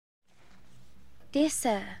Dear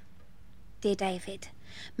Sir, dear David,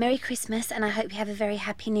 Merry Christmas and I hope you have a very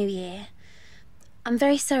happy New Year. I'm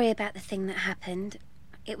very sorry about the thing that happened.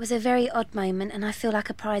 It was a very odd moment and I feel like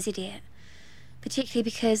a prize idiot. Particularly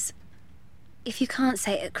because if you can't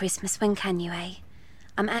say it at Christmas, when can you, eh?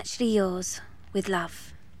 I'm actually yours, with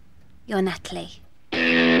love. Your Natalie.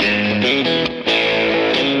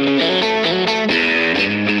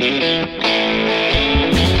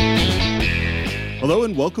 Hello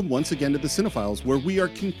and welcome once again to The Cinephiles, where we are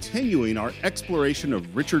continuing our exploration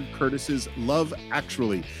of Richard Curtis's Love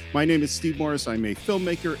Actually. My name is Steve Morris. I'm a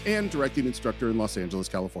filmmaker and directing instructor in Los Angeles,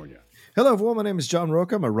 California. Hello, everyone. My name is John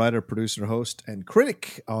Roca. I'm a writer, producer, host, and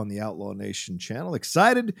critic on the Outlaw Nation channel.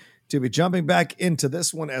 Excited to be jumping back into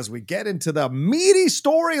this one as we get into the meaty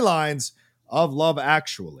storylines of Love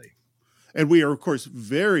Actually. And we are, of course,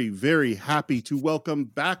 very, very happy to welcome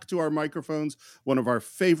back to our microphones one of our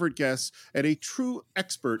favorite guests and a true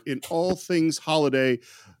expert in all things holiday,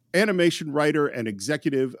 animation writer and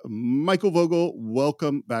executive, Michael Vogel.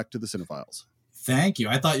 Welcome back to The Cinephiles. Thank you.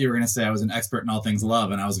 I thought you were going to say I was an expert in all things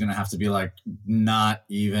love, and I was going to have to be like, not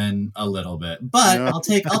even a little bit. But no, I'll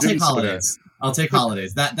take holidays. I'll take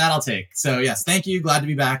holidays. That I'll take. So yes, thank you. Glad to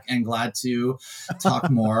be back and glad to talk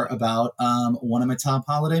more about one of my top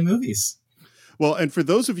holiday movies. Well, and for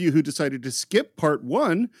those of you who decided to skip part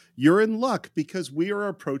one, you're in luck because we are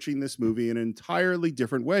approaching this movie in an entirely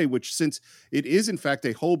different way, which since it is in fact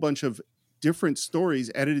a whole bunch of different stories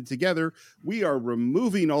edited together, we are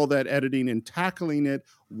removing all that editing and tackling it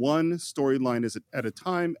one storyline at a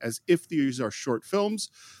time as if these are short films.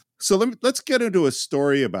 So let's get into a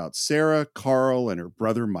story about Sarah, Carl, and her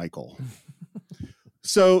brother Michael.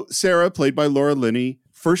 So Sarah, played by Laura Linney,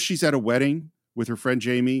 first she's at a wedding with her friend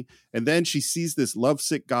Jamie, and then she sees this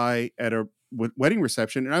lovesick guy at a wedding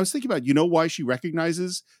reception. And I was thinking about, you know why she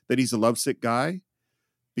recognizes that he's a lovesick guy?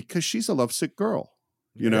 Because she's a lovesick girl,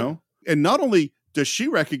 you know? And not only does she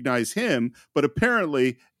recognize him, but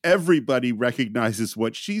apparently everybody recognizes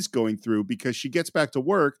what she's going through because she gets back to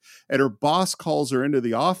work and her boss calls her into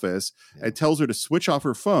the office and tells her to switch off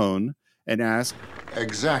her phone and ask,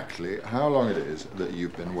 exactly how long it is that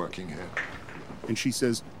you've been working here. And she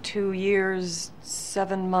says, 2 years,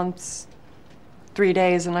 7 months, 3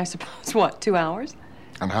 days, and I suppose, what, 2 hours?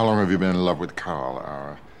 And how long have you been in love with Carl,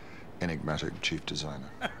 our enigmatic chief designer?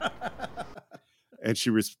 And she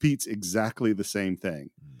repeats exactly the same thing.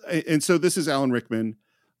 And so this is Alan Rickman.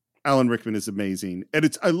 Alan Rickman is amazing.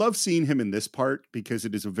 And I love seeing him in this part because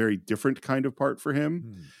it is a very different kind of part for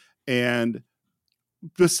him. And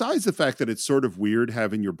besides the fact that it's sort of weird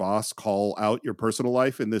having your boss call out your personal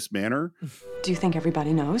life in this manner. Do you think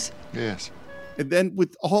everybody knows? Yes. And then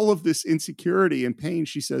with all of this insecurity and pain,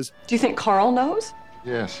 she says, do you think Carl knows?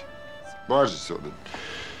 Yes. Well, I just thought that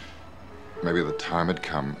maybe the time had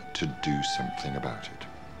come to do something about it.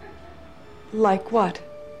 Like what?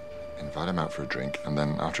 Invite him out for a drink, and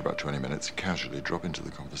then after about 20 minutes, casually drop into the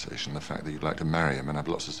conversation the fact that you'd like to marry him and have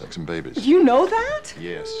lots of sex and babies. You know that?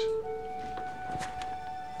 Yes.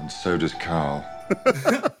 And so does Carl.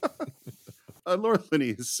 Laura Linney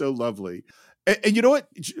is so lovely. And you know what,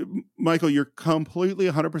 Michael, you're completely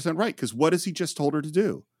 100% right. Because what has he just told her to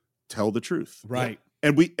do? Tell the truth. Right.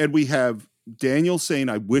 And we have Daniel saying,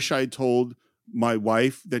 I wish I had told my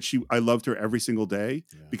wife that I loved her every single day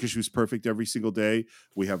because she was perfect every single day.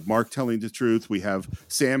 We have Mark telling the truth. We have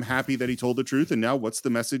Sam happy that he told the truth. And now what's the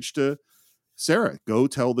message to Sarah? Go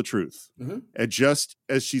tell the truth. Mm-hmm. And just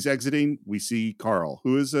as she's exiting, we see Carl,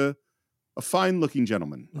 who is a fine looking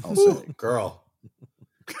gentleman, I'll say. Girl.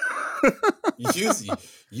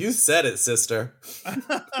 You said it, sister.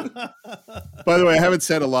 By the way, I haven't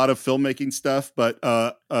said a lot of filmmaking stuff, but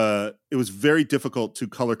it was very difficult to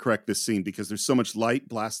color correct this scene because there's so much light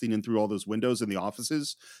blasting in through all those windows in the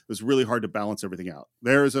offices. It was really hard to balance everything out.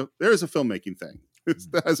 There is a filmmaking thing.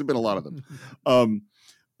 There hasn't been a lot of them.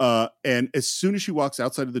 And as soon as she walks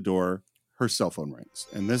outside of the door, her cell phone rings.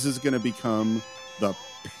 And this is going to become the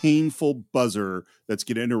painful buzzer that's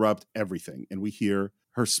going to interrupt everything. And we hear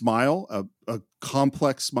her smile, a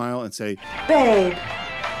complex smile, and say, babe,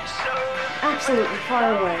 absolutely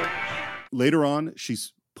far away. Later on,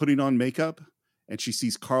 she's putting on makeup and she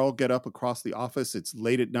sees Carl get up across the office. It's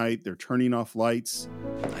late at night. They're turning off lights.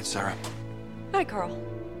 Night, Sarah. Hi, Carl.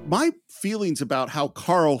 My feelings about how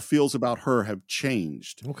Carl feels about her have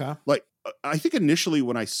changed. Okay. Like, I think initially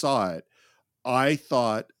when I saw it, I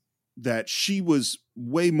thought that she was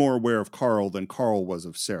way more aware of Carl than Carl was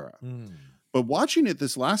of Sarah. But watching it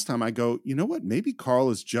this last time, I go, you know what? Maybe Carl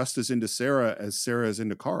is just as into Sarah as Sarah is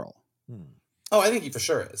into Carl. Oh, I think he for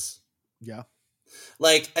sure is. Yeah.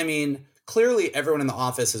 Like, I mean, clearly everyone in the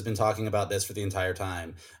office has been talking about this for the entire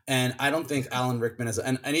time. And I don't think Alan Rickman is,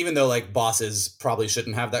 and even though like bosses probably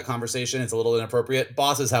shouldn't have that conversation, it's a little inappropriate.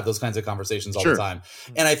 Bosses have those kinds of conversations all the time.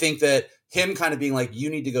 And I think that him kind of being like, you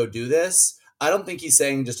need to go do this. I don't think he's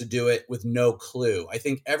saying just to do it with no clue. I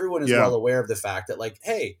think everyone is well aware of the fact that like,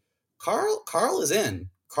 hey, Carl is in.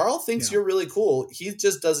 Carl thinks you're really cool. He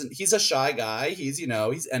just doesn't, he's a shy guy. He's,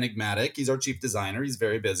 he's enigmatic. He's our chief designer. He's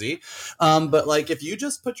very busy. But like, if you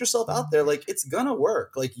just put yourself out there, like it's gonna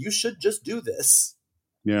work. Like you should just do this.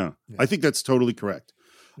 Yeah. I think that's totally correct.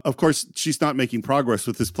 Of course, she's not making progress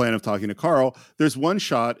with this plan of talking to Carl. There's one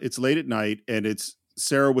shot, it's late at night, and it's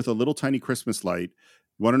Sarah with a little tiny Christmas light.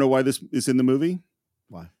 You want to know why this is in the movie?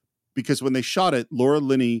 Why? Because when they shot it, Laura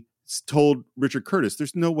Linney told Richard Curtis,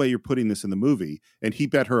 there's no way you're putting this in the movie. And he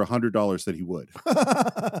bet her $100 that he would.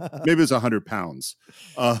 Maybe it was 100 pounds.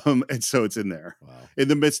 And so it's in there. Wow. In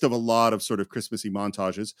the midst of a lot of sort of Christmassy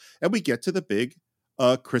montages. And we get to the big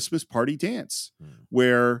Christmas party dance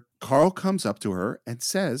where Carl comes up to her and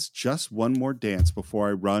says, just one more dance before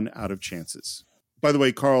I run out of chances. By the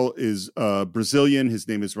way, Carl is Brazilian. His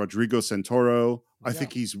name is Rodrigo Santoro. I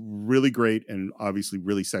think he's really great and obviously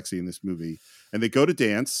really sexy in this movie. And they go to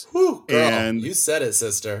dance. Whew, girl, and you said it,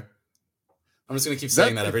 sister. I'm just going to keep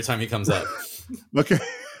saying that every time he comes up. Okay.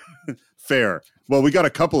 Fair. Well, we got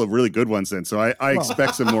a couple of really good ones then, so I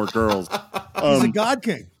expect some more girls. He's a God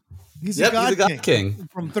King. He's a God King.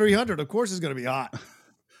 From 300, of course he's going to be hot.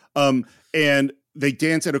 And they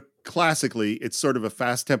dance at classically, it's sort of a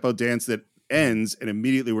fast tempo dance that ends and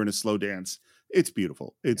immediately we're in a slow dance. It's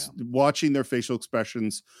beautiful. It's watching their facial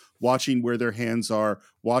expressions, watching where their hands are,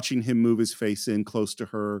 watching him move his face in close to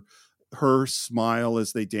her smile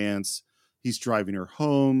as they dance. He's driving her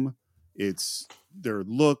home. It's their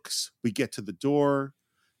looks. We get to the door,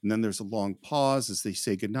 and then there's a long pause as they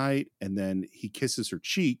say goodnight, and then he kisses her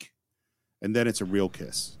cheek, and then it's a real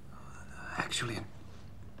kiss. Actually,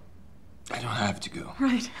 I don't have to go.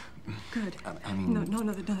 Right. Good. I mean... No,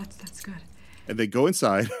 that's good. And they go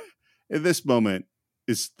inside. And this moment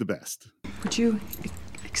is the best. Would you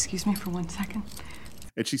excuse me for 1 second?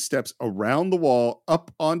 And she steps around the wall,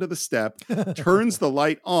 up onto the step, turns the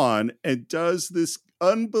light on, and does this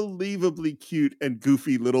unbelievably cute and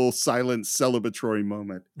goofy little silent celebratory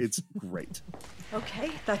moment. It's great.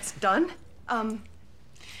 Okay, that's done. Why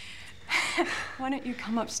don't you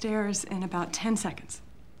come upstairs in about 10 seconds?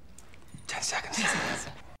 10 seconds.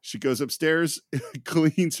 She goes upstairs,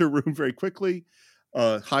 cleans her room very quickly,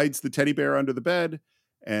 hides the teddy bear under the bed,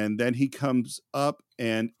 and then he comes up,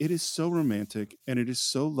 and it is so romantic, and it is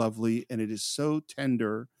so lovely, and it is so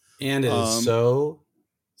tender. And it is so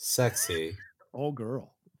sexy. Oh,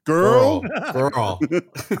 girl. Girl.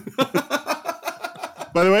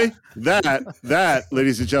 By the way, that,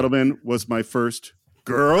 ladies and gentlemen, was my first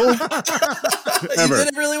girl ever. You did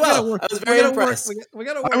it really well. I was very impressed. We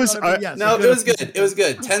got to work on it. Yes, no, it was good. It was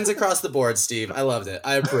good. 10s across the board, Steve. I loved it.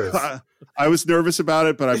 I approve. I was nervous about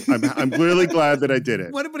it, but I'm really glad that I did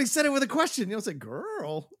it. What if he said it with a question? You don't say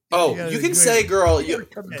girl. Oh, you can say girl.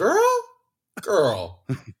 Girl.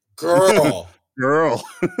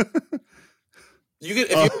 You can,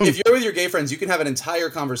 if you're with your gay friends, you can have an entire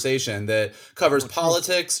conversation that covers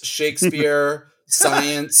politics, Shakespeare,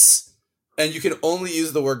 science, and you can only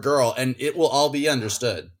use the word girl, and it will all be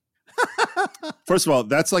understood. First of all,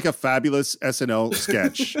 that's like a fabulous SNL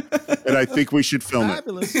sketch, and I think we should film it.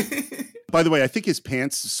 By the way, I think his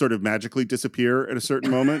pants sort of magically disappear at a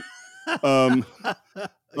certain moment.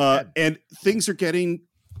 And things are getting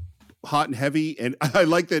hot and heavy, and I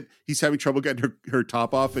like that he's having trouble getting her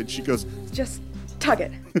top off, and she goes, just tug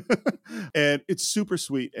it. And it's super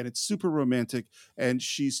sweet, and it's super romantic, and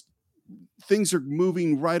things are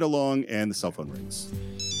moving right along, and the cell phone rings.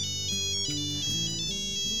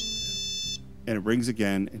 And it rings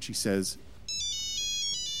again, and she says,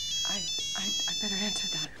 I better answer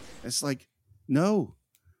that. It's like, no,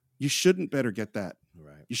 you shouldn't better get that.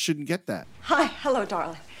 Right. You shouldn't get that. Hi, hello,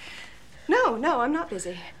 darling. No, I'm not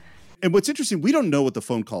busy. And what's interesting, we don't know what the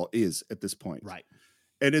phone call is at this point. Right.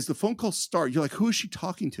 And as the phone calls start, you're like, who is she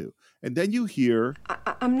talking to? And then you hear...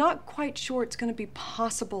 I'm not quite sure it's going to be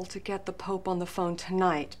possible to get the Pope on the phone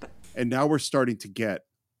tonight, but... And now we're starting to get,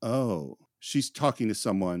 she's talking to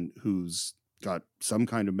someone who's got some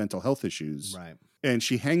kind of mental health issues. Right. And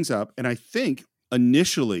she hangs up, and I think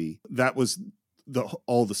initially that was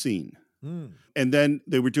all the scene. And then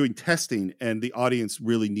they were doing testing, and the audience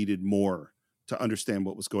really needed more to understand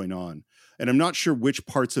what was going on. And I'm not sure which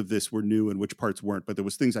parts of this were new and which parts weren't, but there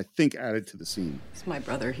was things I think added to the scene. It's my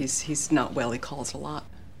brother. He's not well. He calls a lot.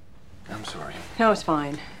 I'm sorry. No, it's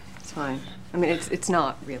fine. It's fine. I mean, it's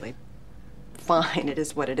not really fine. It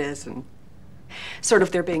is what it is. And sort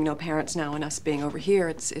of there being no parents now and us being over here,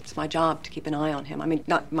 it's my job to keep an eye on him. I mean,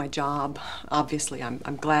 not my job. Obviously,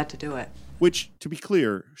 I'm glad to do it. Which, to be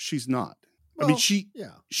clear, she's not. Well, I mean,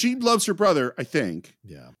 she loves her brother, I think.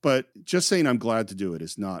 Yeah. But just saying I'm glad to do it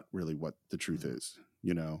is not really what the truth is,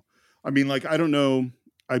 you know? I mean, like, I don't know.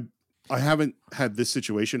 I haven't had this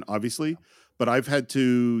situation, obviously, but I've had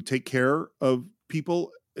to take care of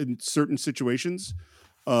people in certain situations.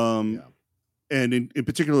 And in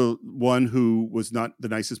particular, one who was not the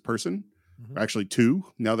nicest person. Mm-hmm. Actually, two,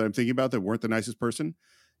 now that I'm thinking about that, weren't the nicest person.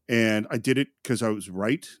 And I did it because I was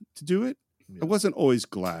right to do it. Yeah. I wasn't always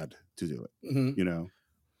glad to do it, you know.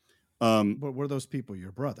 But were those people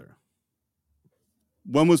your brother?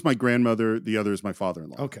 One was my grandmother. The other is my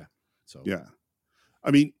father-in-law. Okay. So yeah.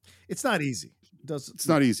 I mean, it's not easy. It's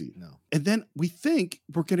not easy. No. And then we think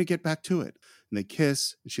we're going to get back to it. And they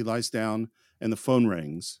kiss, and she lies down, and the phone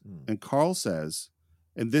rings. And Carl says,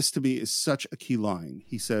 and this to me is such a key line.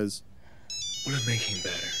 He says, "Will it make him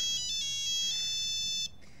better?"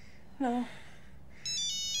 No.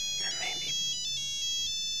 Then maybe.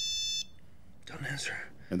 Don't answer.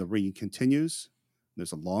 And the ringing continues.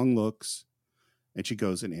 There's a long looks, and she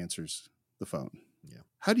goes and answers the phone. Yeah.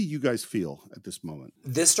 How do you guys feel at this moment?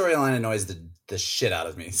 This storyline annoys the shit out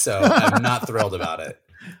of me, so I'm not thrilled about it.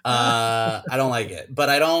 I don't like it, but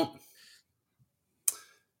I don't.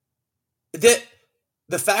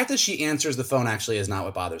 The fact that she answers the phone actually is not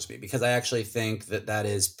what bothers me, because I actually think that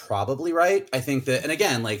is probably right. I think that, and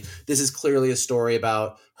again, like, this is clearly a story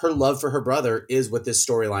about her love for her brother is what this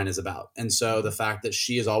storyline is about. And so the fact that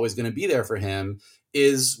she is always going to be there for him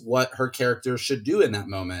is what her character should do in that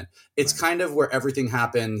moment. It's kind of where everything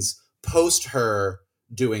happens post her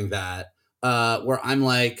doing that, where I'm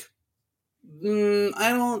like, I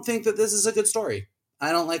don't think that this is a good story.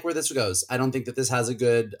 I don't like where this goes. I don't think that this has a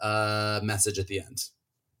good message at the end.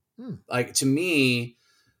 Like, to me,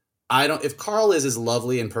 if Carl is as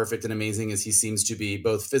lovely and perfect and amazing as he seems to be,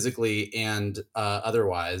 both physically and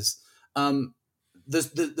otherwise,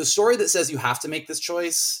 the story that says you have to make this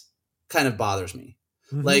choice kind of bothers me.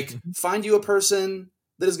 Mm-hmm. Like, find you a person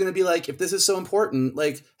that is going to be like, if this is so important,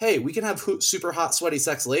 like, hey, we can have super hot, sweaty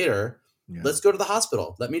sex later. Yeah. Let's go to the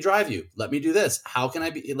hospital. Let me drive you. Let me do this. How can I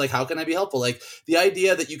be helpful? Like, the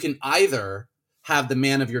idea that you can either have the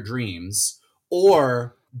man of your dreams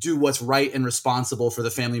or do what's right and responsible for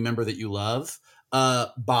the family member that you love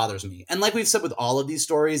bothers me. And like we've said with all of these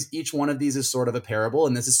stories, each one of these is sort of a parable.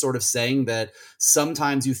 And this is sort of saying that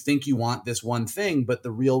sometimes you think you want this one thing, but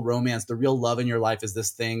the real romance, the real love in your life is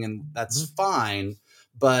this thing. And that's fine.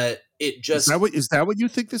 But it just... Is that what you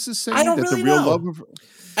think this is saying? I don't that really the real know. Love of...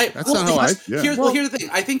 That's not how I... Yeah. Here's the thing.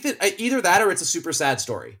 I think that either that or it's a super sad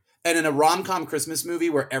story. And in a rom-com Christmas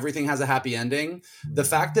movie where everything has a happy ending, the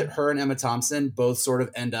fact that her and Emma Thompson both sort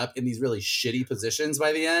of end up in these really shitty positions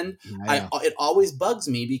by the end, it always bugs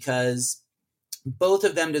me, because both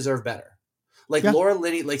of them deserve better. Like, Laura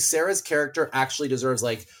Linney, like, Sarah's character actually deserves,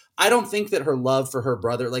 like, I don't think that her love for her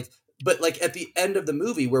brother, like, but like at the end of the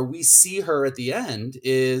movie where we see her at the end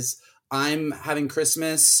is, I'm having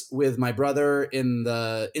Christmas with my brother in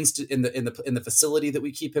the facility that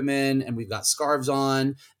we keep him in, and we've got scarves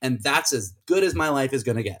on, and that's as good as my life is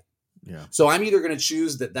going to get. Yeah. So I'm either going to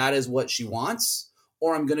choose that is what she wants,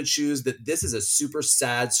 or I'm going to choose that this is a super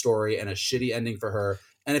sad story and a shitty ending for her.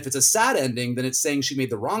 And if it's a sad ending, then it's saying she made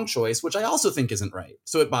the wrong choice, which I also think isn't right.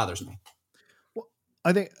 So it bothers me. Well,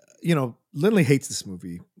 I think, Lindley hates this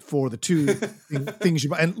movie for the two things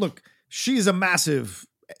and look, she's a massive,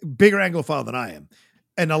 bigger Anglophile than I am.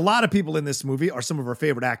 And a lot of people in this movie are some of our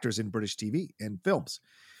favorite actors in British TV and films.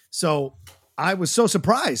 So I was so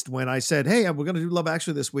surprised when I said, hey, we're going to do Love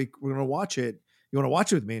Actually this week. We're going to watch it. You want to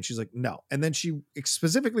watch it with me? And she's like, no. And then she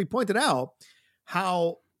specifically pointed out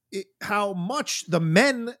how much the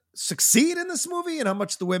men succeed in this movie and how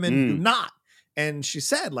much the women do not. And she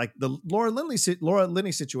said, like, the Laura Linney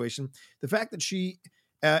situation, the fact that she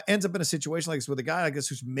ends up in a situation like this with a guy, I guess,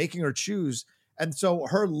 who's making her choose. And so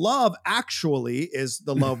her love actually is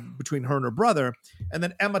the love between her and her brother. And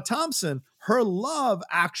then Emma Thompson, her love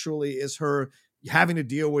actually is her having to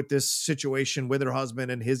deal with this situation with her husband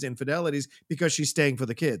and his infidelities because she's staying for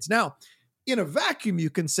the kids. Now, in a vacuum, you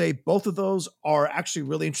can say both of those are actually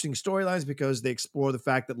really interesting storylines because they explore the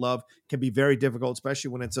fact that love can be very difficult, especially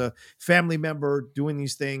when it's a family member doing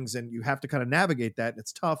these things and you have to kind of navigate that. And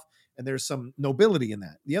it's tough. And there's some nobility in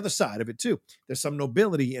that. The other side of it, too, there's some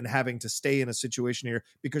nobility in having to stay in a situation here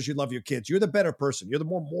because you love your kids. You're the better person. You're the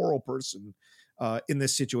more moral person in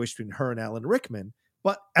this situation between her and Alan Rickman.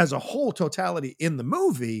 But as a whole totality in the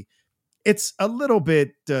movie, it's a little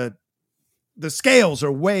bit the scales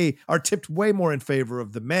are tipped way more in favor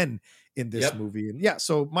of the men in this movie. And yeah,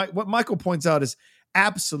 so what Michael points out is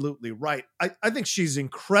absolutely right. I think she's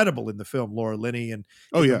incredible in the film, Laura Linney, and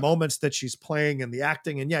the moments that she's playing and the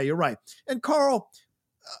acting. And yeah, you're right. And Carl,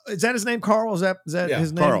 is that his name? Carl? Is that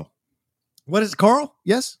his name? Carl. What is it? Carl?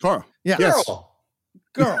 Yes. Carl. Yeah. Yes.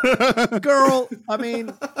 Girl. I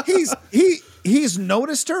mean, he's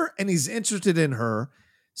noticed her and he's interested in her.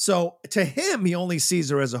 So to him, he only sees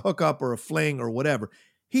her as a hookup or a fling or whatever.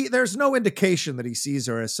 There's no indication that he sees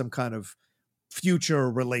her as some kind of future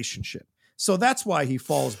relationship. So that's why he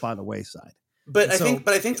falls by the wayside. But I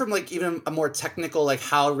think from like even a more technical, like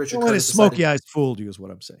how Richard Curtis his smoky eyes fooled you is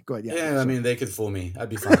what I'm saying. Go ahead. Yeah, I mean, they could fool me. I'd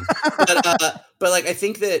be fine. but like, I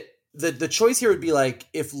think that the choice here would be like,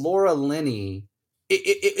 if Laura Linney,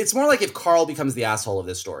 it's more like if Carl becomes the asshole of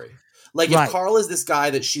this story. Like if Carl is this guy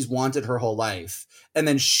that she's wanted her whole life, and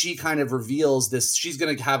then she kind of reveals this, she's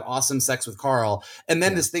going to have awesome sex with Carl. And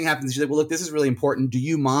then this thing happens. She's like, well, look, this is really important. Do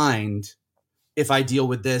you mind if I deal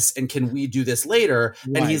with this? And can we do this later?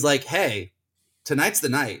 Right. And he's like, hey, tonight's the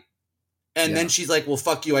night. And then she's like, well,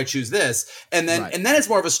 fuck you. I choose this. And then, and then it's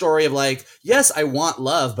more of a story of like, yes, I want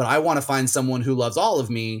love, but I want to find someone who loves all of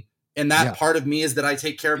me. And that part of me is that I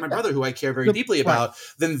take care of my brother, who I care very deeply about.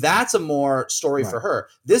 Then that's a more story for her.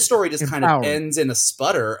 This story just kind of ends in a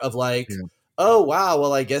sputter of like, oh, wow,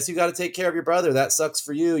 well, I guess you got to take care of your brother. That sucks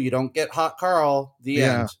for you. You don't get hot Carl. The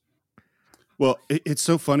end. Well, it's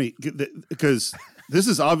so funny because this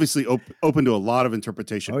is obviously open to a lot of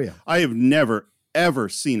interpretation. Oh, yeah. I have never, ever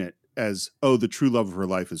seen it as, oh, the true love of her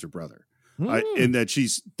life is her brother. And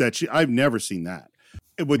I've never seen that.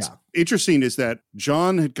 What's interesting is that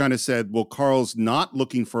John had kind of said, well, Carl's not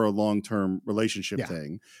looking for a long-term relationship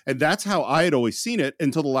thing. And that's how I had always seen it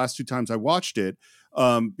until the last two times I watched it,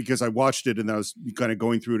 because I watched it and I was kind of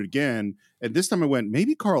going through it again. And this time I went,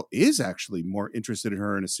 maybe Carl is actually more interested in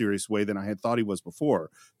her in a serious way than I had thought he was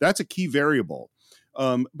before. That's a key variable.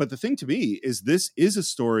 But the thing to me is this is a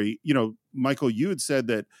story, Michael, you had said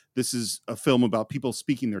that this is a film about people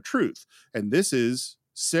speaking their truth. And this is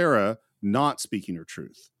Sarah not speaking her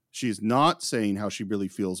truth. She is not saying how she really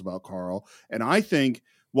feels about Carl. And I think,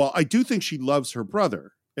 well, I do think she loves her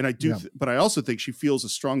brother. And I do, but I also think she feels a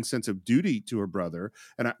strong sense of duty to her brother.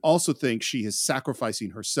 And I also think she is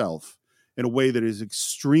sacrificing herself in a way that is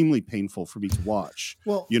extremely painful for me to watch.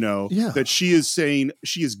 Well, that she is saying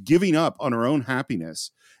she is giving up on her own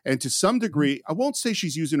happiness. And to some degree, I won't say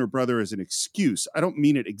she's using her brother as an excuse. I don't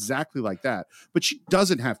mean it exactly like that, but she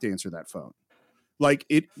doesn't have to answer that phone. Like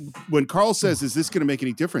when Carl says, is this going to make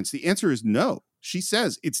any difference? The answer is no. She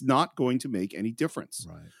says it's not going to make any difference.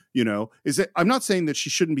 Right. I'm not saying that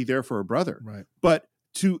she shouldn't be there for her brother, right? But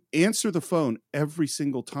to answer the phone every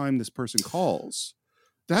single time this person calls,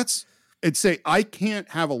 and say, I can't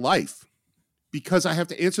have a life because I have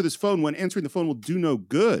to answer this phone when answering the phone will do no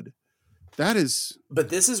good. But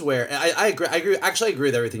this is where I agree. I agree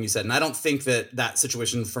with everything you said. And I don't think that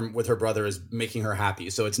situation with her brother is making her happy.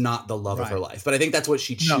 So it's not the love of her life, but I think that's what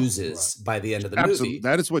she chooses by the end of the movie.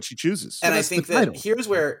 That is what she chooses. And I think that here's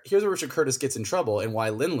where Richard Curtis gets in trouble and why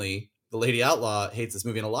Lindley, the lady outlaw, hates this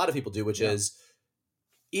movie. And a lot of people do, which is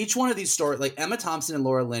each one of these stories, like Emma Thompson and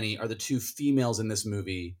Laura Linney are the two females in this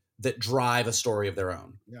movie that drive a story of their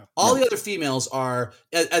own. All the other females are,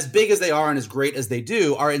 as big as they are and as great as they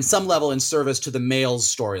do, are in some level in service to the male's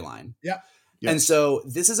storyline. And so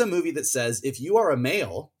this is a movie that says, if you are a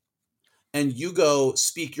male and you go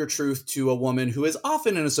speak your truth to a woman who is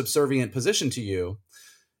often in a subservient position to you,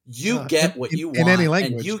 you get what you want in any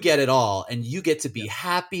language. And you get it all. And you get to be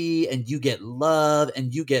happy and you get love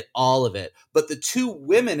and you get all of it. But the two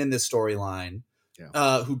women in this storyline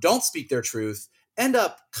who don't speak their truth end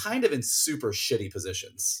up kind of in super shitty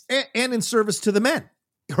positions. And in service to the men.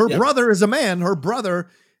 Her brother is a man. Her brother,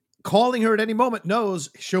 calling her at any moment, knows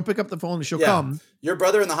she'll pick up the phone and she'll come. Your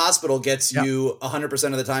brother in the hospital gets you 100%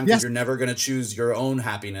 of the time because you're never going to choose your own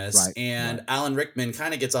happiness. Right. And Alan Rickman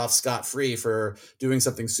kind of gets off scot-free for doing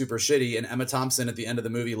something super shitty. And Emma Thompson at the end of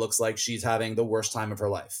the movie looks like she's having the worst time of her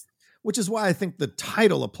life. Which is why I think the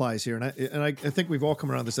title applies here. And I think we've all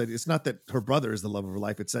come around this idea. It's not that her brother is the love of her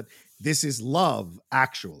life. It's that this is love,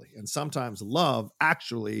 actually. And sometimes love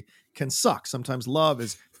actually can suck. Sometimes love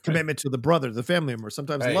is commitment to the brother, the family member.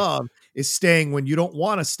 Sometimes love is staying when you don't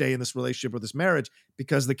want to stay in this relationship or this marriage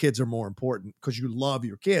because the kids are more important, because you love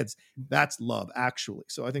your kids. That's love, actually.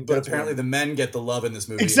 So I think but apparently the men get the love in this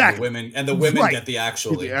movie. Exactly. And the women get the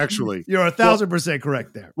actually. You're 1,000%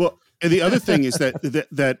 correct there. Well, and the other thing is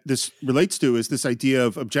that this relates to is this idea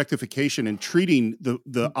of objectification and treating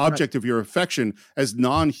the object of your affection as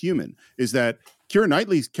non-human. Is that Keira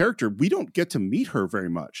Knightley's character, we don't get to meet her very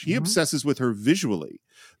much. He obsesses with her visually.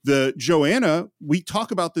 The Joanna, we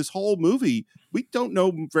talk about this whole movie. We don't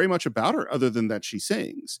know very much about her other than that she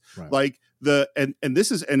sings. Right. Like and in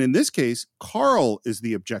this case, Carl is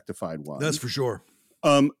the objectified one. That's for sure.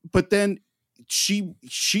 But then she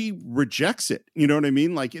rejects it. You know what I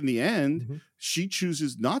mean? Like in the end, she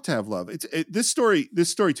chooses not to have love. This story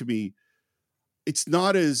to me, it's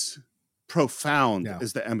not as profound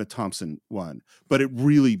as the Emma Thompson one, but it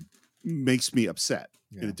really makes me upset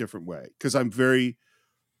in a different way because I'm very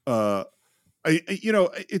it's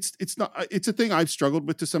a thing I've struggled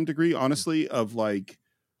with to some degree, honestly, of like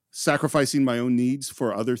sacrificing my own needs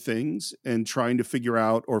for other things and trying to figure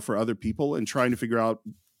out, or for other people, and trying to figure out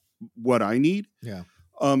what I need. Yeah.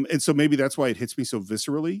 And so maybe that's why it hits me so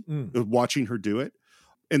viscerally watching her do it.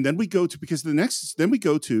 And then we go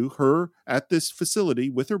to her at this facility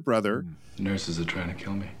with her brother. The nurses are trying to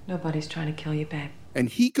kill me. Nobody's trying to kill you, babe. And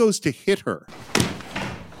he goes to hit her.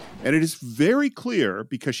 And it is very clear,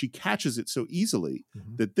 because she catches it so easily,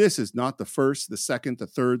 that this is not the first, the second, the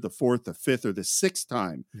third, the fourth, the fifth, or the sixth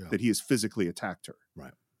time that he has physically attacked her.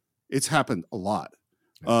 Right. It's happened a lot.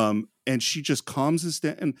 Yeah. And she just calms us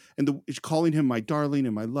down, and calling him my darling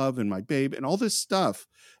and my love and my babe and all this stuff.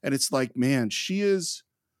 And it's like, man, she is,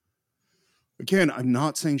 again, I'm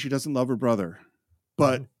not saying she doesn't love her brother,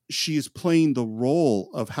 but she is playing the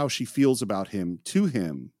role of how she feels about him, to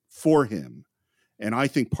him, for him. And I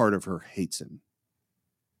think part of her hates him.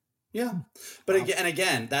 Yeah. But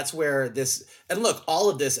again, that's where this, and look, all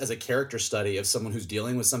of this as a character study of someone who's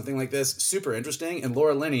dealing with something like this, super interesting. And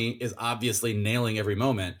Laura Linney is obviously nailing every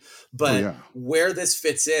moment. But where this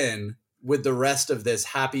fits in with the rest of this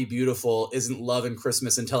happy, beautiful, isn't love and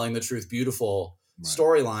Christmas and telling the truth beautiful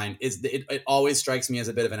storyline, is it always strikes me as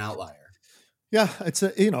a bit of an outlier. Yeah. It's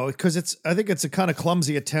because I think it's a kind of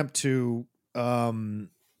clumsy attempt to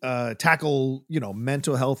tackle,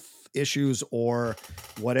 mental health issues or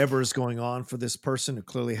whatever is going on for this person who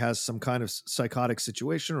clearly has some kind of psychotic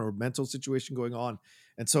situation or mental situation going on.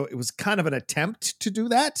 And so it was kind of an attempt to do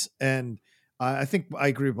that. And I think I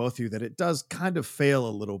agree with both of you that it does kind of fail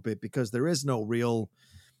a little bit because there is no real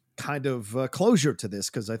kind of closure to this.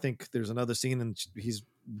 Because I think there's another scene and he's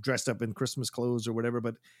dressed up in Christmas clothes or whatever,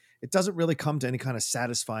 but it doesn't really come to any kind of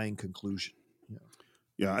satisfying conclusion.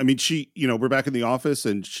 Yeah, I mean, she, we're back in the office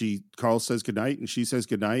and Carl says goodnight and she says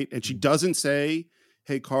goodnight and she doesn't say,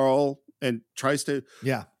 hey, Carl, and tries to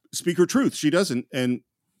speak her truth. She doesn't. And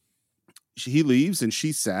he leaves and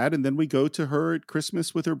she's sad. And then we go to her at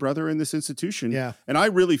Christmas with her brother in this institution. Yeah. And I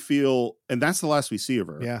really feel, and that's the last we see of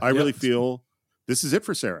her. Yeah. I really feel this is it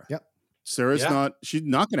for Sarah. Yep. Sarah's she's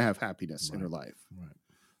not going to have happiness in her life.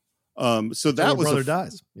 Right. So that was brother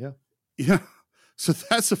dies. Yeah. Yeah. So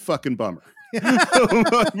that's a fucking bummer.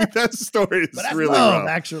 That story is really rough,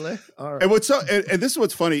 actually. All right. And and this is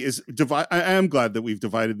what's funny is I am glad that we've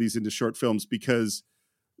divided these into short films because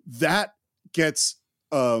that gets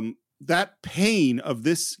that pain of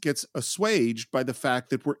this gets assuaged by the fact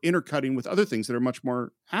that we're intercutting with other things that are much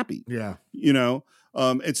more happy. Yeah.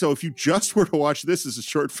 And so if you just were to watch this as a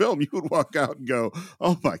short film, you would walk out and go,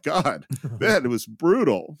 oh my God, that was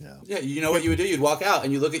brutal. Yeah. You know what you would do? You'd walk out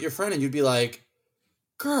and you look at your friend and you'd be like,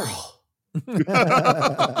 girl.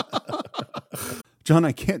 John,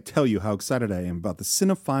 I can't tell you how excited I am about the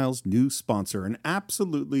Cinephiles' new sponsor, an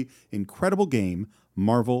absolutely incredible game,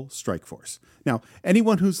 Marvel Strike Force. Now,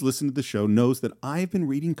 anyone who's listened to the show knows that I've been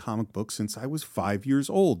reading comic books since I was 5 years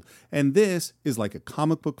old, and this is like a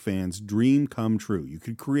comic book fan's dream come true. You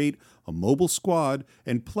could create a mobile squad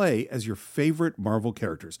and play as your favorite Marvel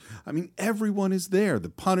characters. I mean, everyone is there. The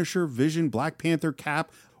Punisher, Vision, Black Panther,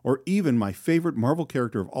 Cap, or even my favorite Marvel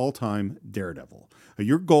character of all time, Daredevil.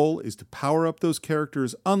 Your goal is to power up those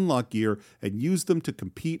characters, unlock gear, and use them to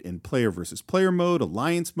compete in player versus player mode,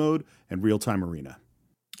 alliance mode, and real-time arena.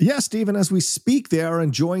 Yes, Stephen, as we speak, they are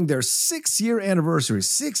enjoying their 6-year anniversary.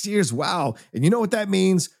 6 years, wow. And you know what that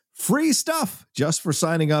means? Free stuff just for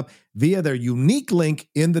signing up via their unique link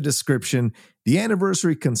in the description. The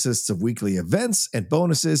anniversary consists of weekly events and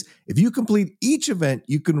bonuses. If you complete each event,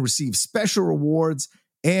 you can receive special rewards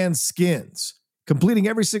and skins. Completing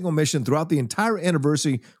every single mission throughout the entire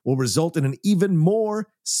anniversary will result in an even more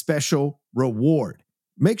special reward.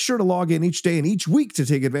 Make sure to log in each day and each week to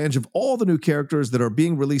take advantage of all the new characters that are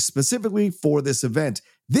being released specifically for this event.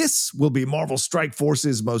 This will be Marvel Strike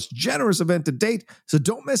Force's most generous event to date, so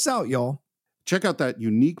don't miss out, y'all. Check out that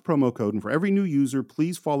unique promo code, and for every new user,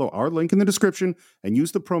 please follow our link in the description and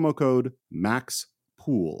use the promo code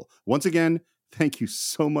MAXPOOL. Once again, thank you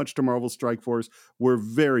so much to Marvel Strike Force. We're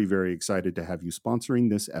very, very excited to have you sponsoring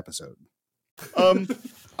this episode.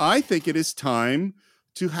 I think it is time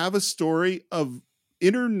to have a story of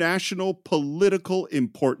international political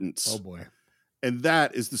importance. Oh boy. And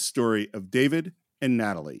that is the story of David and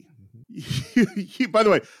Natalie. By the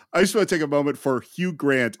way, I just want to take a moment for Hugh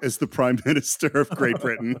Grant as the Prime Minister of Great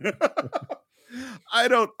Britain. I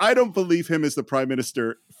don't believe him as the Prime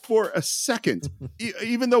Minister for a second,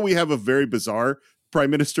 even though we have a very bizarre Prime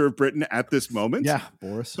Minister of Britain at this moment. Yeah,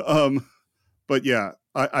 Boris. But yeah,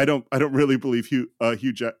 I don't really believe Hugh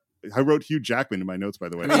I wrote Hugh Jackman in my notes, by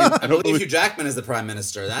the way. I mean, I believe Hugh Jackman is the Prime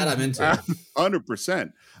Minister. That I'm into.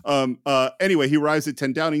 100%. Anyway, he arrives at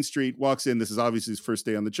 10 Downing Street, walks in. This is obviously his first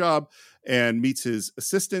day on the job, and meets his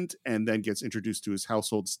assistant, and then gets introduced to his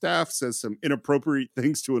household staff, says some inappropriate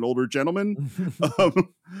things to an older gentleman.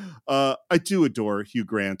 I do adore Hugh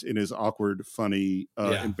Grant in his awkward, funny,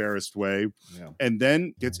 embarrassed way. Yeah. And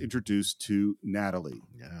then gets introduced to Natalie.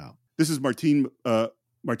 Yeah. This is Martine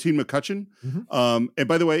McCutcheon. Mm-hmm. And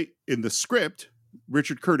by the way, in the script,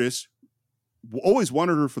 Richard Curtis always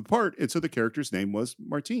wanted her for the part, and so the character's name was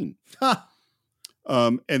Martine.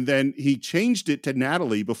 And then he changed it to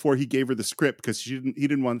Natalie before he gave her the script because he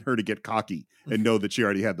didn't want her to get cocky and know that she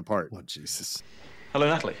already had the part. Oh, Jesus. Hello,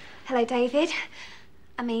 Natalie. Hello, David.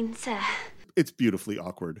 I mean, sir. It's beautifully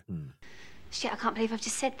awkward. Shit, I can't believe I've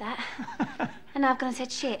just said that. And now I've gone and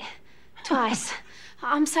said shit. Twice.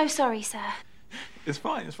 I'm so sorry, sir. It's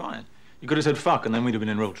fine, it's fine. You could have said fuck and then we'd have been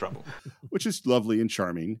in real trouble. Which is lovely and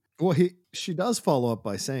charming. Well, she does follow up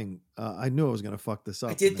by saying, I knew I was going to fuck this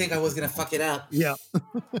up. I did think I was going to fuck it up. Yeah.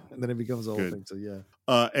 And then it becomes a whole thing, so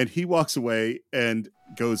yeah. And he walks away and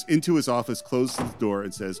goes into his office, closes the door,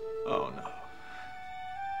 and says, "Oh, no.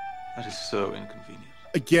 That is so inconvenient."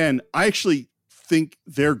 Again, I actually think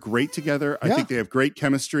they're great together. I think they have great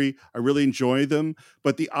chemistry. I really enjoy them.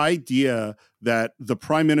 But the idea that the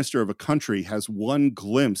prime minister of a country has one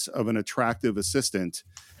glimpse of an attractive assistant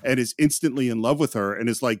and is instantly in love with her and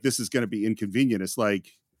is like, this is going to be inconvenient. It's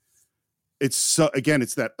like, it's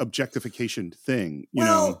that objectification thing, you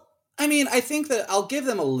know? I mean, I think that I'll give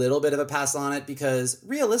them a little bit of a pass on it because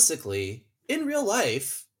realistically, in real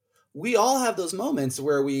life, we all have those moments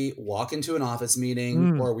where we walk into an office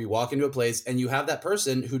meeting or we walk into a place and you have that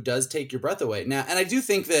person who does take your breath away. Now, and I do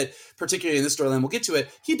think that particularly in this storyline, we'll get to it,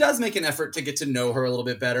 he does make an effort to get to know her a little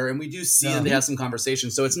bit better. And we do see that they have some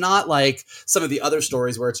conversations. So it's not like some of the other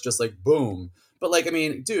stories where it's just like, boom. But like, I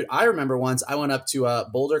mean, dude, I remember once I went up to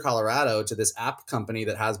Boulder, Colorado to this app company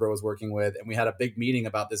that Hasbro was working with. And we had a big meeting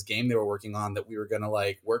about this game they were working on that we were going to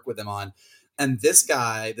like work with them on. And this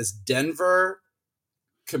guy, this Denver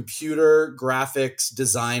computer graphics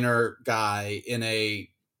designer guy in a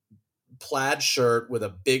plaid shirt with a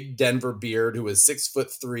big Denver beard who was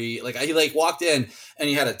 6'3". Like he like walked in and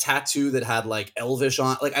he had a tattoo that had like Elvish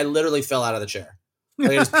on. Like I literally fell out of the chair.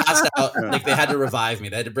 Like I just passed out. Like they had to revive me.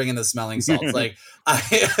 They had to bring in the smelling salts. Like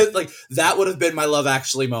that would have been my Love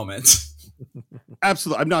Actually moment.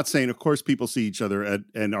 Absolutely. I'm not saying, of course, people see each other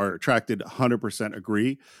and are attracted. 100%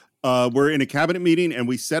 agree. We're in a cabinet meeting and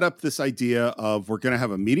we set up this idea of we're going to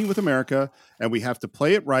have a meeting with America and we have to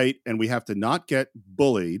play it right and we have to not get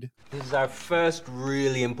bullied. This is our first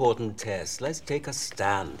really important test. Let's take a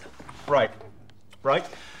stand. Right.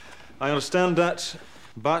 I understand that,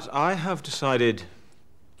 but I have decided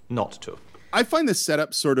not to. I find this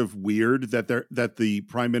setup sort of weird that the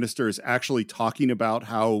prime minister is actually talking about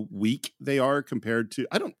how weak they are compared to,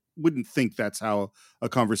 wouldn't think that's how a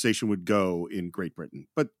conversation would go in Great Britain,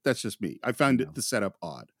 but that's just me. I found the setup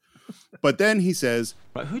odd. But then he says,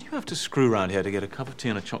 right, who do you have to screw around here to get a cup of tea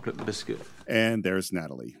and a chocolate biscuit? And there's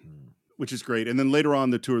Natalie, which is great. And then later on,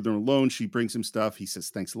 the two of them alone, she brings him stuff. He says,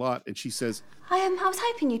 thanks a lot. And she says, I was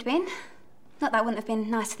hoping you'd win. Not that wouldn't have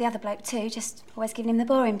been nice to the other bloke too, just always giving him the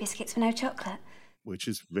boring biscuits for no chocolate. Which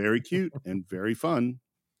is very cute and very fun.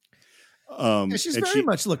 She's very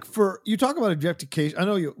much, look, you talk about objectification. I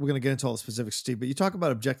know we're going to get into all the specifics, Steve, but you talk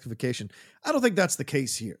about objectification. I don't think that's the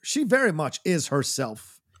case here. She very much is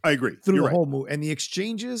herself. I agree. Through the whole movie and the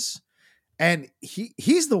exchanges, and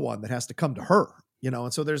he's the one that has to come to her, you know.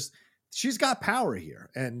 And so she's got power here,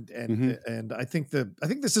 and I think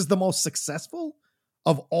this is the most successful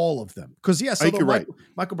of all of them because yes, you're right.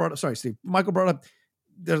 Michael brought up. Sorry, Steve. Michael brought up.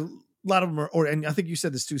 There a lot of them are, and I think you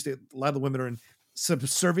said this too. Steve, a lot of the women are in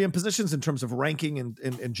subservient positions in terms of ranking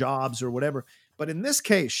and jobs or whatever. But in this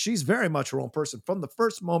case, she's very much her own person from the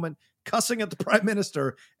first moment, cussing at the prime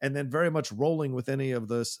minister and then very much rolling with any of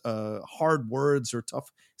those hard words or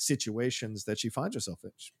tough situations that she finds herself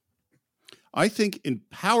in. I think in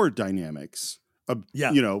power dynamics,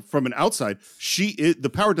 you know, from an outside,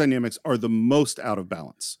 the power dynamics are the most out of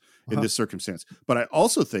balance in this circumstance. But I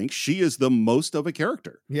also think she is the most of a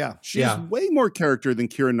character. Yeah. She has way more character than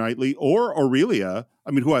Keira Knightley or Aurelia.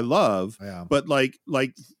 I mean, who I love, but like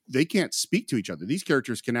they can't speak to each other. These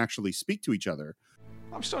characters can actually speak to each other.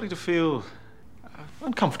 I'm starting to feel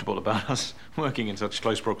uncomfortable about us working in such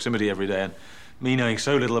close proximity every day, and me knowing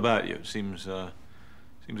so little about you. It seems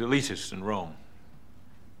elitist and wrong.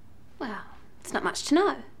 Well, it's not much to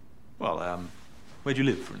know. Well, where do you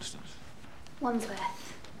live, for instance? Wandsworth.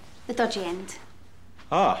 The dodgy end.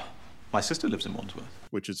 Ah, my sister lives in Wandsworth.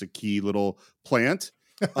 Which is a key little plant.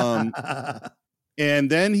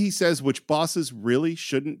 And then he says, which bosses really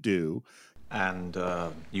shouldn't do. And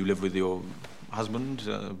you live with your husband,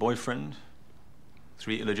 boyfriend,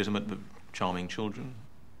 3 illegitimate but charming children?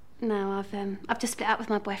 No, I've just split up with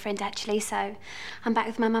my boyfriend, actually, so I'm back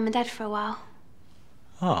with my mum and dad for a while.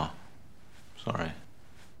 Ah, sorry.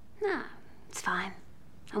 No, it's fine.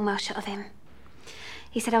 I'm well shut of him.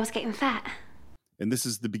 He said I was getting fat. And this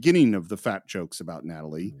is the beginning of the fat jokes about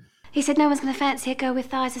Natalie. He said no one's going to fancy a girl with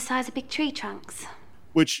thighs the size of big tree trunks.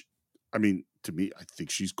 Which, I mean, to me, I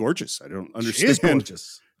think she's gorgeous. I don't understand. She is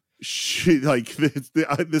gorgeous. She, like,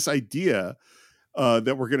 this idea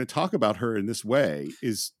that we're going to talk about her in this way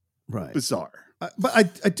is bizarre. But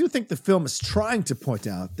I do think the film is trying to point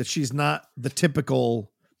out that she's not the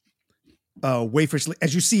typical waifish,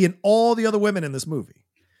 as you see in all the other women in this movie.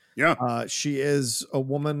 Yeah. She is a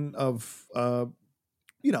woman of,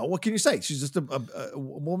 what can you say? She's just a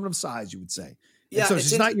woman of size, you would say. Yeah. And so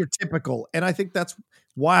she's not your typical. And I think that's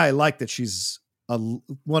why I like that she's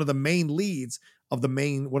one of the main leads of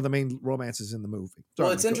one of the main romances in the movie. Sorry,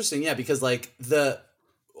 well, it's interesting. Yeah. Because like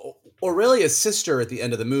Aurelia's sister at the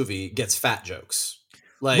end of the movie gets fat jokes.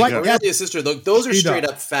 Like Aurelia's sister, those are straight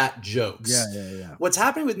up fat jokes. Yeah. What's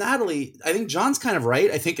happening with Natalie, I think John's kind of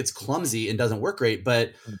right. I think it's clumsy and doesn't work great,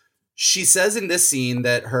 but she says in this scene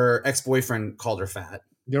that her ex-boyfriend called her fat.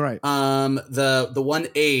 You're right. The one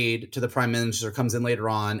aide to the prime minister comes in later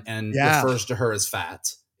on and refers to her as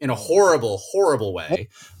fat in a horrible, horrible way.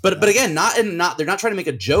 But again, they're not trying to make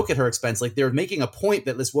a joke at her expense. Like they're making a point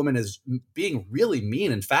that this woman is being really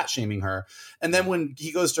mean and fat shaming her. And then when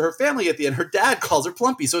he goes to her family at the end, her dad calls her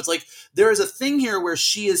plumpy. So it's like there is a thing here where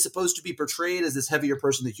she is supposed to be portrayed as this heavier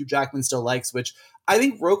person that Hugh Jackman still likes, which I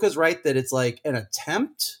think Roca's right that it's like an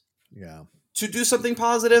attempt to do something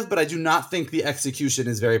positive, but I do not think the execution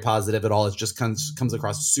is very positive at all. It just comes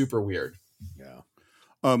across super weird.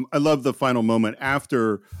 I love the final moment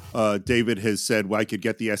after David has said, well, I could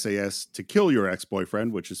get the SAS to kill your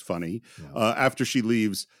ex-boyfriend, which is funny. Yeah. After she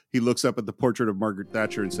leaves, he looks up at the portrait of Margaret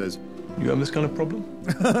Thatcher and says, you have this kind of problem?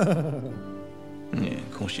 Yeah,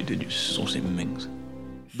 of course you did, you saucy minx.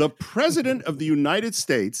 The president of the United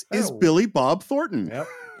States is Billy Bob Thornton,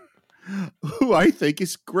 who I think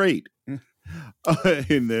is great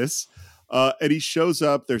in this. And he shows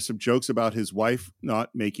up. There's some jokes about his wife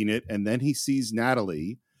not making it. And then he sees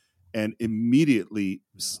Natalie and immediately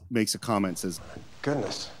makes a comment, says,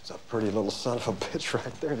 goodness, it's a pretty little son of a bitch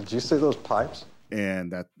right there. Did you see those pipes?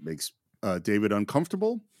 And that makes David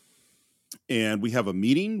uncomfortable. And we have a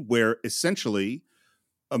meeting where essentially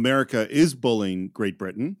America is bullying Great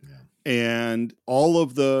Britain. Yeah. And all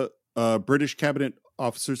of the British cabinet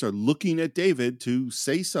officers are looking at David to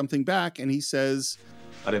say something back. And he says,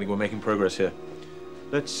 I don't think we're making progress here.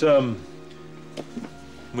 Let's move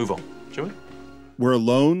on, shall we? We're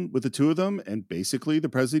alone with the two of them, and basically the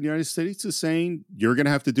president of the United States is saying, you're going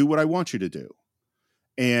to have to do what I want you to do.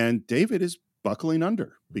 And David is buckling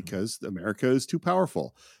under because America is too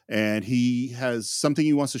powerful. And he has something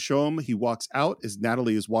he wants to show him. He walks out as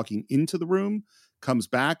Natalie is walking into the room, comes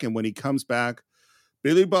back, and when he comes back,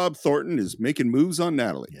 Billy Bob Thornton is making moves on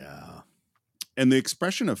Natalie. Yeah. And the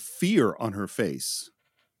expression of fear on her face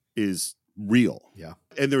is real. Yeah.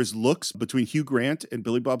 And there's looks between Hugh Grant and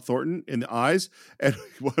Billy Bob Thornton in the eyes. And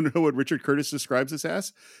you want to know what Richard Curtis describes this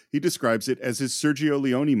as? He describes it as his Sergio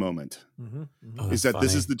Leone moment. Mm-hmm. Mm-hmm. Is that funny.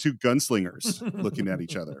 This is the two gunslingers looking at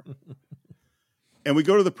each other. And we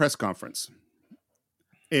go to the press conference.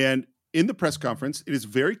 And in the press conference, it is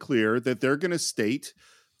very clear that they're going to state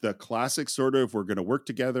the classic sort of, we're going to work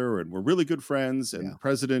together and we're really good friends. And the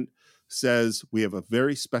president says, we have a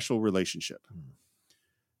very special relationship.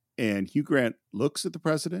 And Hugh Grant looks at the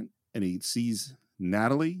president and he sees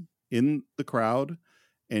Natalie in the crowd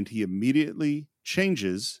and he immediately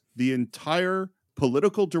changes the entire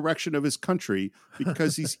political direction of his country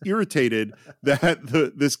because he's irritated that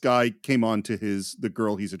this guy came on to the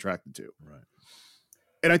girl he's attracted to. Right.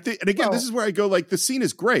 And I think, and again, this is where I go, like, the scene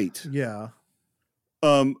is great. Yeah.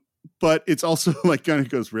 But it's also like kind of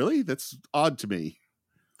goes, really? That's odd to me.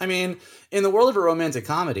 I mean, in the world of a romantic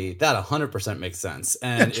comedy, that 100% makes sense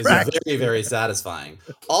and is very, very satisfying.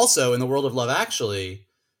 Also, in the world of Love Actually,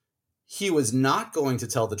 he was not going to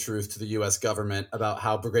tell the truth to the U.S. government about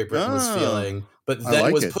how Great Britain was feeling, but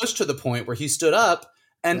then was pushed to the point where he stood up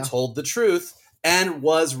and told the truth and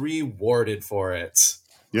was rewarded for it.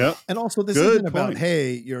 Yeah. And also, this isn't about,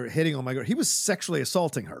 hey, you're hitting on my girl. He was sexually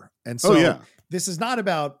assaulting her. And so this is not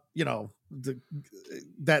about,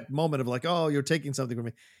 that moment of like, oh, you're taking something from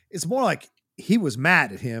me. It's more like he was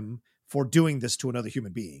mad at him for doing this to another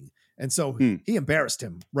human being. And so he embarrassed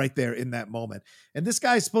him right there in that moment. And this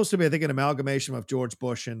guy's supposed to be, I think, an amalgamation of George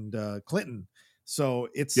Bush and Clinton. So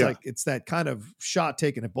it's like, it's that kind of shot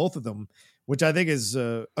taken at both of them, which I think is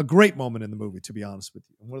a great moment in the movie, to be honest with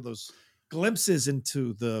you. And one of those glimpses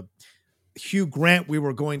into the Hugh Grant we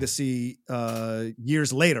were going to see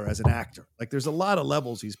years later as an actor. Like there's a lot of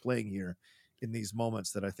levels he's playing here in these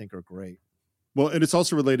moments that I think are great. Well, and it's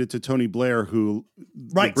also related to Tony Blair, who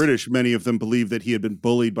the British, many of them believe that he had been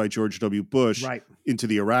bullied by George W. Bush into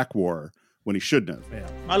the Iraq War when he shouldn't have. Yeah.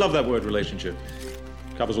 I love that word relationship.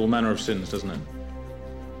 It covers all manner of sins, doesn't it?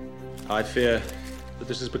 I fear that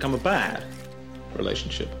this has become a bad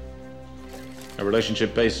relationship. A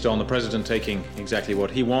relationship based on the president taking exactly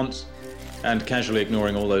what he wants and casually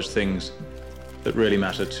ignoring all those things that really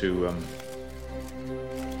matter to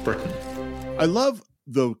Britain. I love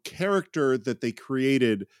the character that they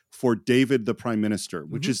created for David the Prime Minister,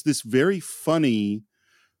 which is this very funny,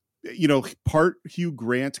 part Hugh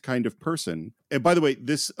Grant kind of person. And by the way,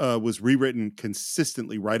 this was rewritten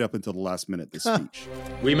consistently right up until the last minute, this speech.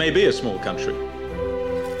 We may be a small country,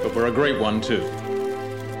 but we're a great one too.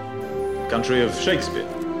 Country of Shakespeare,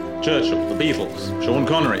 Churchill, the Beatles, Sean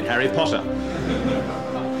Connery, Harry Potter.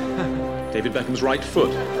 David Beckham's right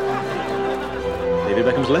foot. David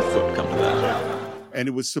Beckham's left foot, come to that. And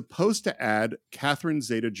it was supposed to add Catherine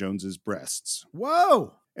Zeta-Jones's breasts.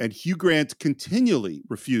 Whoa! And Hugh Grant continually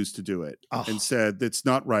refused to do it and said that's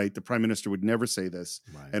not right. The Prime Minister would never say this.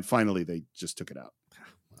 Right. And finally, they just took it out.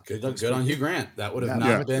 Good on Hugh Grant. That would have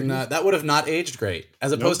not been. That would have not aged great,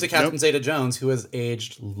 as opposed to Catherine Zeta-Jones, who has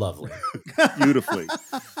aged lovely, beautifully.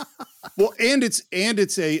 Well, and it's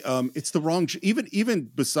the wrong.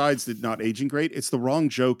 Even besides the not aging great, it's the wrong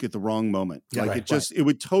joke at the wrong moment. Yeah, it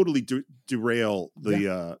would totally derail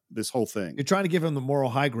the this whole thing. You're trying to give him the moral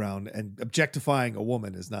high ground, and objectifying a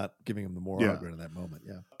woman is not giving him the moral high ground in that moment.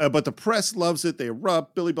 Yeah, but the press loves it. They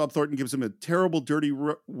erupt. Billy Bob Thornton gives him a terrible, dirty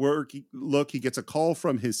look. He gets a call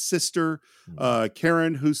from his sister,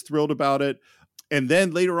 Karen, who's thrilled about it. And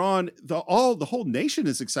then later on, the whole nation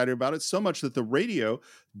is excited about it so much that the radio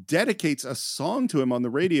dedicates a song to him on the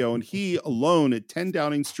radio, and he alone at 10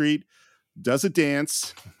 Downing Street does a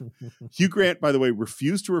dance. Hugh Grant, by the way,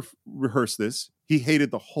 refused to rehearse this. He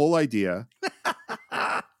hated the whole idea.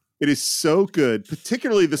 It is so good,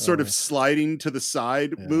 particularly the sort of sliding to the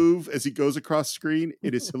side move as he goes across screen.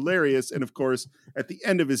 It is hilarious. And of course, at the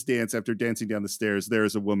end of his dance, after dancing down the stairs, there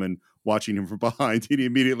is a woman watching him from behind. And he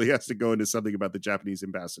immediately has to go into something about the Japanese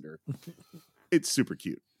ambassador. It's super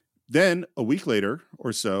cute. Then a week later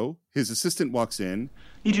or so, his assistant walks in.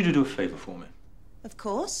 Need you to do a favor for me. Of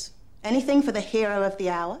course. Anything for the hero of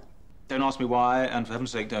the hour. Don't ask me why, and for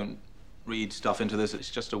heaven's sake, don't read stuff into this.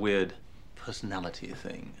 It's just a weird personality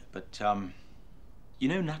thing. But, you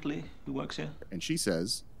know Natalie, who works here? And she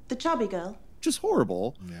says, the chubby girl. Just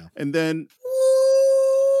horrible. Yeah. And then,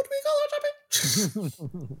 what do we call her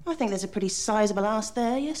chubby? I think there's a pretty sizable ass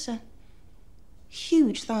there, yes, sir.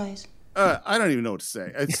 Huge thighs. I don't even know what to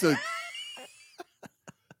say.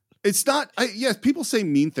 It's not, yes, people say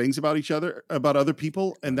mean things about each other, about other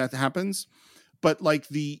people, and that happens. But like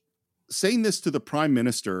saying this to the Prime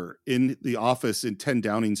Minister in the office in 10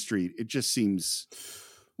 Downing Street, it just seems...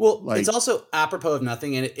 Well, it's also apropos of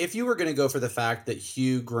nothing. And if you were going to go for the fact that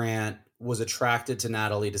Hugh Grant was attracted to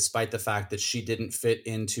Natalie, despite the fact that she didn't fit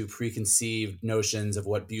into preconceived notions of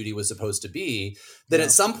what beauty was supposed to be, then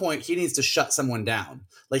at some point he needs to shut someone down.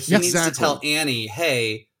 Like he needs to tell Annie,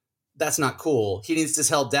 hey, that's not cool. He needs to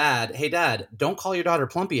tell Dad, hey, Dad, don't call your daughter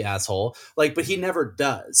Plumpy, asshole. But he never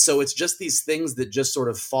does. So it's just these things that just sort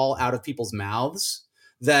of fall out of people's mouths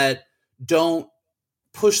that don't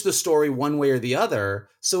push the story one way or the other.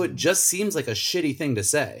 So it just seems like a shitty thing to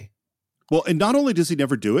say. Well, and not only does he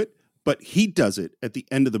never do it, but he does it at the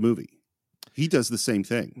end of the movie. He does the same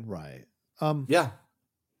thing. Right. Yeah.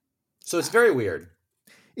 So it's very weird.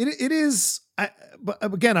 It is. But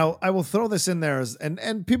again, I will throw this in there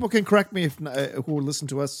and people can correct me if who listen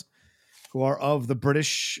to us, who are of the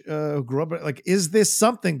British who grew up. Like, is this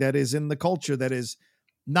something that is in the culture that is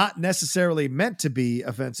not necessarily meant to be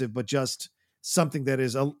offensive, but just something that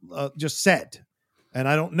is just said? And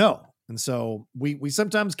I don't know. And so we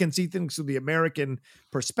sometimes can see things through the American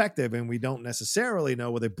perspective, and we don't necessarily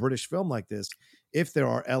know with a British film like this if there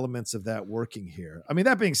are elements of that working here. I mean,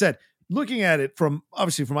 that being said, looking at it from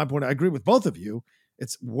my point, I agree with both of you.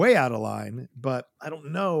 It's way out of line, but I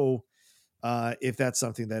don't know if that's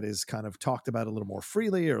something that is kind of talked about a little more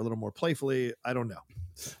freely or a little more playfully. I don't know.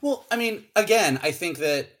 Well, I mean, again, I think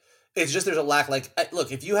that it's just there's a lack. Like,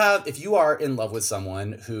 look, if you are in love with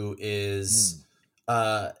someone who is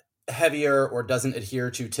heavier or doesn't adhere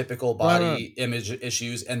to typical body image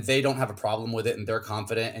issues, and they don't have a problem with it, and they're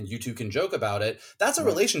confident, and you two can joke about it, that's a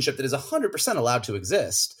relationship that is 100% allowed to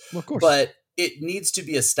exist. Well, of course. But it needs to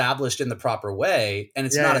be established in the proper way, and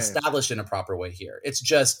it's not established in a proper way here. It's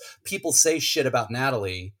just people say shit about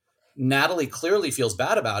Natalie. Natalie clearly feels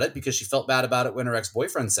bad about it because she felt bad about it when her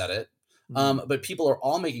ex-boyfriend said it. But people are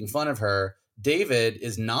all making fun of her. David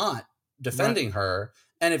is not defending her.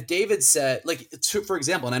 And if David said, like, for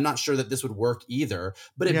example, and I'm not sure that this would work either,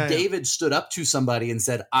 but if David stood up to somebody and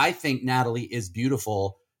said, I think Natalie is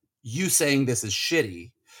beautiful, you saying this is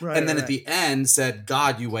shitty. And then at the end said,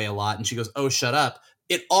 God, you weigh a lot. And she goes, oh, shut up.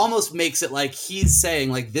 It almost makes it like he's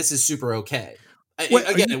saying, like, this is super okay.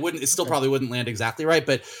 It still probably wouldn't land exactly right,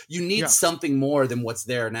 but you need something more than what's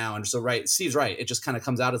there now. And so, Steve's right. It just kind of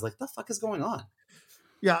comes out as like, the fuck is going on?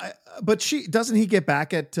 Yeah. But doesn't he get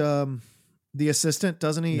back at the assistant?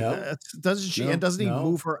 Doesn't he? No. Doesn't he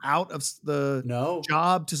move her out of the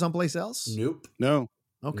job to someplace else? Nope. No.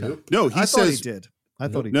 Okay. Nope. No, I thought he did. I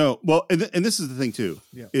thought he did. No. Well, and this is the thing too,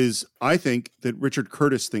 is I think that Richard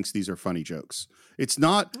Curtis thinks these are funny jokes. It's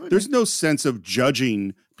not, there's no sense of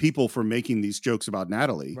judging people for making these jokes about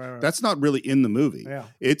Natalie. That's not really in the movie. Yeah.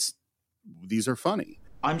 These are funny.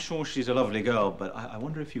 I'm sure she's a lovely girl, but I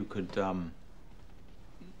wonder if you could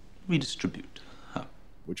redistribute her.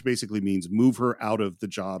 Which basically means move her out of the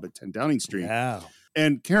job at 10 Downing Street. Yeah.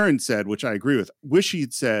 And Karen said, which I agree with, wish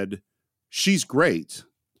he'd said, she's great.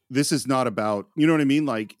 This is not about, you know what I mean?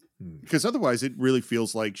 Like, because otherwise it really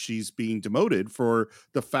feels like she's being demoted for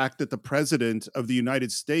the fact that the president of the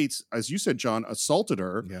United States, as you said, John, assaulted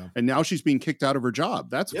her. Yeah. And now she's being kicked out of her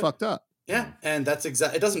job. That's fucked up. Yeah. And that's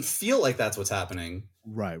it doesn't feel like that's what's happening.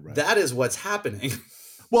 Right. That is what's happening.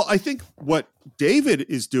 Well, I think what David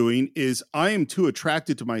is doing is I am too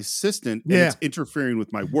attracted to my assistant and it's interfering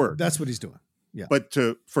with my work. That's what he's doing. Yeah. But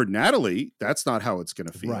for Natalie, that's not how it's going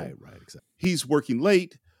to feel. Right, exactly. He's working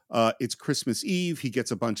late. It's Christmas Eve. He gets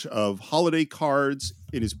a bunch of holiday cards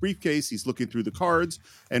in his briefcase. He's looking through the cards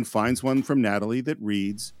and finds one from Natalie that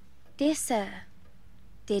reads, Dear Sir,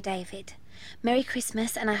 Dear David, Merry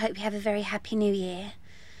Christmas and I hope you have a very happy New Year.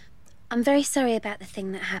 I'm very sorry about the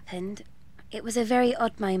thing that happened. It was a very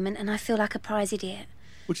odd moment and I feel like a prize idiot.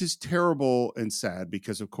 Which is terrible and sad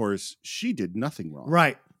because, of course, she did nothing wrong.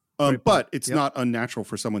 Right. But it's not unnatural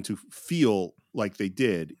for someone to feel like they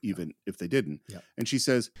did, even if they didn't. Yep. And she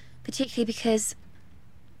says, particularly because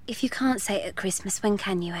if you can't say it at Christmas, when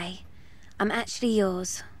can you, eh? I'm actually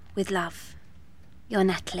yours with love. You're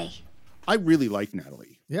Natalie. I really like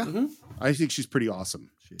Natalie. Yeah. Mm-hmm. I think she's pretty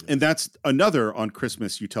awesome. And that's another on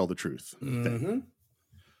Christmas, you tell the truth thing.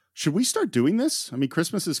 Should we start doing this? I mean,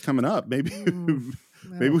 Christmas is coming up. Maybe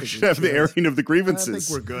we should have the airing of the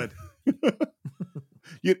grievances. I think we're good.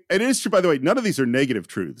 It is true, by the way, none of these are negative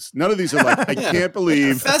truths. None of these are like, I can't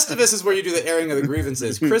believe. Festivus is where you do the airing of the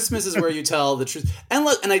grievances. Christmas is where you tell the truth. And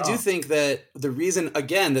look, and I do think that the reason,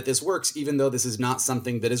 again, that this works, even though this is not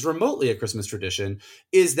something that is remotely a Christmas tradition,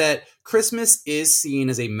 is that Christmas is seen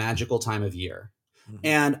as a magical time of year.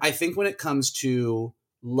 And I think when it comes to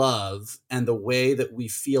love and the way that we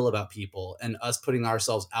feel about people and us putting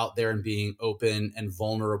ourselves out there and being open and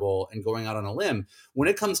vulnerable and going out on a limb, when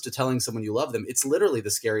it comes to telling someone you love them, it's literally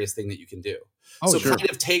the scariest thing that you can do. Kind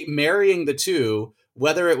of marrying the two,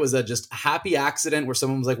 whether it was a just happy accident where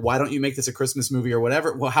someone was like, why don't you make this a Christmas movie or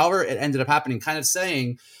whatever, well, however it ended up happening, kind of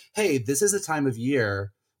saying, hey, this is a time of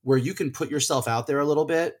year where you can put yourself out there a little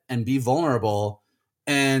bit and be vulnerable.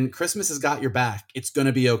 And Christmas has got your back. It's going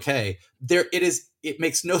to be okay. It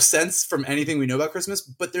makes no sense from anything we know about Christmas,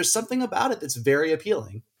 but there's something about it that's very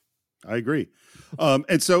appealing. I agree.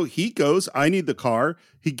 And so he goes, I need the car.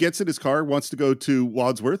 He gets in his car, wants to go to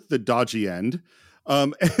Wadsworth, the dodgy end.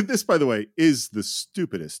 And this, by the way, is the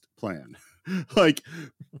stupidest plan. Like,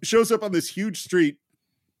 shows up on this huge street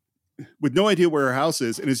with no idea where her house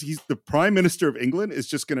is, and he's the Prime Minister of England is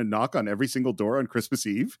just going to knock on every single door on Christmas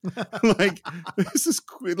Eve. Like, this is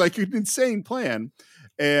like an insane plan.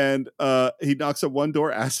 And he knocks on one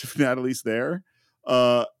door, asks if Natalie's there,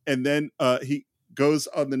 and then he goes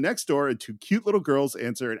on the next door, and two cute little girls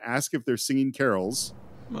answer and ask if they're singing carols.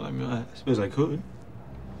 Well, I mean, I suppose I could.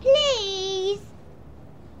 Please.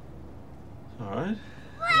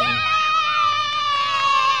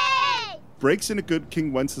 breaks into Good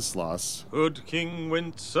King Wenceslas. Good King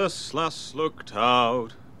Wenceslas looked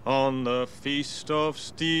out on the feast of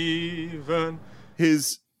Stephen.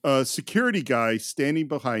 His security guy standing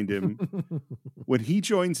behind him when he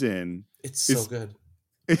joins in. It's so good.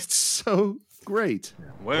 It's so great.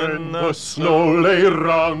 When the snow lay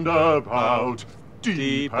round about,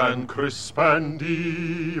 deep and crisp and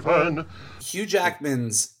even. Hugh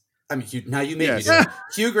Jackman's. I mean, now you made me do it.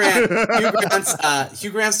 Hugh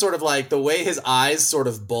Grant's sort of like the way his eyes sort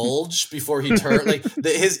of bulge before he turns, like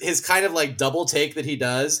his kind of like double take that he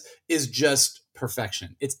does is just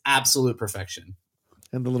perfection. It's absolute perfection.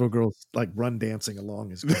 And the little girls like run dancing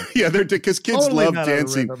along as well. Yeah, they're because kids Totally love not out of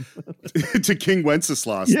dancing to King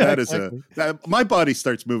Wenceslas. Yeah, That exactly. is my body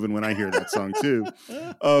starts moving when I hear that song too.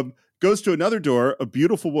 Goes to another door. A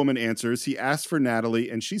beautiful woman answers. He asks for Natalie,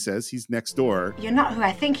 and she says he's next door. You're not who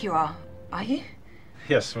I think you are you?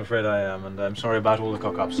 Yes, I'm afraid I am, and I'm sorry about all the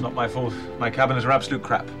cock-ups. Not my fault. My cabinets are absolute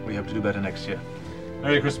crap. We hope to do better next year.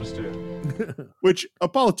 Merry Christmas to you. Which a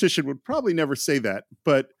politician would probably never say that,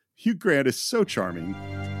 but Hugh Grant is so charming.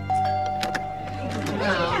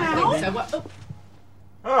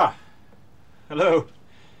 Ah, hello.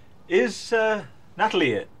 Is Natalie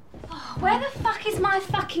here? Oh, where the fuck is my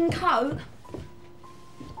fucking coat?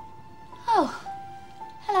 Oh,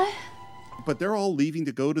 hello. But they're all leaving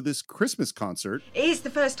to go to this Christmas concert. It is the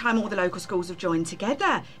first time all the local schools have joined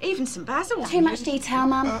together. Even St Basil. Too much detail,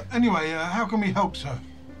 Mum. Anyway, how can we help, sir?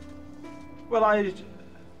 Well, I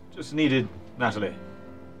just needed Natalie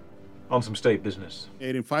on some state business.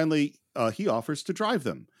 And then finally, he offers to drive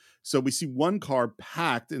them. So we see one car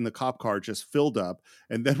packed in the cop car, just filled up.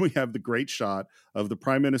 And then we have the great shot of the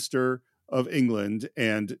Prime Minister of England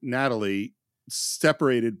and Natalie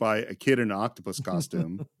separated by a kid in an octopus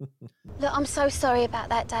costume. Look, I'm so sorry about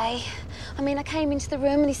that day. I mean, I came into the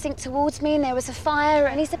room and he synced towards me and there was a fire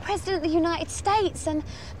and he's the President of the United States and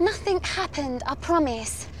nothing happened, I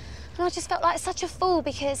promise. And I just felt like such a fool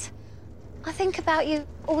because I think about you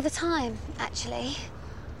all the time, actually.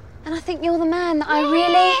 And I think you're the man that I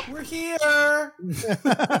really... We're here!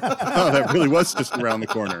 Oh, that really was just around the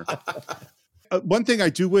corner. One thing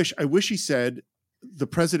I wish he said the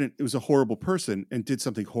president was a horrible person and did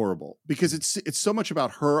something horrible, because it's so much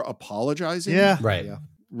about her apologizing. Yeah. Right. Yeah.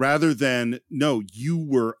 Rather than, no, you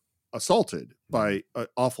were assaulted by an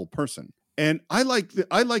awful person. And I like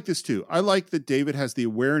this too. I like that David has the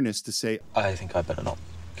awareness to say, I think I better not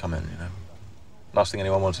come in, Last thing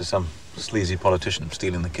anyone wants is some sleazy politician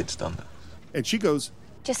stealing the kids' thunder. And she goes,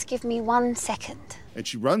 Just give me 1 second. And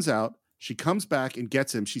she runs out. She comes back and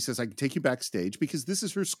gets him. She says, I can take you backstage, because this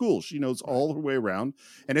is her school. She knows all her way around.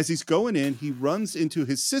 And as he's going in, he runs into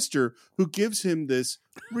his sister, who gives him this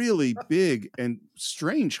really big and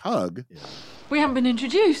strange hug. We haven't been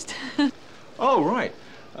introduced. Oh, right.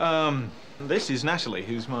 This is Natalie,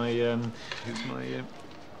 who's my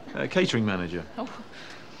catering manager. Oh.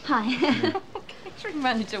 Hi. Catering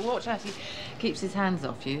manager, watch as he keeps his hands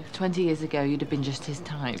off you. 20 years ago, you'd have been just his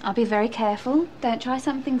type. I'll be very careful. Don't try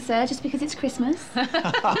something, sir, just because it's Christmas.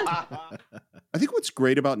 I think what's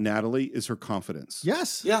great about Natalie is her confidence.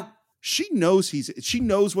 Yes. Yeah. She knows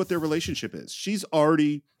what their relationship is. She's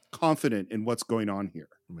already confident in what's going on here.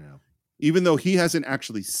 Yeah. Even though he hasn't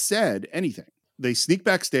actually said anything. They sneak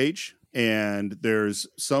backstage, and there's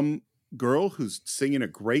some girl who's singing a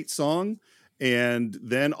great song. And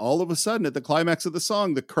then all of a sudden, at the climax of the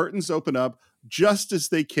song, the curtains open up just as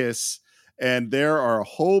they kiss. And there are a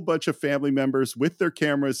whole bunch of family members with their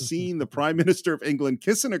cameras seeing the Prime Minister of England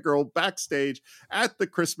kissing a girl backstage at the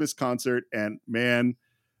Christmas concert. And man,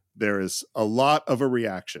 there is a lot of a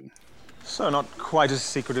reaction. So not quite as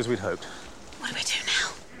secret as we'd hoped. What do we do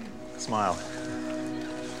now? Smile.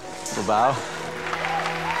 Little bow.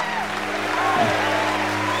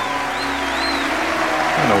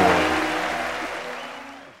 And away.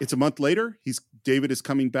 It's a month later. David is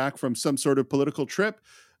coming back from some sort of political trip.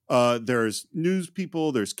 There's news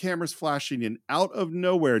people, there's cameras flashing, and out of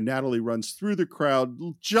nowhere, Natalie runs through the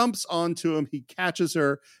crowd, jumps onto him. He catches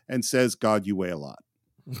her and says, God, you weigh a lot.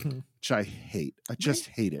 Which I hate. I just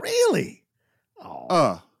hate it. Really?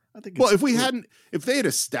 Oh, I think well, if they had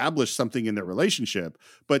established something in their relationship,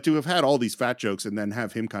 but to have had all these fat jokes and then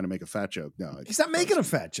have him kind of make a fat joke, no. He's not making a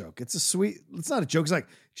fat joke. It's not a joke. It's like,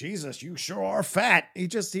 Jesus, you sure are fat. He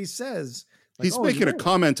says. Like, he's making a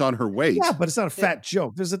comment on her weight. Yeah, but it's not a fat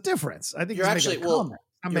joke. There's a difference. I think you're actually,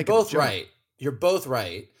 you're both right. You're both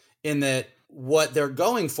right in that what they're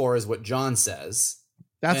going for is what John says.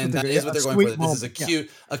 That's and what that is what they're going for. This is a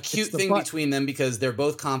cute thing between them because they're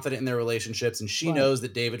both confident in their relationships, and she knows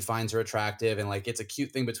that David finds her attractive, and like it's a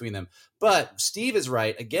cute thing between them. But Steve is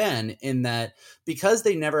right again in that because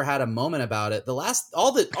they never had a moment about it.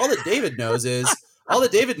 All that David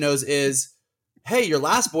knows is hey, your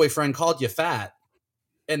last boyfriend called you fat,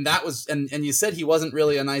 and that was and you said he wasn't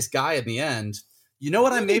really a nice guy in the end. You know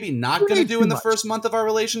what I'm maybe not going to do in the first month of our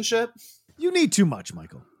relationship? You need too much,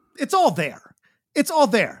 Michael. It's all there. It's all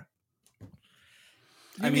there.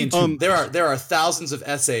 I mean, there are thousands of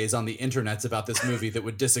essays on the internets about this movie that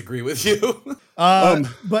would disagree with you.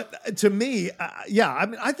 But to me, I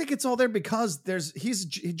mean, I think it's all there because he's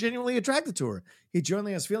genuinely attracted to her. He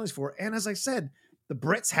genuinely has feelings for her. And as I said, the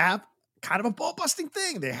Brits have kind of a ball-busting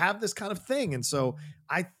thing. They have this kind of thing. And so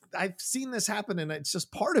I've seen this happen, and it's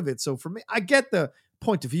just part of it. So for me, I get the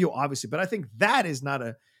point of view, obviously, but I think that is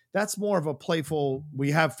that's more of a playful,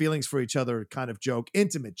 we have feelings for each other kind of joke,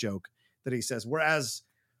 intimate joke that he says. Whereas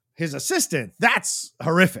his assistant, that's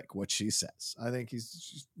horrific what she says. I think he's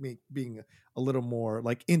just being a little more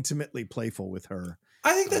like intimately playful with her.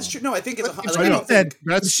 I think that's true. No, I think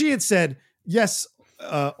it's she had said, yes,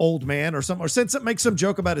 old man or something, or said something, make some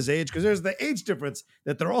joke about his age, because there's the age difference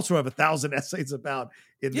that there also have 1,000 essays about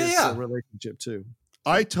in this relationship too.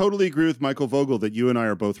 I totally agree with Michael Vogel that you and I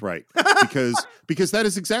are both right because that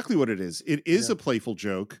is exactly what it is. It is a playful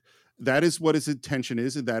joke. That is what his intention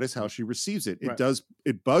is, and that is how she receives it.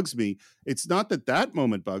 It bugs me. It's not that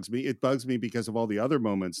moment bugs me. It bugs me because of all the other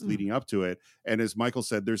moments leading up to it. And as Michael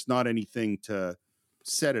said, there's not anything to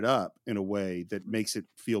set it up in a way that makes it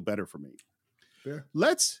feel better for me. Fair.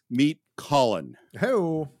 Let's meet Colin.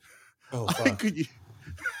 Oh,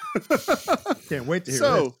 can't wait to hear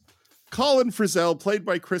this. Colin Frizzell, played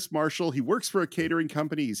by Chris Marshall. He works for a catering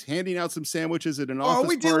company. He's handing out some sandwiches at an office party. Are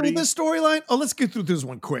we dealing with this storyline? Oh, let's get through this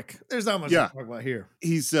one quick. There's not much to talk about here.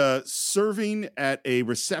 He's serving at a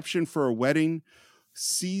reception for a wedding,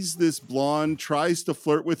 sees this blonde, tries to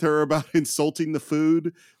flirt with her about insulting the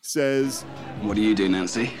food, says, "What do you do,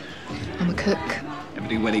 Nancy?" "I'm a cook." "Ever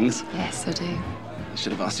do weddings?" "Yes, I do." "I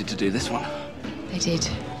should have asked you to do this one." "I did."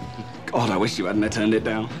 "God, I wish you hadn't turned it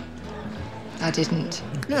down." "I didn't."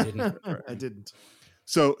 I didn't.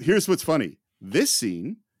 So here's what's funny. This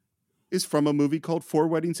scene is from a movie called Four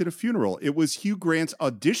Weddings and a Funeral. It was Hugh Grant's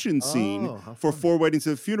audition scene for Four Weddings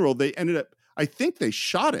and a Funeral. They ended up, I think they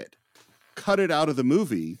shot it, cut it out of the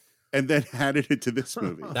movie, and then added it to this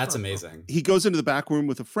movie. That's amazing. He goes into the back room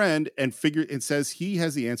with a friend and says he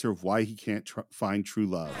has the answer of why he can't find true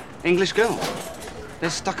love. English girl. They're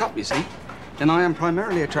stuck up, you see. And I am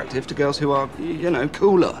primarily attractive to girls who are,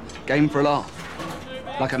 cooler, game for a laugh.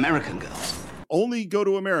 Like American girls. Only go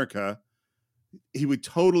to America, he would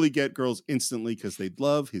totally get girls instantly because they'd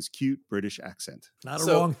love his cute British accent. Not a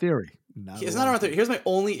wrong theory. It's not a wrong theory. Here's my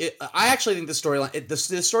only... I actually think the storyline... The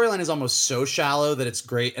storyline is almost so shallow that it's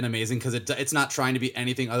great and amazing because it's not trying to be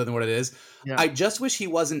anything other than what it is. Yeah. I just wish he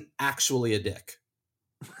wasn't actually a dick.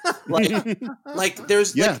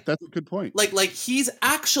 There's... Yeah, that's a good point. Like he's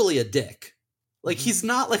actually a dick. Like, he's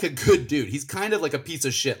not like a good dude. He's kind of like a piece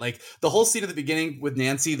of shit. Like, the whole scene at the beginning with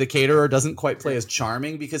Nancy, the caterer, doesn't quite play as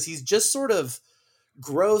charming because he's just sort of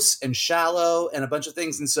gross and shallow and a bunch of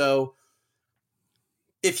things. And so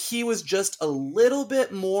if he was just a little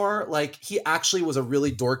bit more like he actually was a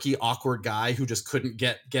really dorky, awkward guy who just couldn't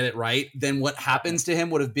get it right, then what happens to him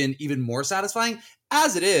would have been even more satisfying.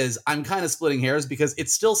 As it is, I'm kind of splitting hairs because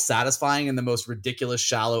it's still satisfying in the most ridiculous,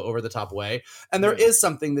 shallow, over-the-top way. And there is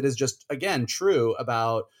something that is just, again, true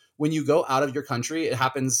about when you go out of your country. It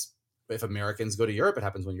happens if Americans go to Europe. It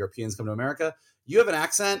happens when Europeans come to America. You have an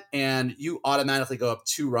accent and you automatically go up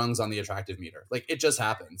 2 rungs on the attractive meter. Like, it just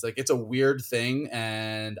happens. Like, it's a weird thing,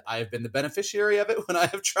 and I've been the beneficiary of it when I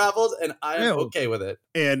have traveled, and I am okay with it.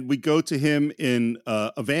 And we go to him in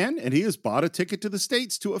a van, and he has bought a ticket to the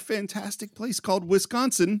States to a fantastic place called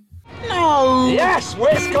Wisconsin. No! Yes,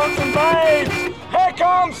 Wisconsin babes! Here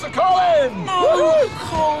comes the Colin! No,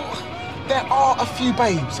 Cole. There are a few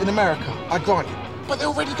babes in America, I grant you. But they're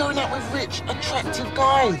already going out with rich, attractive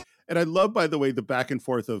guys. And I love, by the way, the back and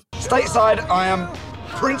forth of... Stateside, I am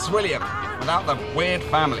Prince William, without the weird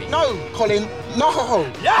family. No, Colin, no.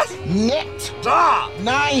 Yes. Net. Da.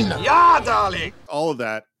 9. Yeah, darling. All of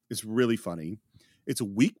that is really funny. It's a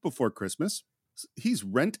week before Christmas. He's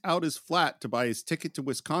rent out his flat to buy his ticket to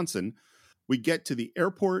Wisconsin. We get to the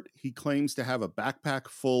airport. He claims to have a backpack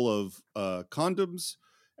full of condoms.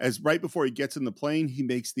 As right before he gets in the plane, he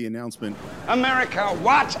makes the announcement, America,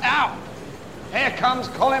 watch out! Here comes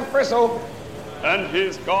Colin Frizzell, and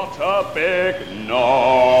he's got a big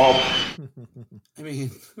knob. I mean,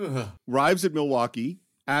 arrives at Milwaukee,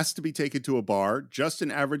 asked to be taken to a bar, just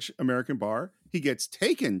an average American bar. He gets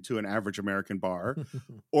taken to an average American bar,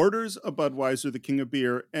 orders a Budweiser, the king of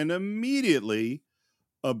beer, and immediately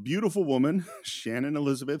a beautiful woman, Shannon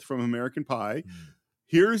Elizabeth from American Pie,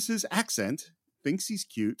 hears his accent, thinks he's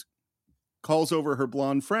cute, calls over her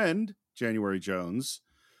blonde friend, January Jones,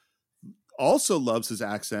 also loves his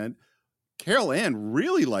accent. Carol Ann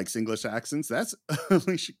really likes English accents. That's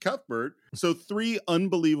Alicia Cuthbert. So 3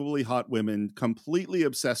 unbelievably hot women, completely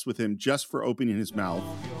obsessed with him just for opening his mouth.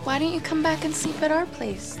 Why don't you come back and sleep at our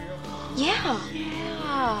place? Yeah.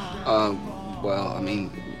 Well, I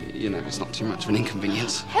mean, you know, it's not too much of an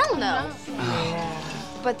inconvenience. Hell no.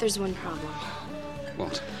 But there's one problem.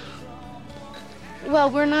 What? Well,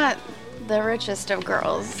 we're not the richest of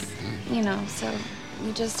girls, you know, so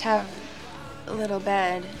we just have a little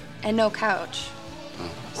bed and no couch.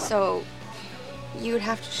 So you would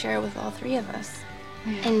have to share with all 3 of us.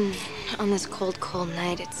 And on this cold, cold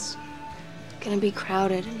night, it's gonna be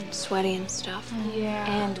crowded and sweaty and stuff. Yeah.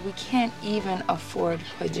 And we can't even afford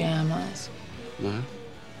pajamas. No?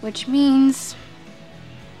 Which means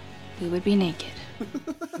we would be naked.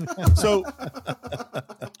 So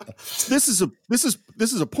this is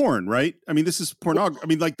a porn, right? I mean, this is pornography. I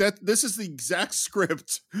mean, like that. This is the exact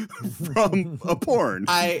script from a porn.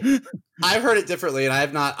 I've heard it differently,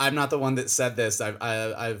 and I'm not the one that said this.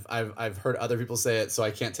 I've heard other people say it, so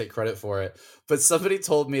I can't take credit for it. But somebody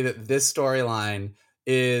told me that this storyline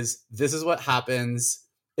this is what happens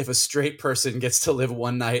if a straight person gets to live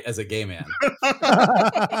one night as a gay man.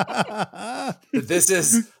 This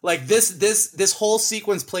is like this whole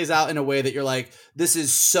sequence plays out in a way that you're like, this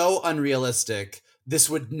is so unrealistic. This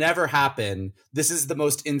would never happen. This is the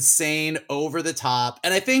most insane, over the top.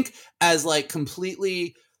 And I think as like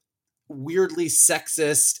completely weirdly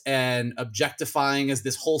sexist and objectifying as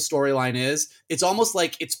this whole storyline is, it's almost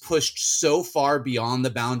like it's pushed so far beyond the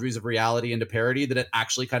boundaries of reality into parody that it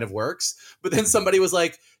actually kind of works. But then somebody was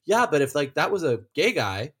like, yeah, but if like that was a gay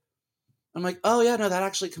guy, I'm like, oh yeah, no, that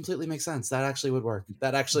actually completely makes sense. That actually would work.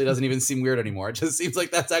 That actually doesn't even seem weird anymore. It just seems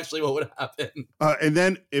like that's actually what would happen. And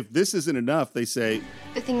then if this isn't enough, they say,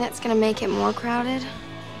 the thing that's gonna make it more crowded?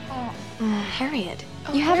 Harriet.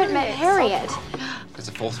 You haven't met Harriet. There's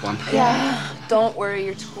a 4th one. Yeah. Don't worry,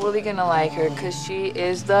 you're totally gonna like her because she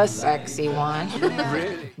is the sexy one.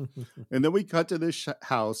 And then we cut to this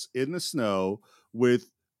house in the snow with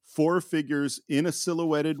 4 figures in a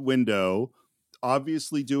silhouetted window,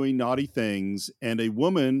 obviously doing naughty things, and a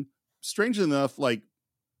woman, strangely enough, like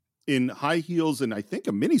in high heels and I think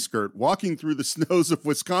a miniskirt, walking through the snows of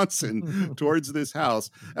Wisconsin towards this house.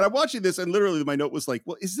 And I'm watching this, and literally my note was like,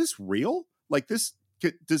 well, is this real? Like this,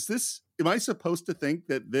 am I supposed to think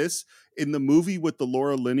that this, in the movie with the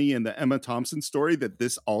Laura Linney and the Emma Thompson story, that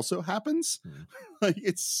this also happens? Like,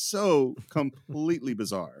 it's so completely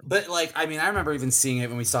bizarre. But like, I mean, I remember even seeing it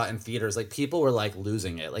when we saw it in theaters, like people were like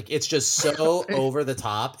losing it. Like, it's just so over the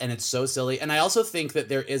top and it's so silly. And I also think that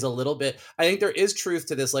there is a little bit, I think there is truth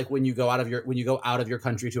to this. Like when you go out of your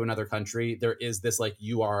country to another country, there is this, like,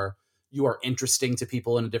 you are interesting to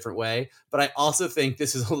people in a different way. But I also think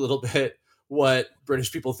this is a little bit what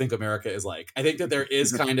British people think America is like. I think that there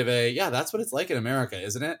is kind of that's what it's like in America,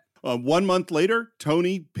 isn't it? 1 month later,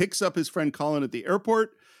 Tony picks up his friend Colin at the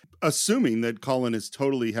airport, assuming that Colin has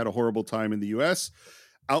totally had a horrible time in the U.S.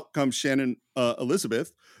 Out comes Shannon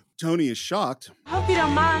Elizabeth. Tony is shocked. Hope you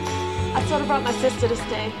don't mind. I sort of brought my sister to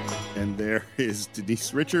stay. And there is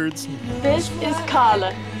Denise Richards. This is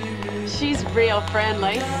Carla. She's real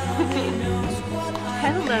friendly.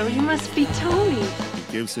 Hello, you must be Tony.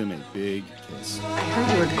 He gives him a big kiss. I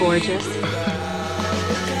heard you were gorgeous.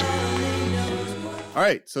 All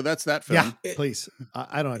right, so that's that film. Yeah, please.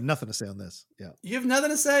 I don't have nothing to say on this. Yeah. You have nothing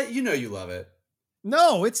to say? You know you love it.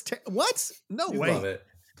 No, it's what? No you way. Love it.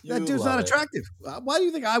 That dude's not attractive. Why do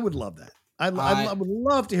you think I would love that? I would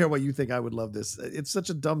love to hear what you think I would love this. It's such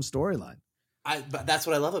a dumb storyline. But that's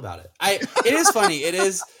what I love about it. It is funny. It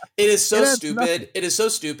is so stupid. Nothing. It is so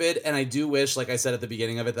stupid. And I do wish, like I said at the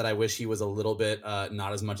beginning of it, that I wish he was a little bit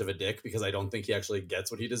not as much of a dick, because I don't think he actually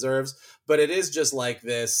gets what he deserves. But it is just like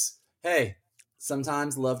this, hey,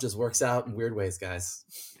 sometimes love just works out in weird ways, guys.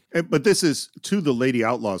 But this is, to the Lady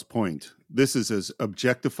Outlaw's point, this is as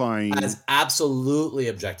objectifying. As absolutely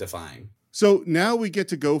objectifying. So now we get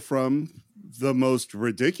to go from the most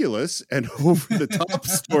ridiculous and over the top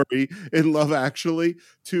story in Love Actually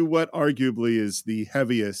to what arguably is the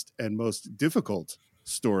heaviest and most difficult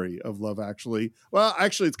story of Love Actually. Well,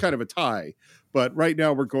 actually, it's kind of a tie. But right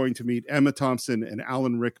now we're going to meet Emma Thompson and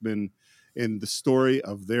Alan Rickman in the story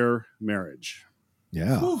of their marriage.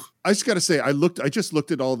 Yeah. Whew. I just got to say, I just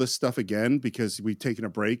looked at all this stuff again because we've taken a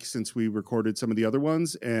break since we recorded some of the other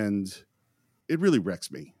ones, and it really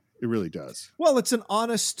wrecks me. It really does. Well, it's an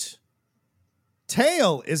honest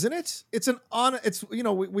tale, isn't it? It's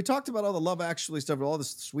we talked about all the Love Actually stuff, all the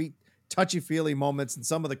sweet, touchy-feely moments and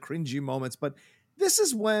some of the cringy moments, but this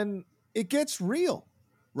is when it gets real,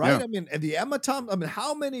 right? Yeah. I mean, and the Emma Thompson,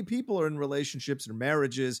 how many people are in relationships and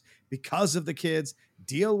marriages because of the kids,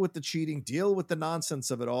 deal with the cheating, deal with the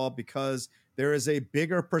nonsense of it all because there is a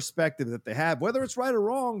bigger perspective that they have, whether it's right or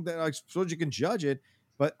wrong, that I suppose you can judge it.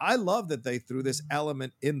 But I love that they threw this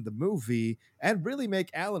element in the movie and really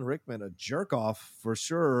make Alan Rickman a jerk off for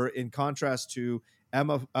sure, in contrast to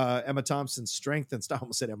Emma Thompson's strength and style. I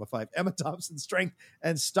almost said Emma Thompson's strength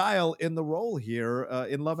and style in the role here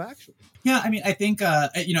in Love Actually. Yeah, I mean, I think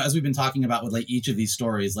as we've been talking about with like each of these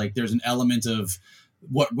stories, like there's an element of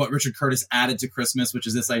what Richard Curtis added to Christmas, which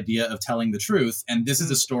is this idea of telling the truth. And this is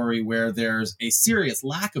a story where there's a serious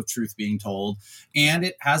lack of truth being told, and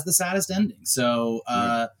it has the saddest ending. So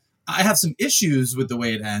I have some issues with the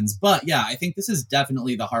way it ends, but yeah, I think this is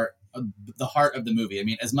definitely the heart of the movie. I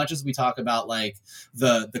mean, as much as we talk about like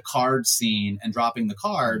the card scene and dropping the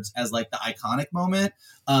cards as like the iconic moment,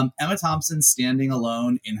 Emma Thompson standing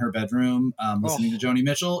alone in her bedroom, listening to Joni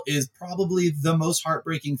Mitchell is probably the most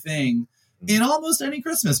heartbreaking thing in almost any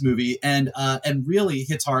Christmas movie, and really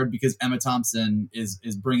hits hard because Emma Thompson is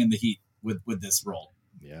bringing the heat with this role.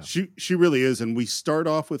 Yeah, she really is, and we start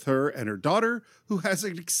off with her and her daughter, who has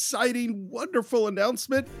an exciting, wonderful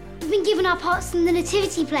announcement. We've been given our parts in the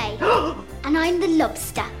nativity play, and I'm the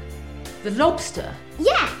lobster. The lobster?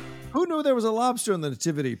 Yeah. Who knew there was a lobster in the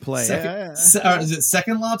nativity play? Is it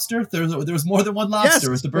second lobster? There was more than one lobster. Yes, it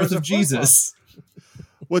was the birth of Jesus.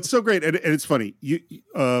 What's so great, and it's funny,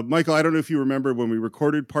 Michael, I don't know if you remember when we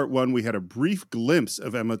recorded part 1, we had a brief glimpse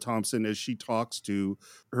of Emma Thompson as she talks to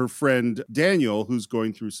her friend Daniel, who's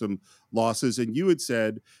going through some losses, and you had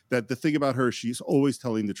said that the thing about her, she's always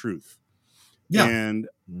telling the truth. Yeah. And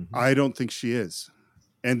I don't think she is.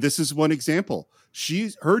 And this is one example.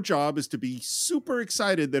 Her job is to be super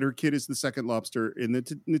excited that her kid is the second lobster in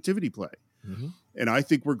the nativity play. Mm-hmm. And I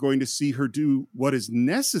think we're going to see her do what is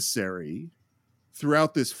necessary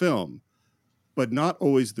throughout this film, but not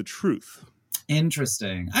always the truth.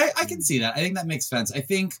 Interesting. I can see that. I think that makes sense. I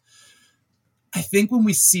think when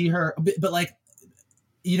we see her, but like,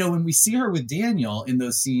 when we see her with Daniel in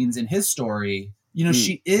those scenes in his story,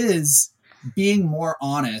 she is being more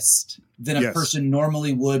honest than a person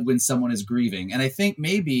normally would when someone is grieving. And I think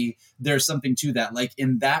maybe there's something to that. Like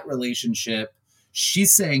in that relationship,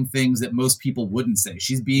 she's saying things that most people wouldn't say.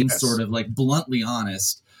 She's being sort of like bluntly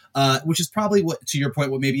honest. Which is probably what, to your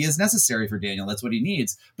point, what maybe is necessary for Daniel. That's what he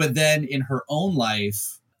needs. But then in her own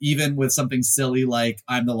life, even with something silly like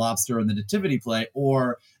I'm the lobster in the nativity play,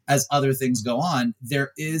 or as other things go on,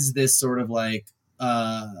 there is this sort of like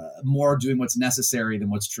more doing what's necessary than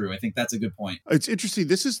what's true. I think that's a good point. It's interesting.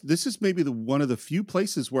 This is maybe one of the few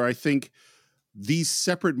places where I think these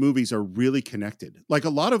separate movies are really connected. Like a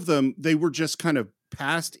lot of them, they were just kind of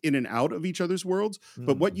passed in and out of each other's worlds.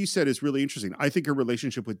 But what you said is really interesting. I think her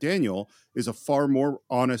relationship with Daniel is a far more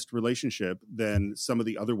honest relationship than some of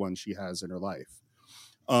the other ones she has in her life.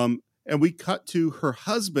 And we cut to her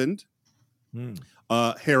husband,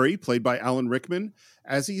 Harry, played by Alan Rickman,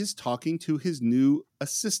 as he is talking to his new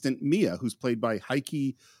assistant, Mia, who's played by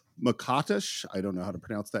Heike Makatash. I don't know how to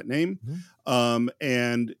pronounce that name.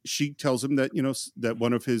 And she tells him that, that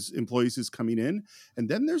one of his employees is coming in. And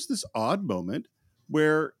then there's this odd moment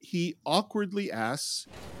where he awkwardly asks,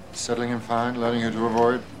 Settling in fine, learning who to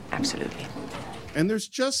avoid? Absolutely. And there's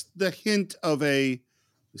just the hint of is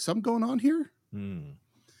something going on here?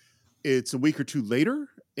 It's a week or two later,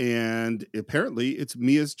 and apparently it's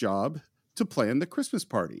Mia's job to plan the Christmas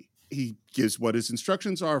party. He gives what his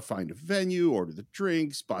instructions are: find a venue, order the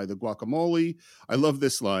drinks, buy the guacamole. I love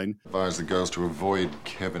this line. Advise the girls to avoid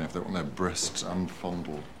Kevin if they want their breasts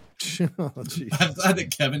unfondled. I'm glad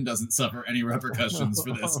that Kevin doesn't suffer any repercussions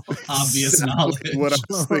for this obvious knowledge. What I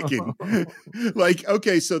was thinking. Like,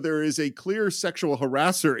 okay, so there is a clear sexual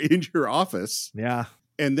harasser in your office. Yeah.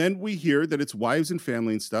 And then we hear that it's wives and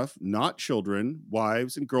family and stuff, not children,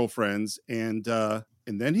 wives and girlfriends. And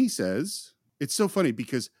then he says, it's so funny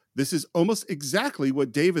because this is almost exactly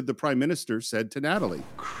what David, the Prime Minister, said to Natalie.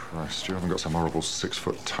 Christ, you haven't got some horrible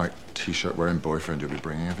 6-foot tight t-shirt wearing boyfriend you'll be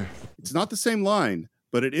bringing, have you? It's not the same line,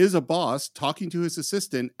 but it is a boss talking to his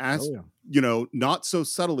assistant as, not so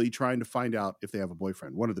subtly trying to find out if they have a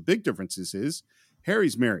boyfriend. One of the big differences is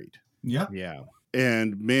Harry's married. Yeah. Yeah.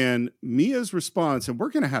 And man, Mia's response, and we're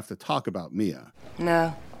going to have to talk about Mia.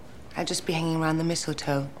 No, I'd just be hanging around the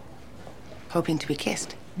mistletoe. hoping to be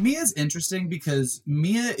kissed. Mia's interesting because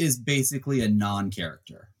Mia is basically a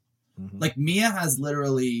non-character. Like, Mia has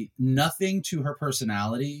literally nothing to her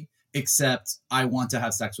personality except I want to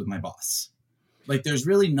have sex with my boss. Like, there's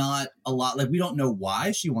really not a lot. Like, we don't know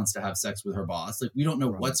why she wants to have sex with her boss. Like, we don't know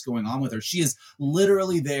what's going on with her. She is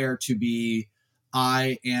literally there to be,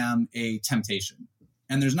 I am a temptation.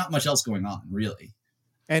 And there's not much else going on, really.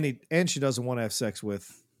 And she doesn't want to have sex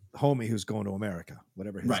with homie who's going to America,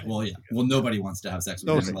 whatever his name Well, is. yeah. Well, nobody wants to have sex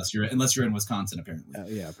with him unless you're in Wisconsin, apparently.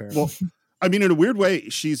 Yeah, apparently. Well, I mean, in a weird way,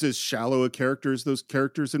 she's as shallow a character as those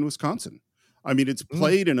characters in Wisconsin. I mean, it's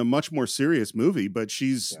played in a much more serious movie, but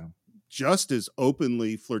she's just as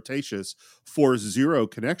openly flirtatious for zero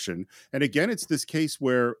connection. And again, it's this case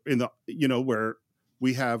where where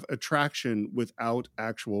we have attraction without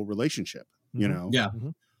actual relationship, you know? Yeah.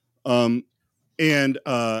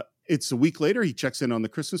 It's a week later, he checks in on the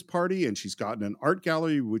Christmas party, and she's gotten an art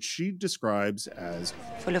gallery, which she describes as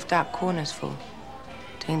full of dark corners,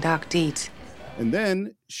 doing dark deeds. And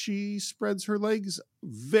then she spreads her legs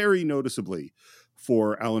very noticeably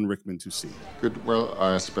for Alan Rickman to see. Good. Well,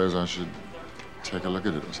 I suppose I should take a look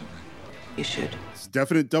at it or something. You should. It's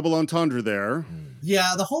definite double entendre there.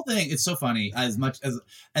 Yeah, the whole thing, it's so funny. As much as,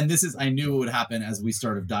 and this is, I knew it would happen as we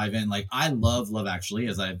started to dive in. Like, I love Love Actually,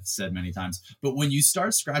 as I've said many times. But when you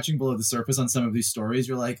start scratching below the surface on some of these stories,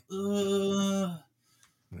 you're like,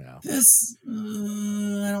 this,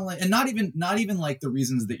 I don't like. And not even like the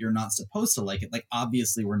reasons that you're not supposed to like it. Like,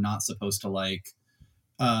 obviously, we're not supposed to like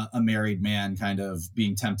a married man kind of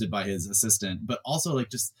being tempted by his assistant, but also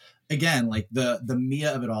like just again like the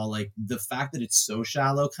Mia of it all, like the fact that it's so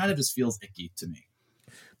shallow kind of just feels icky to me.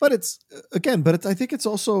 But I think it's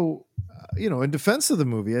also in defense of the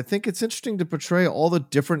movie, I think it's interesting to portray all the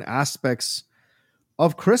different aspects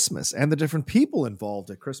of Christmas and the different people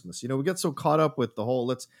involved at Christmas. We get so caught up with the whole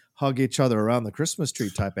let's hug each other around the Christmas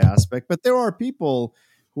tree type aspect, but there are people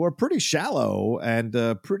who are pretty shallow and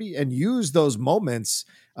use those moments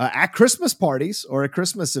at Christmas parties or at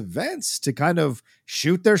Christmas events to kind of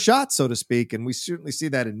shoot their shot, so to speak. And we certainly see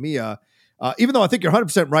that in Mia. Even though I think you're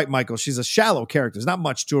 100% right, Michael, she's a shallow character. There's not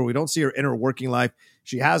much to her. We don't see her inner working life.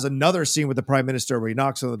 She has another scene with the prime minister where he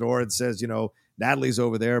knocks on the door and says, Natalie's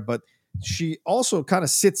over there. But she also kind of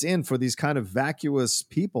sits in for these kind of vacuous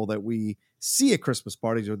people that we see at Christmas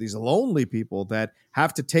parties, or these lonely people that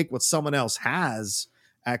have to take what someone else has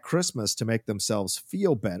at Christmas to make themselves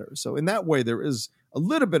feel better. So in that way, there is a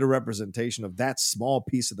little bit of representation of that small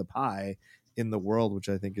piece of the pie in the world, which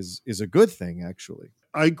I think is a good thing, actually.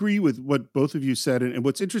 I agree with what both of you said. And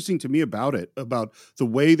what's interesting to me about the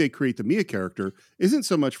way they create the Mia character isn't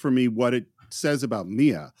so much for me what it says about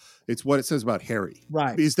Mia. It's what it says about Harry.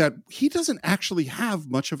 Right. Is that he doesn't actually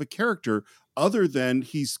have much of a character other than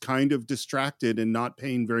he's kind of distracted and not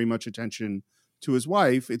paying very much attention to his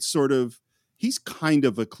wife. It's sort of, he's kind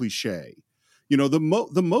of a cliche.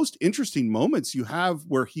 The most interesting moments you have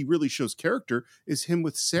where he really shows character is him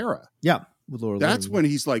with Sarah. Yeah. With Laura That's Linney. when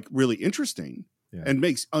he's like really interesting and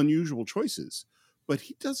makes unusual choices. But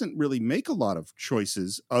he doesn't really make a lot of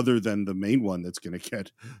choices other than the main one is going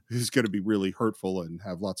to be really hurtful and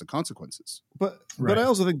have lots of consequences. But I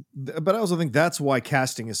also think that's why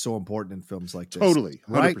casting is so important in films like this. Totally,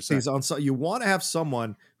 100%. Right? You want to have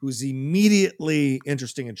someone who's immediately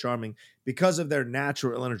interesting and charming because of their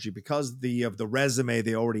natural energy, because of the resume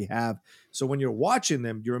they already have. So when you're watching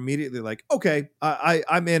them, you're immediately like, okay,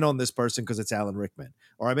 I'm in on this person because it's Alan Rickman,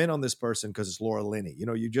 or I'm in on this person because it's Laura Linney.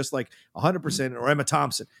 You just like 100%, or Emma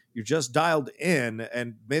Thompson. You're just dialed in,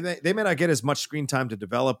 and they may not get as much screen time to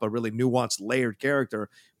develop a really nuanced, layered character,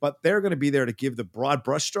 but they're going to be there to give the broad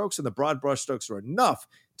brushstrokes, and the broad brushstrokes are enough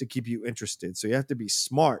to keep you interested. So you have to be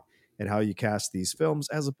smart at how you cast these films,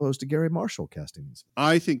 as opposed to Gary Marshall casting these.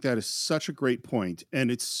 I think that is such a great point, and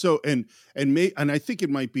it's so and I think it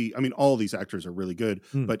might be. I mean, all these actors are really good,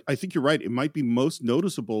 but I think you're right. It might be most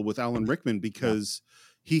noticeable with Alan Rickman because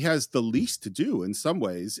he has the least to do in some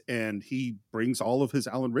ways, and he brings all of his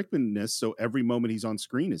Alan Rickman-ness. So every moment he's on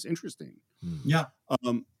screen is interesting. Yeah.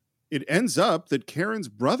 It ends up that Karen's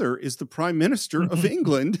brother is the Prime Minister of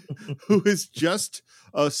England, who has just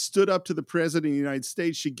stood up to the President of the United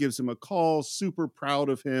States. She gives him a call, super proud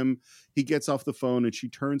of him. He gets off the phone and she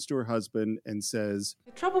turns to her husband and says,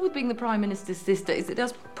 The trouble with being the Prime Minister's sister is it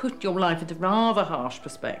does put your life into rather harsh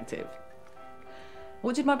perspective.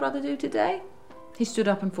 What did my brother do today? He stood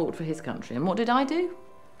up and fought for his country. And what did I do?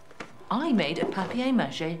 I made a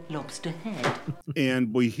papier-mâché lobster head.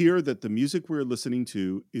 And we hear that the music we're listening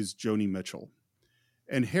to is Joni Mitchell.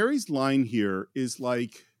 And Harry's line here is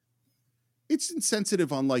like, it's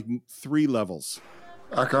insensitive on like 3 levels.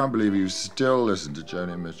 I can't believe you still listen to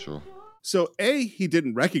Joni Mitchell. So A, he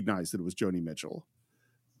didn't recognize that it was Joni Mitchell.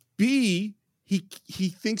 B, he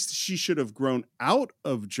thinks she should have grown out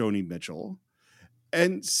of Joni Mitchell.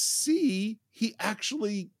 And C, he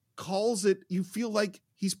actually calls it, you feel like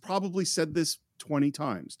he's probably said this 20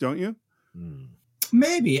 times, don't you?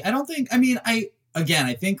 Maybe. I don't think, I mean, I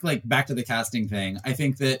think like back to the casting thing, I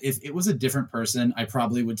think that if it was a different person, I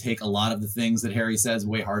probably would take a lot of the things that Harry says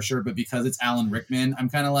way harsher, but because it's Alan Rickman, I'm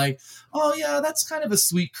kind of like, oh yeah, that's kind of a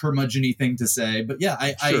sweet curmudgeon-y thing to say. But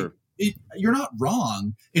yeah, Sure. You're not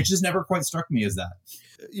wrong. It just never quite struck me as that.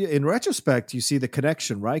 In retrospect, you see the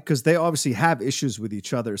connection, right? Because they obviously have issues with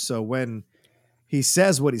each other. So when he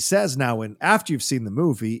says what he says now, and after you've seen the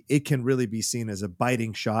movie, it can really be seen as a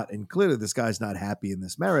biting shot. And clearly this guy's not happy in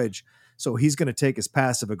this marriage. So he's going to take his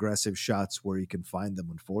passive aggressive shots where he can find them,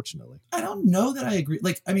 unfortunately. I don't know that I agree.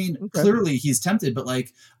 Like, I mean, Clearly he's tempted, but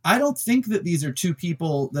like, I don't think that these are two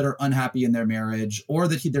people that are unhappy in their marriage or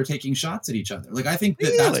that they're taking shots at each other. Like, I think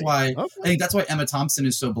that that's why, I think that's why Emma Thompson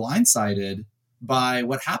is so blindsided by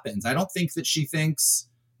what happens. I don't think that she thinks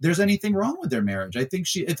there's anything wrong with their marriage. I think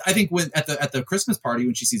when at the Christmas party,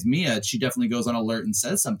 when she sees Mia, she definitely goes on alert and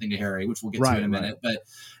says something to Harry, which we'll get to in a minute.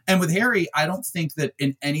 And with Harry, I don't think that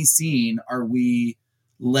in any scene are we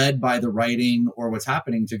led by the writing or what's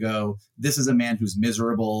happening to go, this is a man who's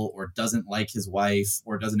miserable or doesn't like his wife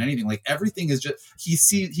or doesn't anything. Like everything is just, he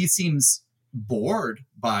seems bored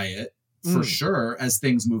by it for sure as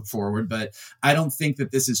things move forward. But I don't think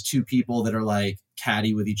that this is two people that are like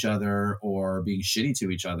catty with each other or being shitty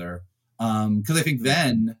to each other. Because I think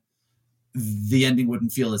then the ending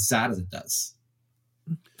wouldn't feel as sad as it does.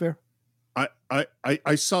 Fair.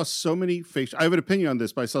 I saw so many facial, I have an opinion on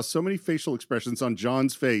this, but I saw so many facial expressions on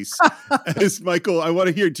John's face as Michael. I want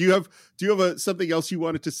to hear, do you have something else you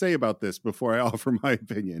wanted to say about this before I offer my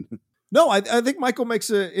opinion? No, I think Michael makes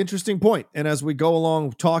an interesting point. And as we go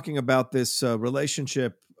along talking about this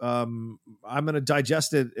relationship, I'm going to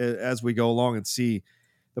digest it as we go along and see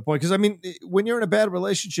the point. Because, I mean, when you're in a bad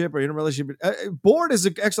relationship or you're in a relationship, bored is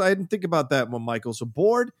actually, I didn't think about that one, Michael. So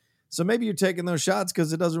bored. So maybe you're taking those shots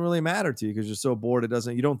because it doesn't really matter to you because you're so bored.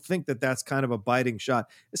 You don't think that that's kind of a biting shot,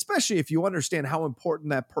 especially if you understand how important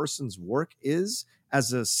that person's work is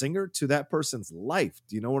as a singer to that person's life.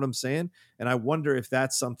 Do you know what I'm saying? And I wonder if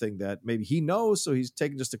that's something that maybe he knows. So he's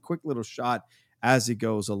taking just a quick little shot as he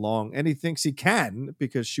goes along, and he thinks he can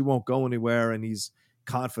because she won't go anywhere and he's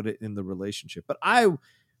confident in the relationship. But I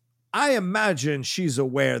imagine she's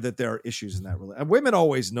aware that there are issues in that relationship. And women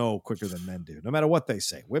always know quicker than men do, no matter what they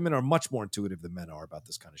say. Women are much more intuitive than men are about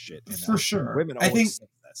this kind of shit. And for sure. Women always say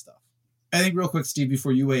that stuff. I think real quick, Steve,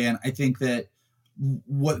 before you weigh in, I think that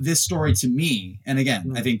what this story to me, and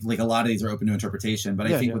again, I think like a lot of these are open to interpretation, but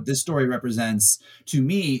I think what this story represents to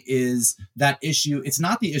me is that issue. It's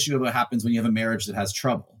not the issue of what happens when you have a marriage that has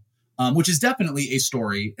trouble. Which is definitely a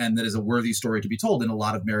story and that is a worthy story to be told. And a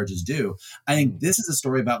lot of marriages do. I think this is a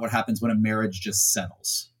story about what happens when a marriage just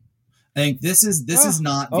settles. I think this is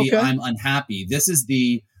not the I'm unhappy. This is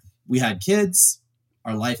the, we had kids.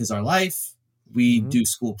 Our life is our life. We do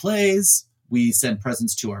school plays. We send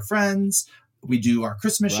presents to our friends. We do our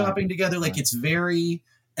Christmas shopping together. Like it's very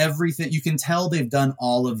everything. You can tell they've done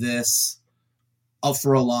all of this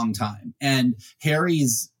for a long time. And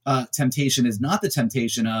Harry's temptation is not the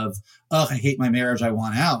temptation of, oh, I hate my marriage, I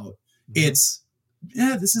want out. It's,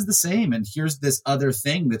 this is the same. And here's this other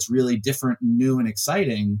thing that's really different, new and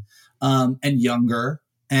exciting, and younger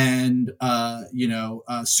and,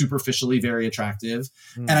 superficially very attractive.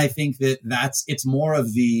 And I think it's more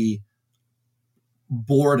of the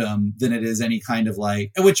boredom than it is any kind of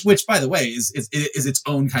like, which by the way is its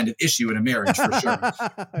own kind of issue in a marriage for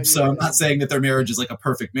sure. So I'm not saying that their marriage is like a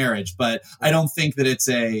perfect marriage, but I don't think that it's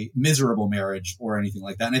a miserable marriage or anything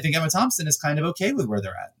like that. And I think Emma Thompson is kind of okay with where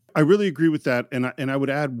they're at. I really agree with that. And I would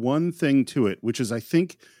add one thing to it, which is I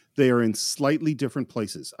think they are in slightly different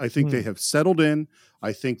places. I think they have settled in.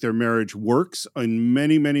 I think their marriage works in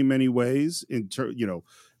many, many, many ways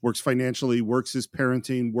works financially, works as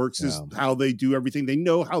parenting, works as how they do everything. They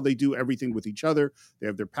know how they do everything with each other. They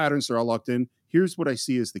have their patterns. They're all locked in. Here's what I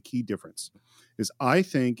see as the key difference is I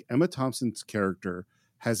think Emma Thompson's character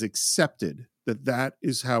has accepted that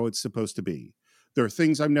is how it's supposed to be. There are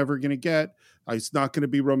things I'm never going to get. It's not going to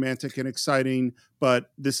be romantic and exciting, but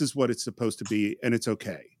this is what it's supposed to be. And it's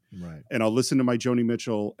okay. Right. And I'll listen to my Joni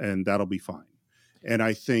Mitchell and that'll be fine. And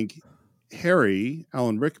I think Harry,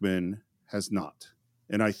 Alan Rickman, has not.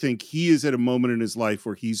 And I think he is at a moment in his life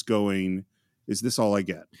where he's going, is this all I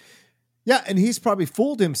get? Yeah, and he's probably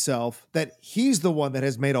fooled himself that he's the one that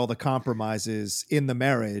has made all the compromises in the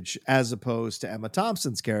marriage as opposed to Emma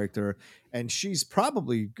Thompson's character. And she's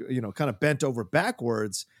probably, kind of bent over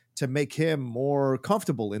backwards to make him more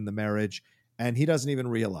comfortable in the marriage, and he doesn't even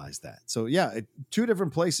realize that. So yeah, two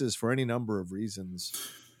different places for any number of reasons,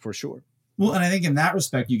 for sure. Well, and I think in that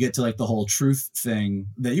respect, you get to like the whole truth thing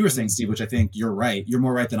that you were saying, Steve, which I think you're right. You're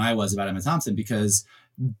more right than I was about Emma Thompson, because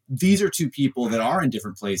these are two people that are in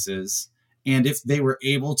different places. And if they were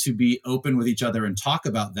able to be open with each other and talk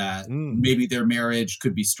about that, maybe their marriage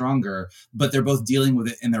could be stronger, but they're both dealing with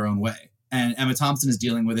it in their own way. And Emma Thompson is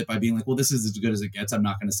dealing with it by being like, well, this is as good as it gets. I'm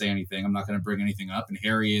not going to say anything. I'm not going to bring anything up. And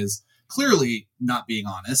Harry is clearly not being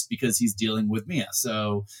honest because he's dealing with Mia.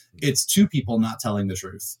 So it's two people not telling the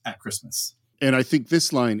truth at Christmas. And I think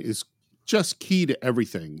this line is just key to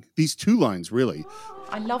everything. These two lines, really.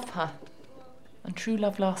 I love her, and true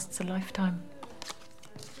love lasts a lifetime.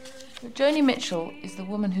 Joni Mitchell is the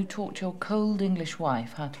woman who taught your cold English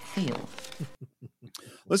wife how to feel.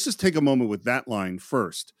 Let's just take a moment with that line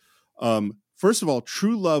first. First of all,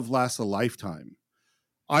 true love lasts a lifetime.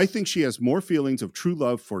 I think she has more feelings of true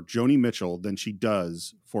love for Joni Mitchell than she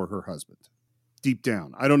does for her husband. Deep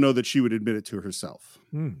down. I don't know that she would admit it to herself.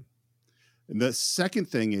 And the second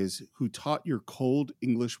thing is, who taught your cold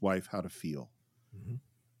English wife how to feel.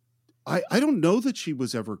 I don't know that she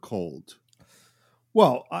was ever cold.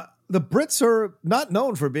 Well, the Brits are not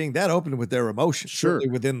known for being that open with their emotions, certainly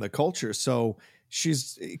within the culture. So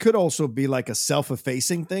it could also be like a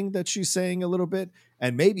self-effacing thing that she's saying a little bit.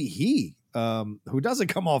 And maybe he, who doesn't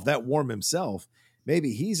come off that warm himself,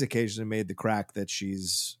 maybe he's occasionally made the crack that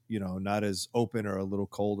she's, not as open or a little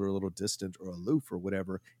cold or a little distant or aloof or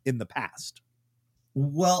whatever in the past.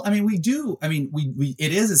 Well, I mean,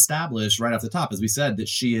 it is established right off the top, as we said, that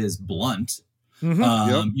she is blunt. In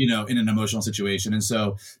an emotional situation. And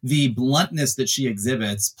so the bluntness that she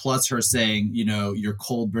exhibits, plus her saying, your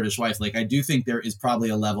cold British wife, like, I do think there is probably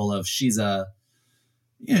a level of she's tough.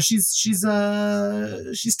 She's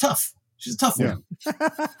a tough one.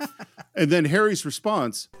 And then Harry's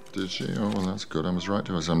response. Did she? Oh, well, that's good. I was right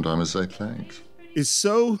to her sometimes say thanks. Is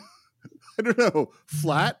so, I don't know,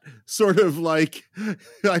 flat, sort of like,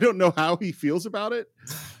 I don't know how he feels about it.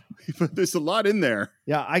 But there's a lot in there.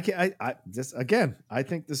 Yeah, I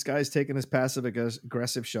think this guy's taking his passive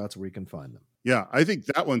aggressive shots where he can find them. Yeah, I think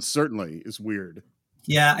that one certainly is weird.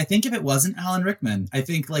 Yeah, I think if it wasn't Alan Rickman, I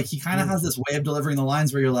think like he kind of has this way of delivering the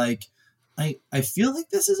lines where you're like, I feel like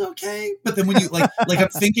this is okay, but then when you like I'm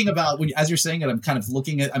thinking about as you're saying it, I'm kind of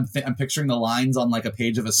looking at I'm picturing the lines on like a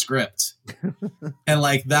page of a script, and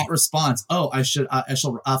like that response. Oh, I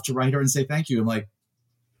shall have to write her and say thank you. I'm like.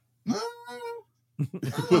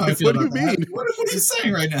 What do you mean? What are you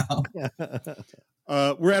saying right now?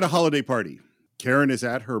 We're at a holiday party. Karen is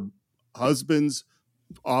at her husband's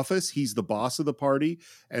office. He's the boss of the party.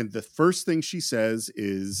 And the first thing she says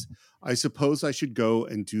is, I suppose I should go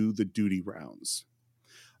and do the duty rounds.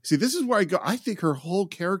 See, this is where I go. I think her whole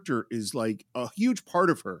character is like a huge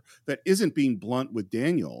part of her that isn't being blunt with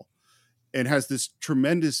Daniel and has this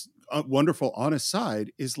tremendous, wonderful, honest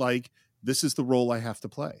side is like, this is the role I have to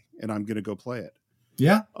play and I'm going to go play it.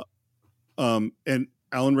 Yeah. And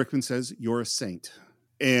Alan Rickman says, you're a saint.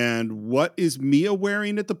 And what is Mia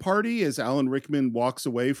wearing at the party as Alan Rickman walks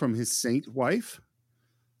away from his saint wife?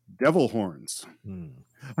 Devil horns.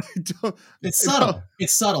 It's subtle.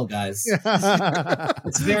 It's subtle, guys.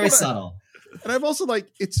 It's very subtle. And I'm also like,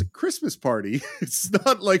 it's a Christmas party. It's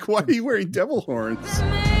not like, why are you wearing devil horns?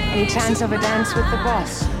 Any chance of a dance with the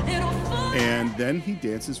boss? And then he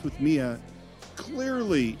dances with Mia,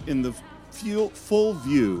 clearly in the full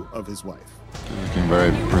view of his wife. Looking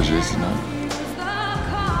very pretty tonight.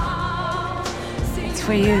 It's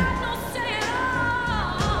for you.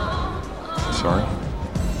 Sorry?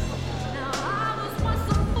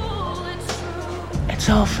 It's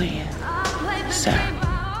all for you, sir.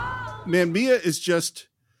 Man, Mia is just,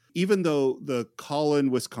 even though the Colin,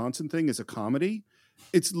 Wisconsin thing is a comedy,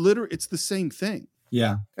 it's the same thing.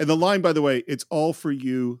 Yeah. And the line, by the way, it's all for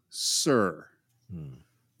you, sir.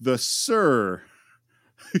 The sir.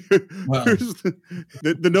 Wow.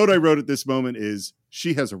 The note I wrote at this moment is,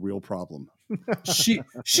 she has a real problem. She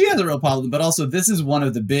has a real problem, but also this is one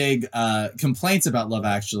of the big complaints about Love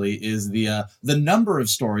Actually is the number of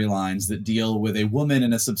storylines that deal with a woman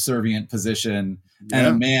in a subservient position and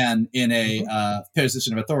a man in a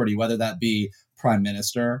position of authority, whether that be prime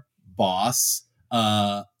minister, boss,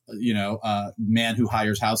 man who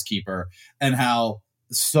hires housekeeper, and how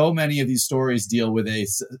so many of these stories deal with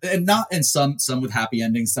some with happy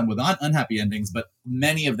endings, some with unhappy endings, but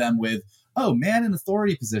many of them with, oh, man in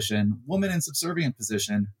authority position, woman in subservient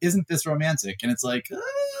position. Isn't this romantic? And it's like,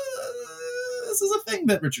 this is a thing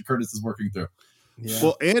that Richard Curtis is working through. Yeah.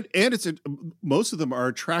 Well, and it's most of them are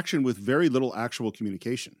attraction with very little actual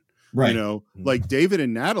communication. Right. You know, like David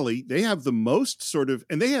and Natalie, they have the most sort of,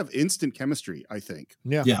 and they have instant chemistry, I think.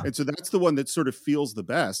 Yeah. And so that's the one that sort of feels the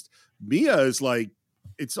best. Mia is like,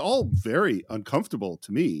 it's all very uncomfortable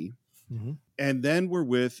to me. Mm-hmm. And then we're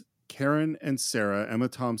with Karen and Sarah, Emma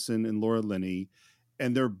Thompson and Laura Linney,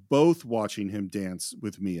 and they're both watching him dance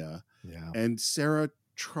with Mia. Yeah. And Sarah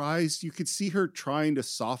you could see her trying to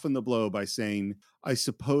soften the blow by saying, I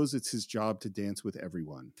suppose it's his job to dance with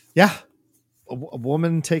everyone. Yeah. A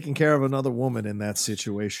woman taking care of another woman in that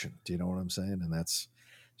situation. Do you know what I'm saying? And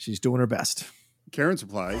she's doing her best. Karen's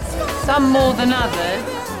replied, Some more than others.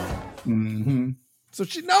 Mm-hmm. So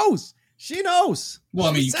she knows. She knows. Well,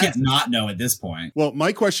 I mean, you can't not know at this point. Well,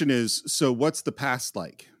 my question is, so what's the past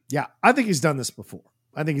like? Yeah, I think he's done this before.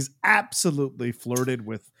 I think he's absolutely flirted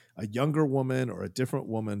with a younger woman or a different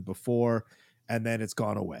woman before, and then it's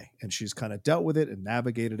gone away. And she's kind of dealt with it and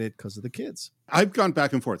navigated it because of the kids. I've gone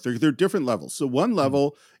back and forth. They're different levels. So one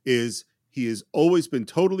level is he has always been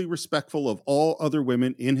totally respectful of all other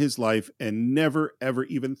women in his life and never, ever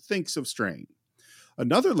even thinks of straying.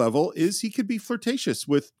 Another level is he could be flirtatious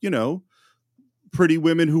with, you know, pretty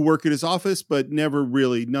women who work at his office, but never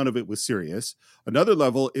really, none of it was serious. Another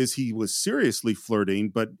level is he was seriously flirting,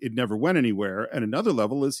 but it never went anywhere. And another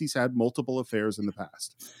level is he's had multiple affairs in the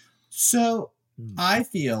past. So I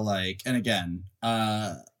feel like, and again,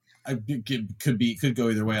 I could go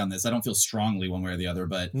either way on this. I don't feel strongly one way or the other,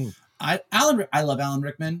 but I love Alan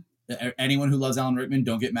Rickman. Anyone who loves Alan Rickman,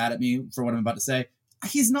 don't get mad at me for what I'm about to say.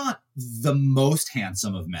 He's not the most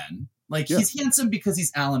handsome of men. Like, he's handsome because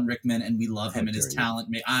he's Alan Rickman and we love him and his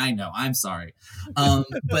talent. I know, I'm sorry.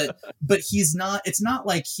 But he's not, it's not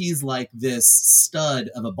like he's like this stud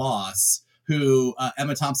of a boss who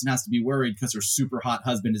Emma Thompson has to be worried because her super hot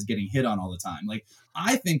husband is getting hit on all the time. Like,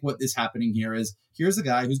 I think what is happening here is, here's a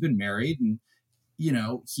guy who's been married and, you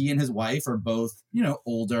know, he and his wife are both, you know,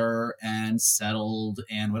 older and settled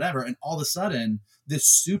and whatever. And all of a sudden, this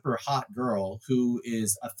super hot girl who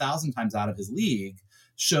is 1,000 times out of his league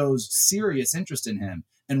shows serious interest in him.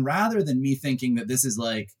 And rather than me thinking that this is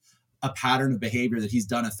like a pattern of behavior that he's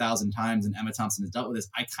done 1,000 times and Emma Thompson has dealt with this,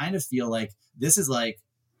 I kind of feel like this is like,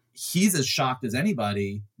 he's as shocked as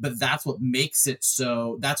anybody, but that's what makes it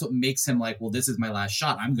so, that's what makes him like, well, this is my last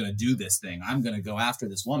shot. I'm going to do this thing. I'm going to go after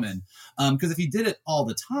this woman. Because if he did it all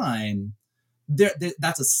the time,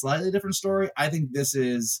 that's a slightly different story. I think this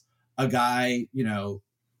is a guy, you know,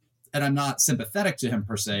 and I'm not sympathetic to him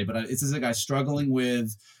per se, but this is a guy struggling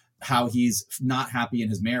with how he's not happy in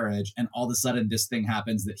his marriage. And all of a sudden this thing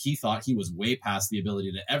happens that he thought he was way past the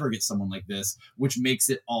ability to ever get someone like this, which makes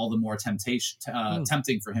it all the more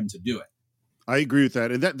tempting for him to do it. I agree with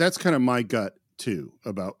that. And that's kind of my gut too,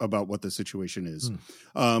 about what the situation is.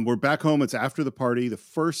 We're back home. It's after the party. The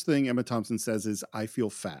first thing Emma Thompson says is, I feel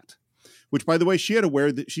fat. Which, by the way, she had to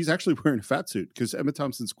wear that. She's actually wearing a fat suit because Emma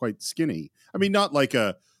Thompson's quite skinny. I mean, not like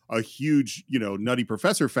a huge, you know, Nutty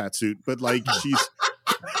Professor fat suit, but like she's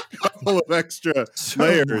a couple of extra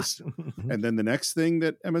layers. And then the next thing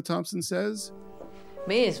that Emma Thompson says,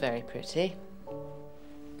 Mia's very pretty.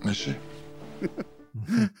 Is she?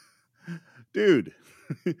 Dude,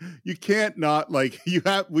 you can't not, like,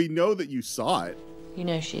 we know that you saw it. You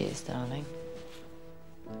know she is, darling.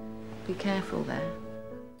 Be careful there.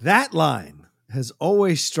 That line has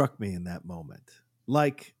always struck me in that moment.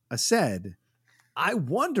 Like I said, I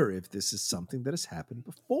wonder if this is something that has happened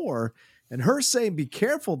before. And her saying, be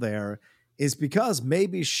careful there, is because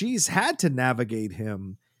maybe she's had to navigate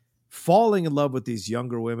him falling in love with these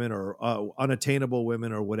younger women or unattainable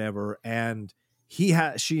women or whatever. And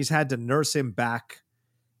she's had to nurse him back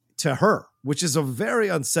to her, which is a very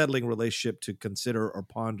unsettling relationship to consider or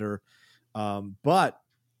ponder. But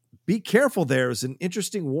be careful there is an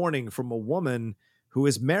interesting warning from a woman who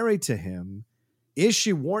is married to him. Is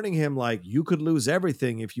she warning him like, you could lose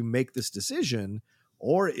everything if you make this decision?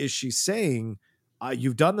 Or is she saying,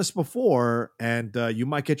 you've done this before and you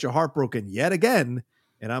might get your heart broken yet again,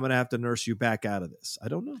 and I'm going to have to nurse you back out of this? I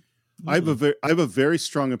don't know. I have a very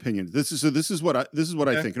strong opinion. This is what I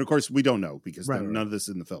think. And of course we don't know because none of this is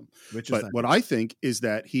in the film. But what I think is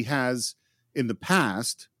that he has in the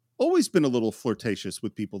past always been a little flirtatious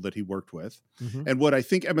with people that he worked with. Mm-hmm. And what I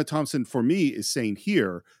think Emma Thompson for me is saying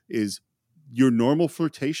here is, your normal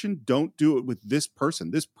flirtation, don't do it with this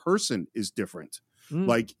person. This person is different.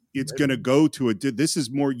 Like it's going to go to this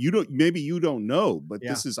is more, maybe you don't know, but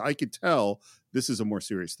this is, I could tell this is a more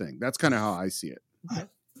serious thing. That's kind of how I see it.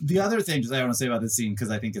 The other thing just I want to say about this scene, because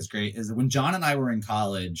I think it's great, is that when John and I were in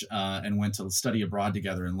college and went to study abroad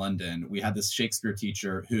together in London, we had this Shakespeare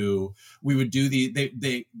teacher who we would do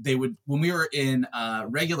they would, when we were in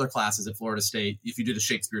regular classes at Florida State, if you did a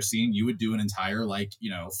Shakespeare scene, you would do an entire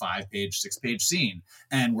 5-page, 6-page scene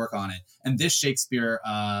and work on it. And this Shakespeare,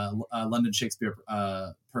 London Shakespeare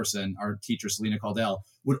person, our teacher, Selena Caldell,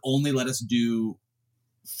 would only let us do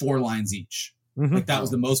 4 lines each. Mm-hmm. Like that was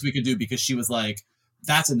the most we could do, because she was like,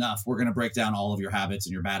 that's enough. We're going to break down all of your habits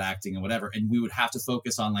and your bad acting and whatever. And we would have to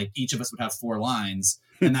focus on, like, each of us would have 4 lines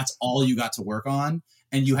and that's all you got to work on.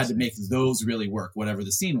 And you had to make those really work, whatever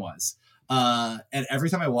the scene was. And every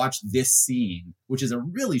time I watch this scene, which is a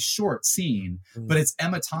really short scene, but it's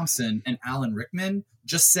Emma Thompson and Alan Rickman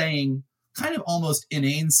just saying kind of almost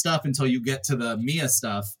inane stuff until you get to the Mia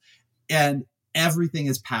stuff. And everything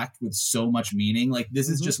is packed with so much meaning. Like, this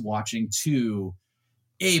is just watching 2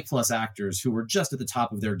 A+ actors who were just at the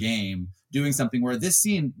top of their game doing something, where this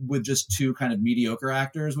scene with just 2 kind of mediocre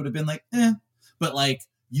actors would have been like, but like,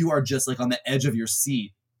 you are just like on the edge of your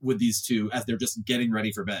seat with these 2 as they're just getting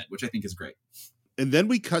ready for bed, which I think is great. And then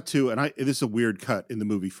we cut to, and this is a weird cut in the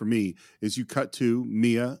movie for me, is you cut to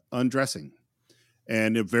Mia undressing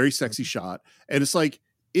and a very sexy shot. And it's like,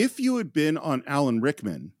 if you had been on Alan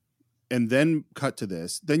Rickman and then cut to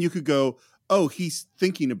this, then you could go, oh, he's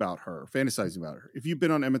thinking about her, fantasizing about her. If you've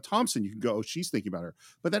been on Emma Thompson, you can go, oh, she's thinking about her.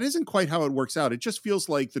 But that isn't quite how it works out. It just feels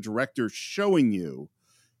like the director showing you,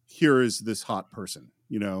 here is this hot person,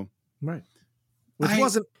 Right. Which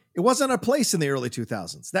it wasn't a place in the early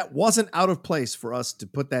 2000s. That wasn't out of place for us to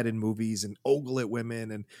put that in movies and ogle at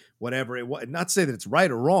women and whatever. Not to say that it's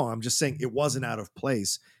right or wrong. I'm just saying it wasn't out of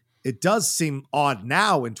place. It does seem odd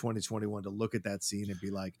now in 2021 to look at that scene and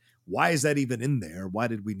be like, why is that even in there? Why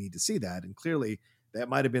did we need to see that? And clearly that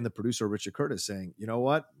might have been the producer, Richard Curtis, saying, you know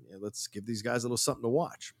what? Let's give these guys a little something to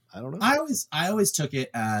watch. I don't know. I always took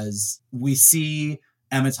it as we see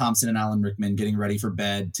Emma Thompson and Alan Rickman getting ready for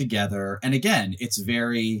bed together. And again, it's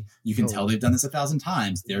very, you can tell they've done this 1,000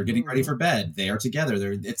 times. They're getting ready for bed. They are together.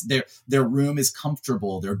 Their room is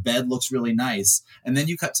comfortable. Their bed looks really nice. And then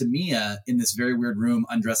you cut to Mia in this very weird room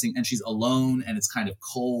undressing, and she's alone, and it's kind of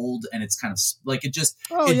cold, and it's kind of like, it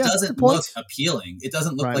doesn't look appealing. It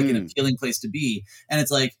doesn't look like an appealing place to be. And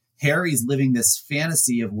it's like, Harry's living this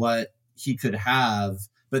fantasy of what he could have.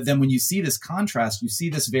 But then when you see this contrast, you see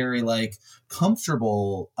this very like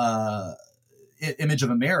comfortable image of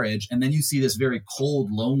a marriage. And then you see this very cold,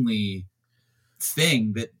 lonely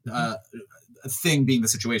thing that thing being the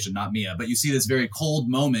situation, not Mia, but you see this very cold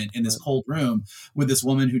moment in this cold room with this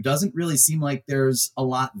woman who doesn't really seem like there's a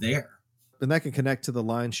lot there. And that can connect to the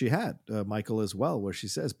line she had, Michael, as well, where she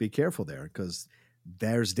says, be careful there, because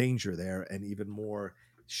there's danger there and even more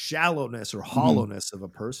shallowness or hollowness of a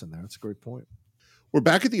person there. That's a great point. We're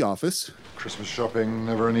back at the office. Christmas shopping,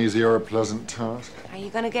 never an easy or a pleasant task. Are you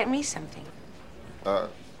going to get me something? I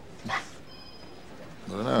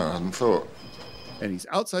don't know, I hadn't thought. And he's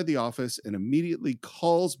outside the office and immediately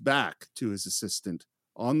calls back to his assistant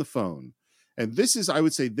on the phone. And I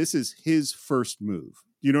would say this is his first move.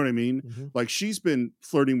 You know what I mean? Mm-hmm. Like, she's been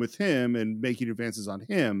flirting with him and making advances on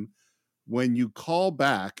him. When you call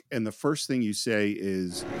back and the first thing you say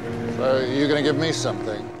is, so you're going to give me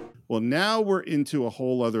something? Well, now we're into a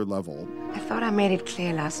whole other level. I thought I made it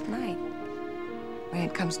clear last night. When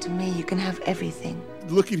it comes to me, you can have everything.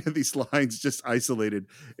 Looking at these lines just isolated,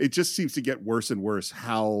 it just seems to get worse and worse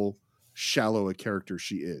how shallow a character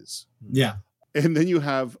she is. Yeah. And then you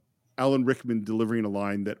have Alan Rickman delivering a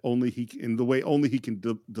line that only he can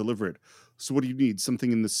deliver it. So what do you need?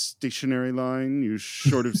 Something in the stationary line? You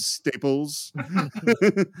short of staples?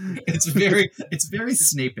 It's very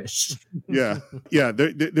Snape-ish. Yeah. He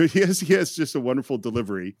has just a wonderful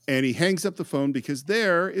delivery. And he hangs up the phone because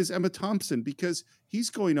there is Emma Thompson, because he's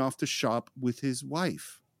going off to shop with his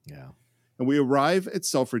wife. Yeah. And we arrive at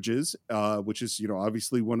Selfridges, which is,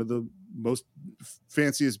 obviously one of the most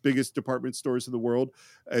fanciest, biggest department stores in the world.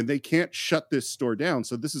 And they can't shut this store down.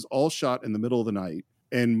 So this is all shot in the middle of the night.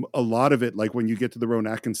 And a lot of it, like when you get to the Rowan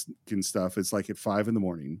Atkinson stuff, it's like at 5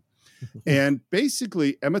 a.m. And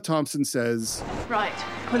basically, Emma Thompson says, right,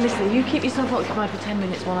 well, listen, you keep yourself occupied for 10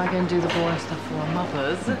 minutes while I go and do the boring stuff for our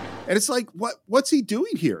mothers. And it's like, what's he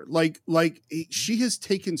doing here? Like she has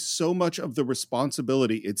taken so much of the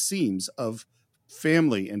responsibility, it seems, of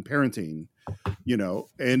family and parenting,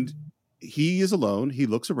 and he is alone. He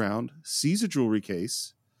looks around, sees a jewelry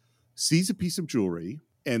case, sees a piece of jewelry,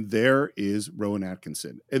 and there is Rowan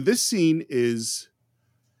Atkinson. And this scene is,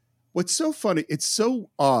 what's so funny, it's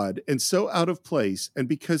so odd and so out of place. And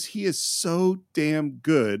because he is so damn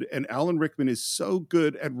good and Alan Rickman is so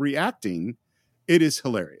good at reacting, It is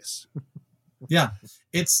hilarious. Yeah,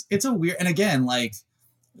 it's a weird, and again, like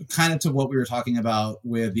kind of to what we were talking about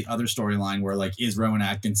with the other storyline, where like, is Rowan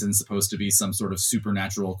Atkinson supposed to be some sort of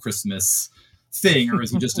supernatural Christmas thing, or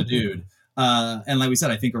is he just a dude? And like we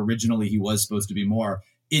said, I think originally he was supposed to be more.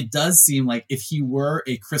 It does seem like if he were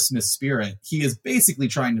a Christmas spirit, he is basically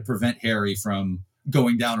trying to prevent Harry from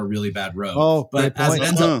going down a really bad road. Oh, but as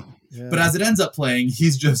it ends up playing,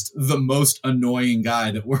 he's just the most annoying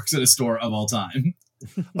guy that works at a store of all time.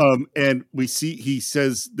 And we see he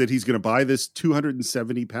says that he's going to buy this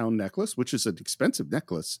 270-pound necklace, which is an expensive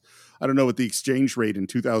necklace. I don't know what the exchange rate in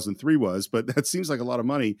 2003 was, but that seems like a lot of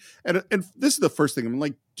money. And this is the first thing I'm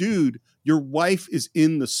like, dude, your wife is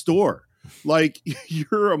in the store. Like,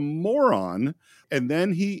 you're a moron. And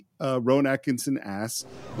then Rowan Atkinson asks,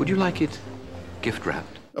 would you like it gift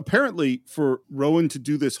wrapped? Apparently, for Rowan to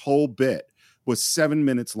do this whole bit was 7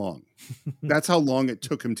 minutes long. That's how long it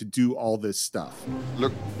took him to do all this stuff.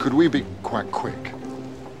 Look, could we be quite quick?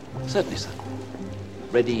 Certainly, sir.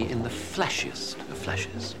 Ready in the flashiest of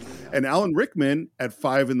flashes. And Alan Rickman at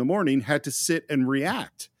 5 a.m. had to sit and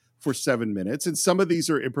react for 7 minutes. And some of these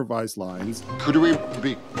are improvised lines. Could we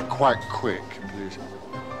be quite quick, please?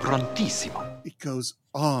 Prontissimo. It goes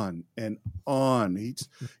on and on.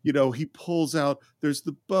 He pulls out, there's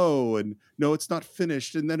the bow, and no, it's not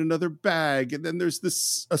finished, and then another bag, and then there's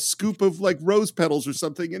a scoop of like rose petals or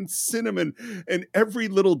something, and cinnamon, and every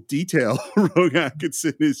little detail Rowan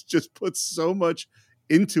Atkinson is just puts so much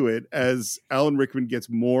into it as Alan Rickman gets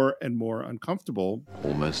more and more uncomfortable.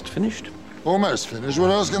 Almost finished. Almost finished?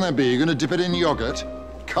 What else can that be? You're going to dip it in yogurt,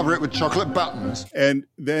 cover it with chocolate buttons. And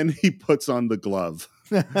then he puts on the glove.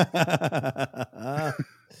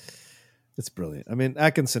 It's brilliant. I mean,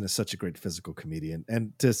 Atkinson is such a great physical comedian,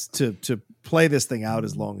 and to play this thing out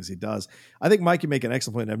as long as he does, I think Mike, you make an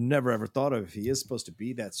excellent point. I've never ever thought of if he is supposed to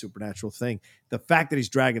be that supernatural thing. The fact that he's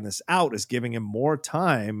dragging this out is giving him more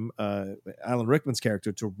time, Alan Rickman's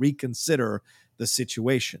character, to reconsider the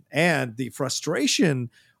situation, and the frustration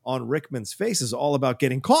on Rickman's face is all about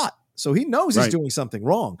getting caught. So he knows he's doing something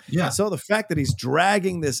wrong. Yeah. And so the fact that he's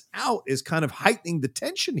dragging this out is kind of heightening the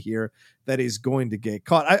tension here that he's going to get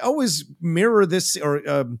caught. I always mirror this or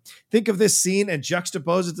think of this scene and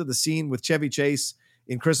juxtapose it to the scene with Chevy Chase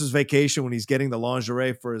in Christmas Vacation when he's getting the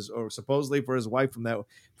lingerie supposedly for his wife from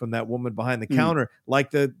that woman behind the counter.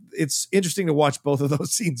 It's interesting to watch both of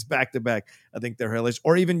those scenes back to back. I think they're hilarious.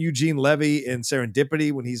 Or even Eugene Levy in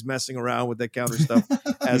Serendipity when he's messing around with that counter stuff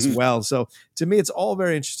as well. So to me, it's all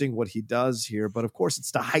very interesting what he does here. But of course,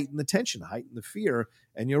 it's to heighten the tension, heighten the fear.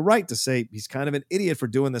 And you're right to say he's kind of an idiot for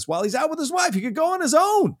doing this while he's out with his wife. He could go on his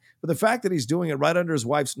own. But the fact that he's doing it right under his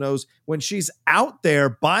wife's nose when she's out there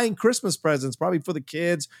buying Christmas presents, probably for the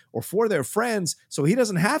kids or for their friends, so he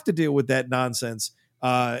doesn't have to deal with that nonsense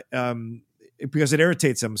because it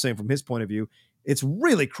irritates him, I'm saying from his point of view. It's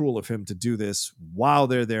really cruel of him to do this while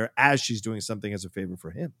they're there as she's doing something as a favor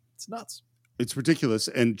for him. It's nuts. It's ridiculous.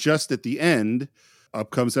 And just at the end, up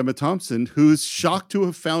comes Emma Thompson, who's shocked to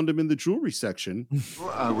have found him in the jewelry section. Well,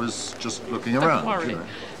 I was just looking around. Don't worry.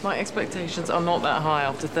 My expectations are not that high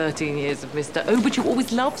after 13 years of Mr. Oh, but you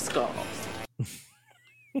always love scarves.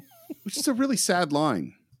 Which is a really sad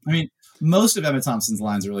line. I mean, most of Emma Thompson's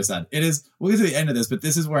lines are really sad. It is, we'll get to the end of this, but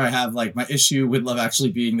this is where I have like my issue with Love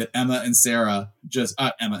Actually being that Emma and Sarah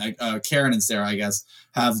Karen and Sarah, I guess,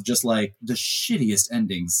 have just like the shittiest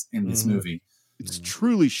endings in this movie. It's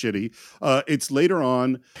truly shitty. It's later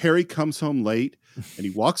on. Harry comes home late and he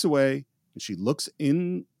walks away and she looks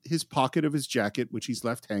in his pocket of his jacket, which he's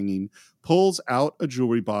left hanging, pulls out a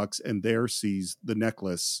jewelry box and there sees the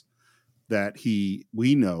necklace that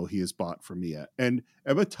we know he has bought for Mia. And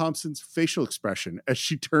Emma Thompson's facial expression as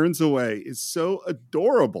she turns away is so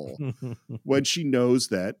adorable when she knows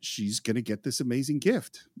that she's going to get this amazing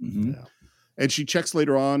gift. Mm-hmm. Yeah. And she checks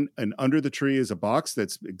later on, and under the tree is a box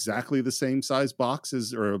that's exactly the same size box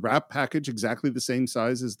or a wrap package, exactly the same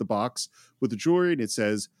size as the box with the jewelry. And it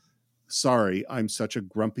says, "Sorry, I'm such a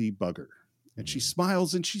grumpy bugger." And she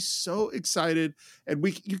smiles and she's so excited. And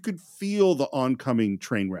you could feel the oncoming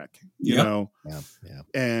train wreck, you know? Yeah.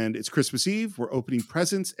 And it's Christmas Eve. We're opening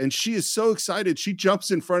presents. And she is so excited. She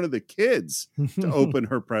jumps in front of the kids to open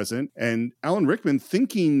her present. And Alan Rickman,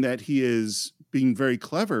 thinking that he is being very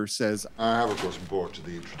clever, says, I have, of course, bought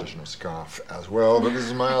the traditional scarf as well, but this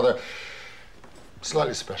is my other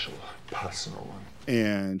slightly special personal one.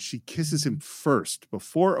 And she kisses him first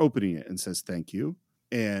before opening it and says, "Thank you."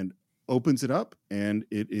 And opens it up, and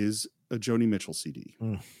it is a Joni Mitchell CD.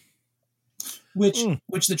 Which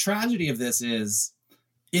the tragedy of this is,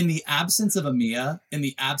 in the absence of a Mia, in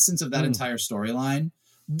the absence of that entire storyline,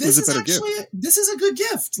 This is a good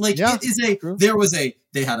gift. Like it is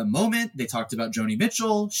they had a moment. They talked about Joni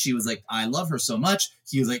Mitchell. She was like, I love her so much.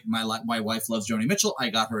 He was like, my wife loves Joni Mitchell. I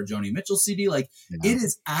got her a Joni Mitchell CD. Like it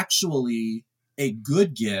is actually a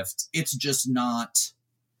good gift. It's just not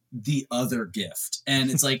the other gift. And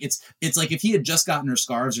it's like it's like if he had just gotten her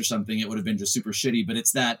scarves or something, it would have been just super shitty. But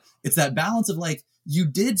it's that balance of like, you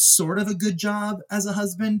did sort of a good job as a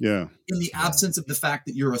husband in the absence of the fact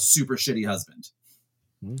that you're a super shitty husband.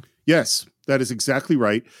 Yes, that is exactly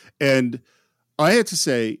right. And I had to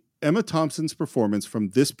say, Emma Thompson's performance from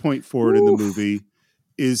this point forward in the movie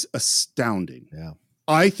is astounding. Yeah.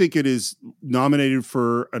 I think it is nominated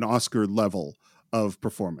for an Oscar level of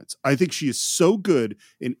performance. I think she is so good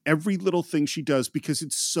in every little thing she does because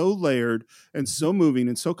it's so layered and so moving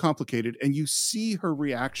and so complicated. And you see her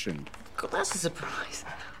reaction. God, that's a surprise.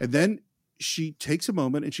 And then she takes a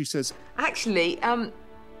moment and she says, Actually,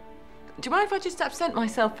 do you mind if I just absent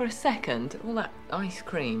myself for a second? All that ice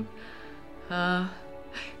cream.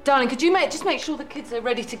 Darling, could you just make sure the kids are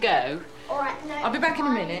ready to go? All right, no, I'll be back in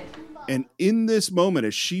a minute. and in this moment,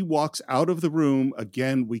 as she walks out of the room,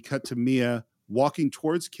 again, we cut to Mia walking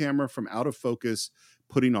towards camera from out of focus,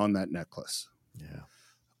 putting on that necklace. Yeah.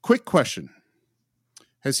 Quick question.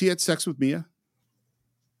 Has he had sex with Mia?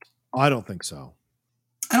 I don't think so.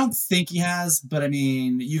 I don't think he has, but I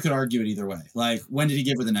mean, you could argue it either way. Like, when did he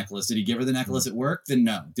give her the necklace? Did he give her the necklace at work? Then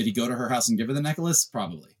no. Did he go to her house and give her the necklace?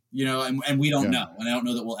 Probably. You know, and we don't know, and I don't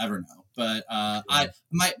know that we'll ever know. But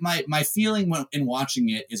my feeling in watching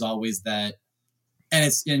it is always that,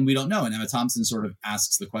 and we don't know. And Emma Thompson sort of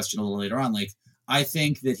asks the question a little later on, like, I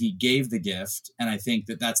think that he gave the gift, and I think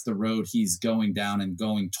that that's the road he's going down and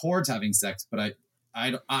going towards having sex. But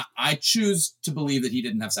I choose to believe that he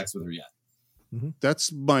didn't have sex with her yet. Mm-hmm.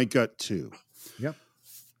 That's my gut too. Yep.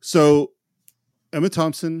 So Emma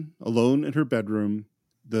Thompson alone in her bedroom.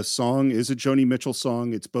 The song is a Joni Mitchell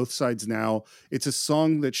song. It's Both Sides Now. It's a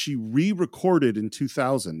song that she re-recorded in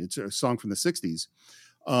 2000. It's a song from the 60s.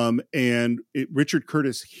 Richard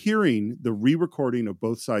Curtis hearing the re-recording of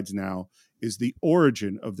Both Sides Now is the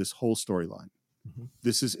origin of this whole storyline.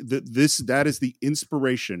 Mm-hmm. That is the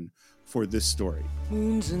inspiration for this story.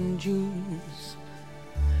 Moons and Junes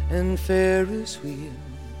and Ferris wheels,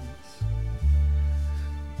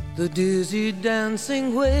 the dizzy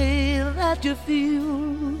dancing way that you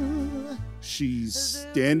feel. She's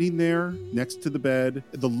standing there next to the bed.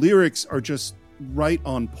 The lyrics are just right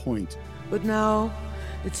on point. But now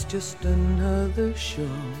it's just another show,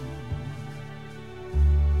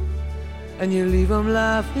 and you leave them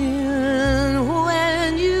laughing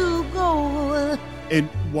when you go. And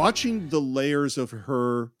watching the layers of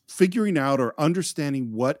her figuring out or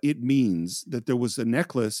understanding what it means that there was a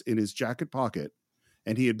necklace in his jacket pocket,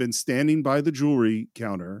 and he had been standing by the jewelry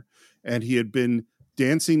counter, and he had been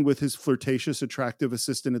dancing with his flirtatious, attractive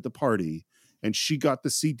assistant at the party, and she got the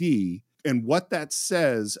CD, and what that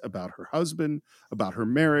says about her husband, about her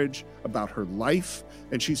marriage, about her life,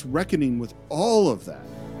 and she's reckoning with all of that.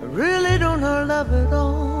 I really don't love it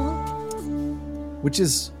all. Which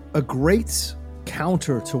is a great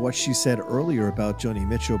counter to what she said earlier about Joni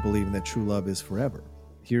Mitchell believing that true love is forever.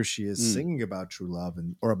 Here she is singing about true love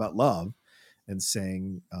or about love, and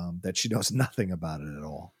saying that she knows nothing about it at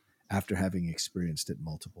all after having experienced it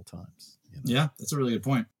multiple times. You know? Yeah, that's a really good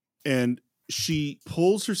point. And she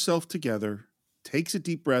pulls herself together, takes a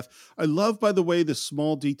deep breath. I love, by the way, the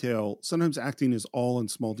small detail. Sometimes acting is all in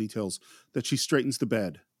small details, that she straightens the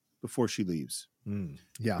bed before she leaves.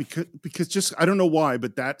 Yeah. Because just, I don't know why,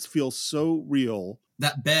 but that feels so real.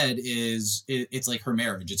 That bed it's like her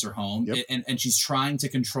marriage. It's her home. Yep. And she's trying to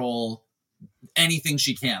control anything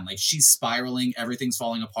she can. Like, she's spiraling, everything's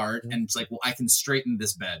falling apart. And it's like, well, I can straighten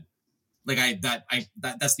this bed. Like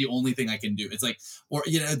that's the only thing I can do. It's like, or,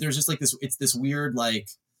 you know, there's just like this, it's this weird, like,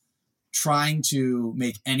 trying to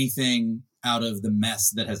make anything out of the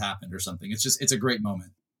mess that has happened or something. It's a great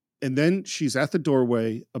moment. And then she's at the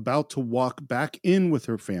doorway about to walk back in with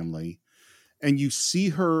her family. And you see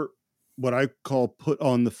her, what I call put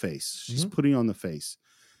on the face. She's putting on the face.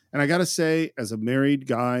 And I got to say, as a married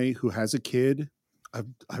guy who has a kid,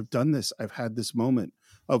 I've done this. I've had this moment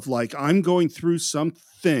of like, I'm going through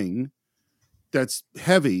something that's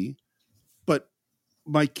heavy, but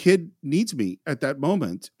my kid needs me at that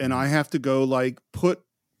moment. And I have to go like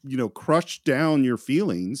crush down your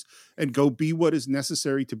feelings and go be what is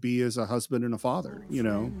necessary to be as a husband and a father, you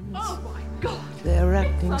know? Oh my God. They're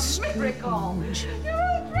acting strange.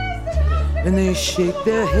 And they shake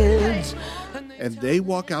their heads. And they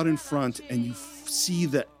walk out in front, and you see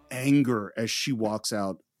the anger as she walks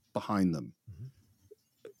out behind them.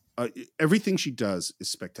 Everything she does is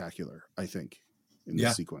spectacular, I think. in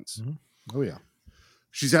this sequence. Mm-hmm. Oh, yeah.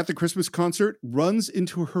 She's at the Christmas concert, runs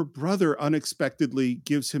into her brother unexpectedly,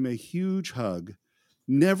 gives him a huge hug.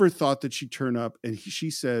 Never thought that she'd turn up. And she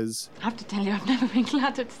says, I have to tell you, I've never been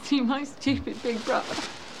gladder to see my stupid big brother.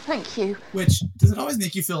 Thank you. Which, does it always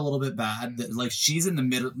make you feel a little bit bad that like she's in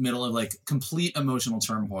the middle of like complete emotional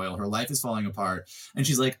turmoil. Her life is falling apart. And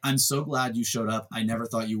she's like, I'm so glad you showed up. I never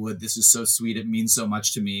thought you would. This is so sweet. It means so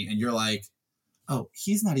much to me. And you're like, oh,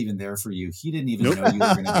 he's not even there for you. He didn't even know you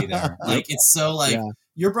were going to be there. Like, it's so like,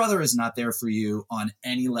 your brother is not there for you on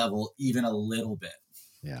any level, even a little bit.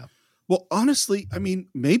 Yeah. Well, honestly, I mean,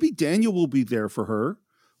 maybe Daniel will be there for her,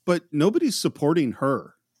 but nobody's supporting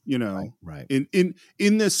her. You know, right. In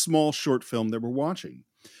this small short film that we're watching.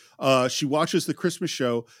 She watches the Christmas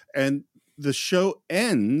show, and the show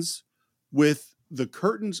ends with the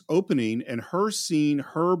curtains opening and her seeing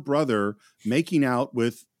her brother making out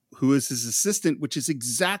with who is his assistant, which is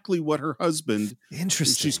exactly what her husband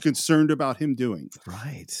she's concerned about him doing.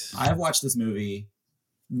 Right. I've watched this movie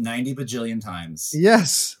 90 bajillion times.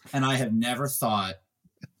 Yes. And I have never thought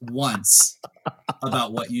once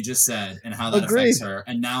about what you just said and how that affects her.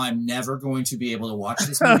 And now I'm never going to be able to watch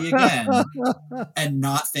this movie again and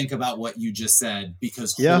not think about what you just said,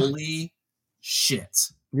 because holy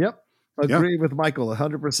shit. Yep. Agree with Michael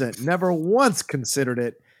 100%. Never once considered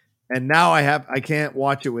it. And now I can't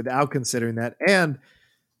watch it without considering that. And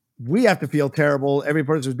we have to feel terrible, every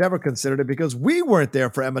person who's never considered it, because we weren't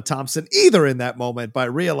there for Emma Thompson either in that moment by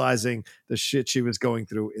realizing the shit she was going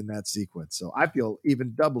through in that sequence. So I feel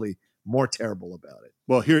even doubly more terrible about it.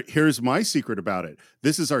 Well, here's my secret about it.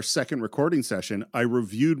 This is our second recording session. I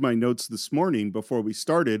reviewed my notes this morning before we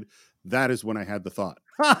started. That is when I had the thought.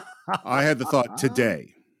 I had the thought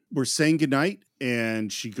today. We're saying goodnight,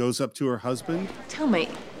 and she goes up to her husband. Tell me,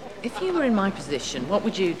 if you were in my position, what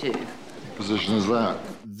would you do? What position is that?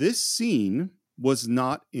 This scene was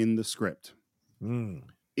not in the script. In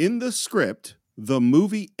the script, the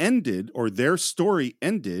movie ended, or their story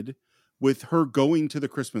ended, with her going to the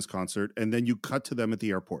Christmas concert, and then you cut to them at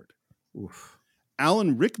the airport. Oof.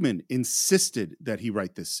 Alan Rickman insisted that he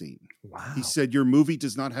write this scene. Wow. He said, your movie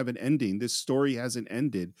does not have an ending. This story hasn't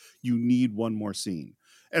ended. You need one more scene.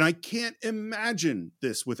 And I can't imagine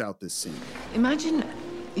this without this scene. Imagine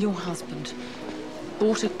your husband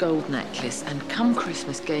bought a gold necklace and come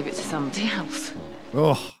Christmas gave it to somebody else.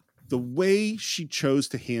 Oh, the way she chose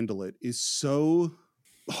to handle it is so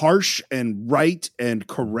harsh and right and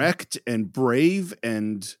correct and brave,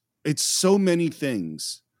 and it's so many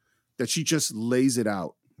things that she just lays it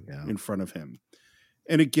out in front of him.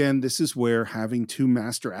 And again, this is where having two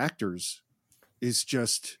master actors is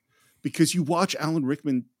just, because you watch Alan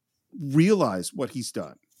Rickman realize what he's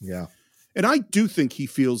done. Yeah. And I do think he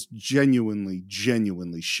feels genuinely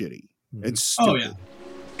shitty and stupid. Oh,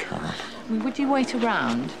 yeah. Would you wait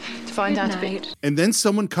around to find out a bit? And then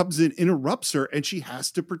someone comes in, interrupts her, and she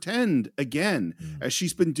has to pretend again, as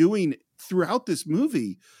she's been doing throughout this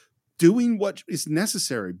movie, doing what is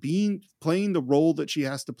necessary, playing the role that she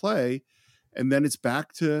has to play. And then it's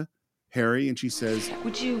back to Harry, and she says,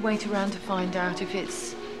 would you wait around to find out if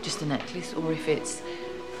it's just a necklace, or if it's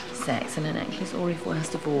sex and a necklace, or if,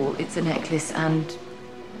 worst of all, it's a necklace and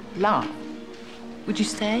love? Would you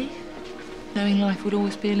stay, knowing life would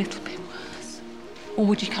always be a little bit worse? Or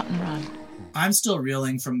would you cut and run? I'm still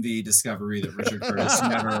reeling from the discovery that Richard Curtis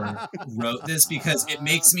never wrote this, because it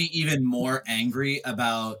makes me even more angry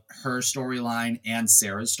about her storyline and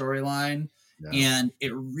Sarah's storyline. Yeah. And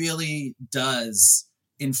it really does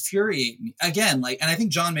infuriate me again. Like, and I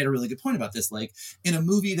think John made a really good point about this. Like, in a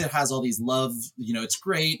movie that has all these love, you know, it's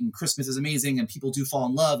great and Christmas is amazing and people do fall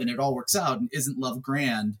in love and it all works out, and isn't love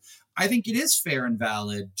grand? I think it is fair and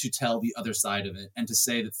valid to tell the other side of it and to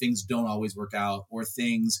say that things don't always work out, or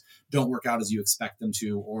things don't work out as you expect them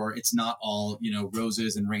to, or it's not all, you know,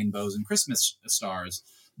 roses and rainbows and Christmas stars.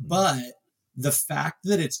 But the fact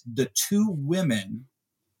that it's the two women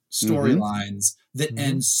storylines that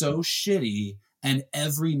end so shitty, and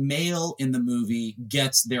every male in the movie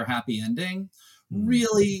gets their happy ending,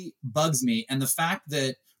 really bugs me. And the fact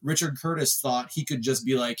that Richard Curtis thought he could just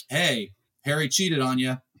be like, hey, Harry cheated on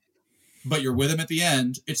you, but you're with him at the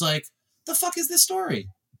end. It's like, the fuck is this story?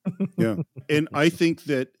 Yeah. And I think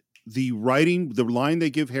that the writing, the line they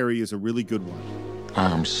give Harry is a really good one.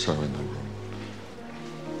 I am so in the wrong.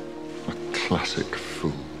 A classic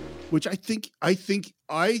fool. Which I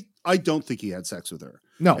don't think he had sex with her.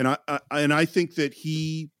 No. And I think that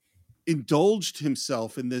he indulged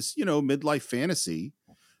himself in this, you know, midlife fantasy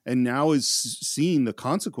and now is seeing the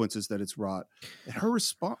consequences that it's wrought. And her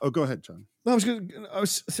response. Oh, go ahead, John. No,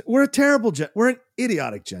 we're a terrible gender. We're an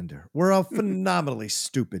idiotic gender. We're a phenomenally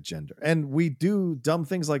stupid gender. And we do dumb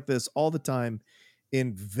things like this all the time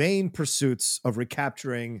in vain pursuits of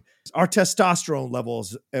recapturing our testosterone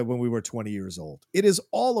levels when we were 20 years old. It is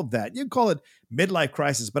all of that. You can call it midlife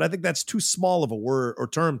crisis, but I think that's too small of a word or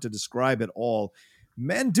term to describe it all.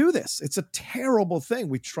 Men do this. It's a terrible thing.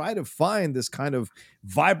 We try to find this kind of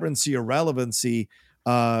vibrancy or relevancy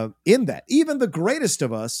in that. Even the greatest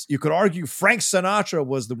of us, you could argue Frank Sinatra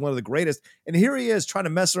was one of the greatest. And here he is trying to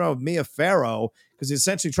mess around with Mia Farrow because he's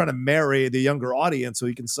essentially trying to marry the younger audience so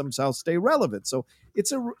he can somehow stay relevant. So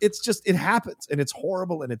it happens, and it's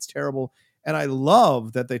horrible and it's terrible. And I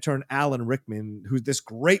love that they turn Alan Rickman, who's this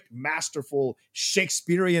great, masterful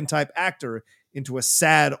Shakespearean type actor, into a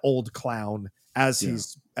sad old clown as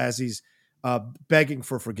he's begging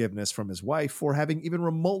for forgiveness from his wife for having even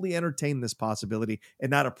remotely entertained this possibility and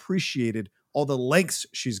not appreciated all the lengths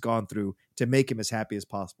she's gone through to make him as happy as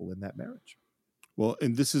possible in that marriage. Well,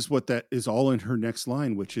 and this is what that is all in her next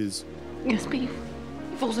line, which is, yes, but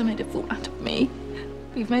you've also made a fool out of me.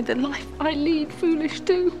 You've made the life I lead foolish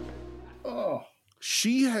too. Oh,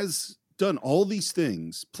 she has done all these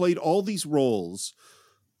things, played all these roles,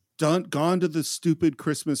 gone to the stupid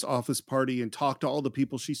Christmas office party and talked to all the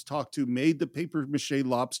people she's talked to, made the paper mache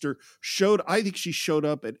lobster, I think she showed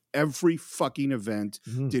up at every fucking event,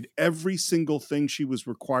 did every single thing she was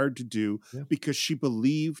required to do because she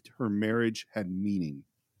believed her marriage had meaning.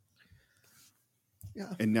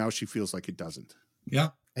 Yeah. And now she feels like it doesn't. Yeah.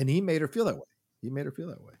 And he made her feel that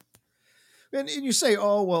way. And you say,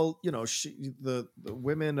 oh, well, the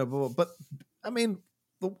women of, but I mean,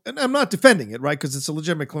 and I'm not defending it, right? Because it's a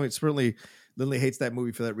legitimate claim. Certainly, Lindley hates that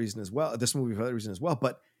movie for that reason as well. This movie for that reason as well.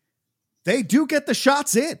 But they do get the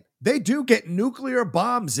shots in. They do get nuclear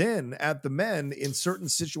bombs in at the men in certain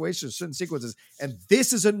situations, certain sequences. And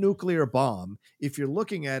this is a nuclear bomb if you're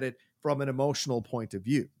looking at it from an emotional point of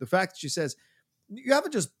view. The fact that she says, you're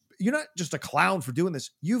not just a clown for doing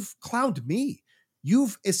this. You've clowned me.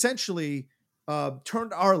 You've essentially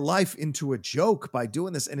turned our life into a joke by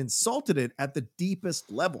doing this and insulted it at the deepest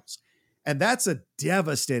levels. And that's a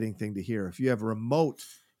devastating thing to hear if you have a remote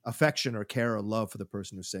affection or care or love for the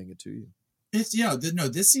person who's saying it to you. It's,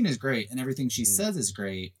 this scene is great and everything she says is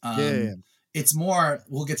great. Yeah. It's more,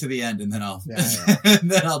 we'll get to the end and then I'll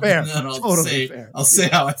say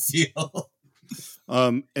how I feel.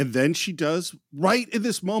 And then she does, right in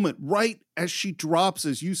this moment, right as she drops,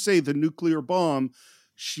 as you say, the nuclear bomb,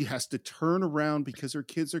 she has to turn around because her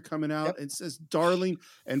kids are coming out and says, darling,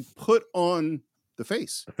 and put on the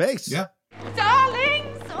face. Yeah.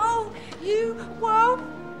 Darlings, oh, you were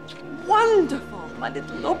wonderful, my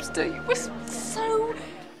little lobster. You were so...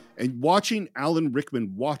 And watching Alan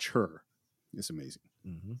Rickman watch her is amazing.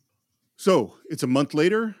 Mm-hmm. So it's a month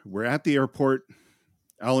later. We're at the airport.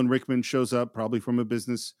 Alan Rickman shows up, probably from a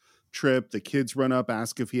business trip. The kids run up,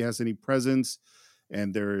 ask if he has any presents.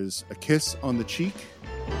 And there's a kiss on the cheek.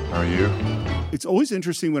 How are you? It's always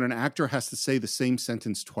interesting when an actor has to say the same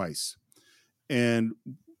sentence twice. And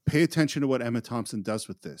pay attention to what Emma Thompson does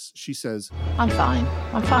with this. She says, I'm fine.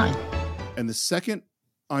 And the second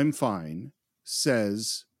I'm fine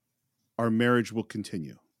says, our marriage will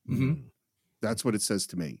continue. Mm-hmm. That's what it says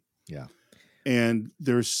to me. Yeah. And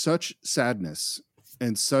there's such sadness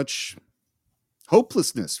and such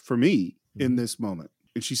hopelessness for me in this moment.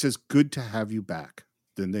 And she says, good to have you back.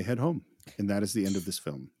 Then they head home. And that is the end of this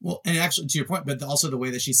film. Well, and actually, to your point, but also the way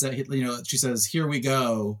that she said, she says, here we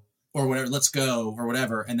go, or whatever, let's go, or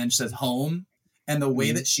whatever. And then she says home. And the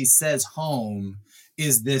way that she says home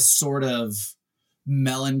is this sort of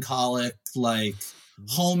melancholic, like,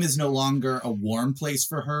 home is no longer a warm place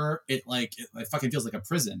for her. It fucking feels like a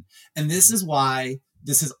prison. And this is why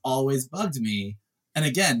this has always bugged me. And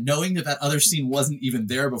again, knowing that other scene wasn't even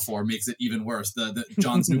there before makes it even worse. The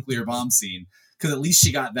John's nuclear bomb scene, because at least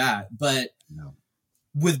she got that. But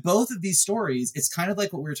with both of these stories, it's kind of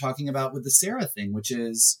like what we were talking about with the Sarah thing, which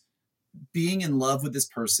is being in love with this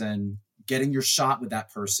person, getting your shot with that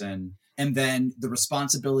person, and then the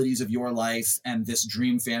responsibilities of your life and this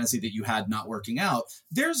dream fantasy that you had not working out.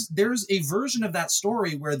 There's a version of that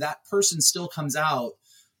story where that person still comes out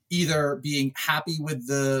either being happy with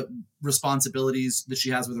the responsibilities that she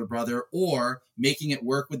has with her brother, or making it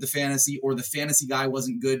work with the fantasy, or the fantasy guy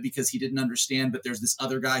wasn't good because he didn't understand, but there's this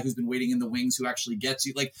other guy who's been waiting in the wings who actually gets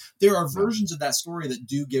you. Like, there are versions of that story that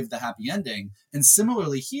do give the happy ending. And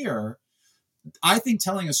similarly here, I think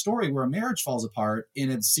telling a story where a marriage falls apart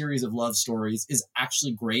in a series of love stories is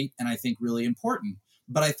actually great, and I think really important.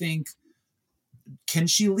 But I think can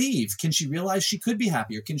she leave? Can she realize she could be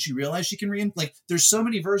happier? Can she realize she can like, there's so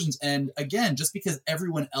many versions. And again, just because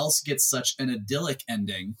everyone else gets such an idyllic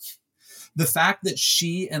ending, the fact that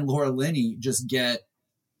she and Laura Linney just get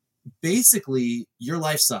basically, your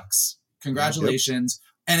life sucks. Congratulations.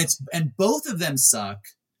 Yep. And both of them suck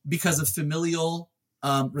because of familial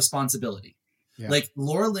responsibility. Yeah. Like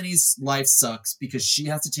Laura Linney's life sucks because she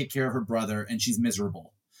has to take care of her brother and she's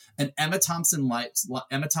miserable. And Emma Thompson's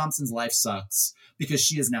life sucks because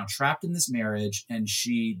she is now trapped in this marriage and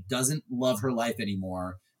she doesn't love her life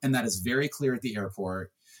anymore. And that is very clear at the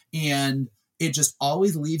airport. And it just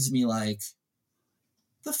always leaves me like,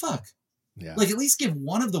 the fuck? Yeah. Like, at least give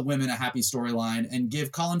one of the women a happy storyline and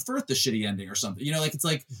give Colin Firth the shitty ending or something. You know, like, it's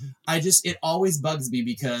like, it always bugs me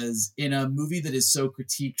because in a movie that is so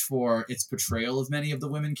critiqued for its portrayal of many of the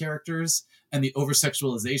women characters and the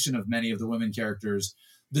over-sexualization of many of the women characters,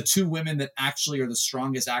 the two women that actually are the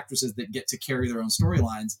strongest actresses that get to carry their own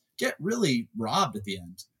storylines get really robbed at the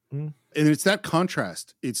end. And it's that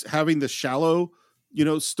contrast. It's having the shallow, you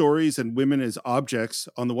know, stories and women as objects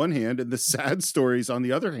on the one hand and the sad stories on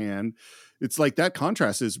the other hand. It's like that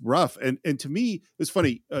contrast is rough. And to me, it's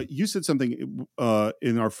funny. You said something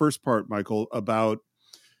in our first part, Michael, about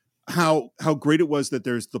how great it was that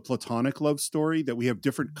there's the platonic love story, that we have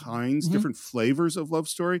different kinds, different flavors of love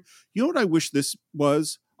story. You know what I wish this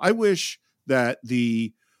was? I wish that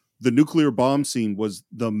the nuclear bomb scene was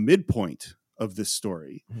the midpoint of this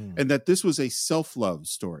story and that this was a self-love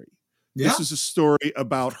story. Yeah. This is a story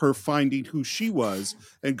about her finding who she was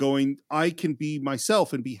and going, I can be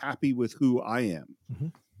myself and be happy with who I am.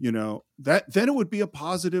 You know, that then it would be a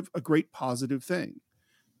great positive thing,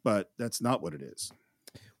 but that's not what it is.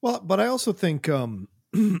 Well, but I also think, and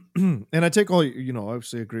I take all, you know,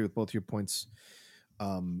 obviously agree with both your points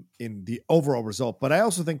in the overall result, but I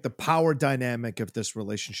also think the power dynamic of this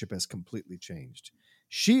relationship has completely changed.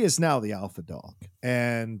 She is now the alpha dog,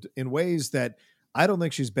 and in ways that I don't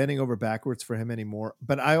think she's bending over backwards for him anymore,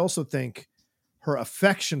 but I also think her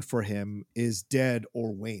affection for him is dead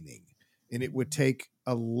or waning, and it would take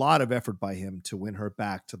a lot of effort by him to win her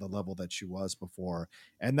back to the level that she was before.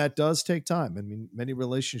 And that does take time. I mean, many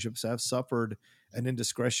relationships have suffered an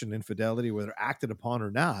indiscretion, infidelity, whether acted upon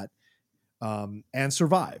or not, and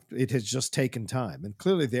survived. It has just taken time. And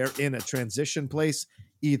clearly they're in a transition place.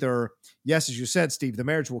 Either, yes, as you said, Steve, the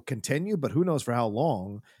marriage will continue, but who knows for how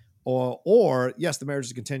long, or yes, the marriage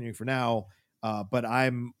is continuing for now, but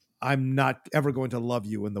I'm not ever going to love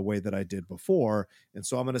you in the way that I did before. And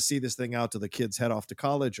so I'm going to see this thing out till the kids head off to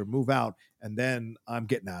college or move out, and then I'm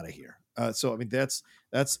getting out of here. So, I mean, that's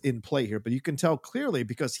in play here, but you can tell clearly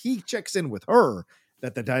because he checks in with her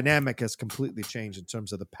that the dynamic has completely changed in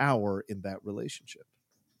terms of the power in that relationship,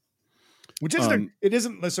 which isn't, it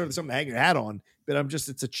isn't necessarily something to hang your hat on, but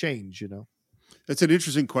it's a change, you know? That's an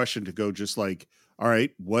interesting question to go just like, all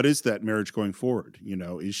right, what is that marriage going forward? You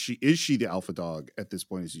know, is she the alpha dog at this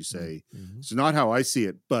point, as you say? It's not how I see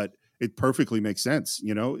it, but it perfectly makes sense.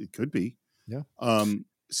 You know, it could be. Yeah.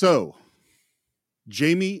 So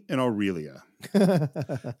Jamie and Aurelia,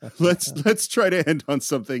 let's try to end on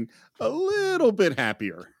something a little bit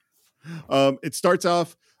happier. It starts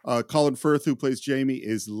off, Colin Firth, who plays Jamie,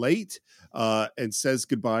 is late and says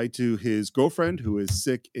goodbye to his girlfriend who is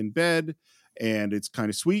sick in bed. And it's kind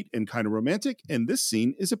of sweet and kind of romantic. And this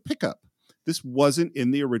scene is a pickup. This wasn't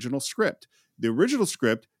in the original script. The original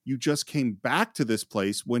script, you just came back to this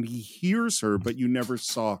place when he hears her, but you never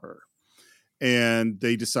saw her. And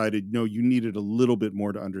they decided, no, you needed a little bit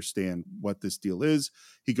more to understand what this deal is.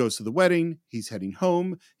 He goes to the wedding. He's heading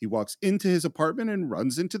home. He walks into his apartment and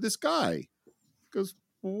runs into this guy. Goes,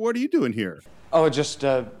 what are you doing here? Oh, I just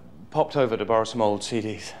popped over to borrow some old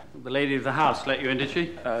CDs. The lady of the house let you in, did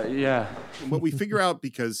she? Yeah. What we figure out,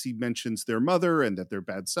 because he mentions their mother and that they're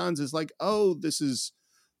bad sons, is like, oh, this is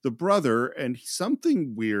the brother, and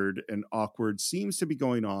something weird and awkward seems to be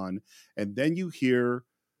going on. And then you hear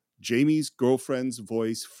Jamie's girlfriend's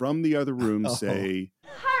voice from the other room say,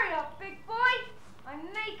 Hurry up, big boy! I'm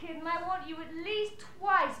naked and I want you at least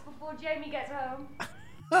twice before Jamie gets home.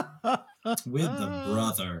 With the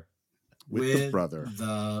brother. With the brother.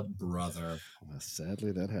 Well,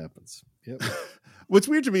 sadly, that happens. Yep. What's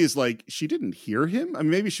weird to me is like, she didn't hear him. I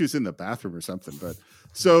mean, maybe she was in the bathroom or something, but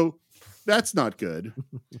so that's not good.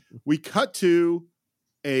 We cut to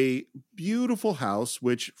a beautiful house,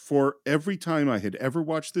 which for every time I had ever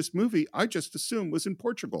watched this movie, I just assumed was in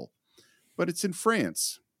Portugal, but it's in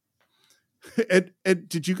France. And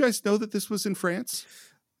did you guys know that this was in France?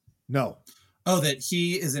 No. Oh, that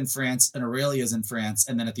he is in France and Aurelia is in France,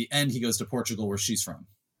 and then at the end he goes to Portugal where she's from.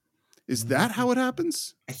 Is that how it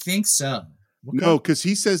happens? I think so. No, because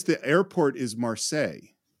he says the airport is Marseille.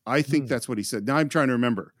 I think that's what he said. Now I'm trying to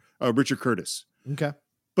remember. Richard Curtis. Okay.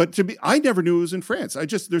 But I never knew it was in France.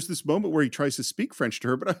 There's this moment where he tries to speak French to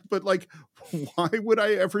her, but like, why would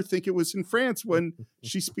I ever think it was in France when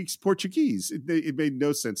she speaks Portuguese? It made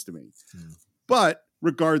no sense to me. But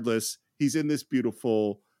regardless, he's in this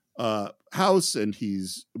beautiful house, and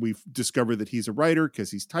we've discovered that he's a writer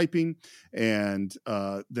because he's typing. And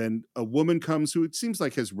then a woman comes who it seems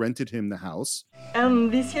like has rented him the house.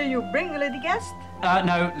 And this year you bring a lady guest?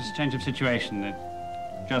 No, it's a change of situation.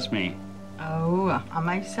 Just me. Oh, am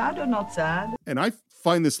I sad or not sad? And I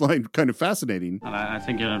find this line kind of fascinating. And I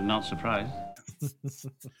think you're not surprised.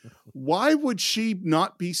 Why would she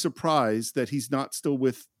not be surprised that he's not still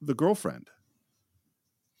with the girlfriend?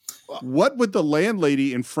 What would the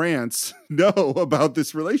landlady in France know about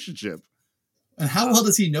this relationship? And how well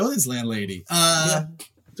does he know this landlady?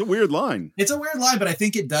 It's a weird line. It's a weird line, but I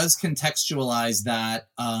think it does contextualize that.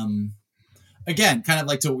 Again, kind of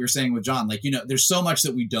like to what we were saying with John, like, there's so much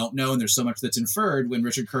that we don't know, and there's so much that's inferred when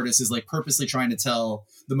Richard Curtis is like purposely trying to tell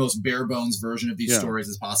the most bare bones version of these stories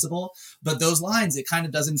as possible. But those lines, it kind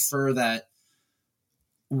of does infer that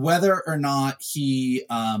whether or not he,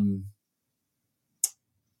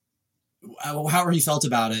 however he felt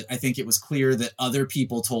about it, I think it was clear that other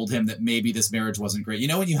people told him that maybe this marriage wasn't great.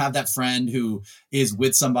 When you have that friend who is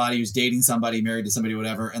with somebody, who's dating somebody, married to somebody,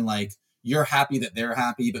 whatever, and like, you're happy that they're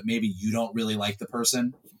happy, but maybe you don't really like the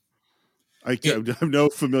person. I have no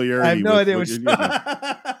familiarity. I have no idea what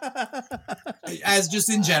as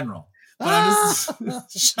just in general. But I'm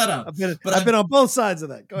just, shut up. I've been on both sides of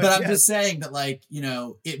that. Go ahead. I'm just saying that, like,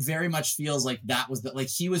 it very much feels like that was like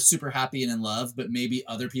he was super happy and in love, but maybe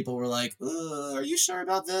other people were like, are you sure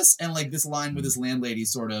about this? And like this line with his landlady,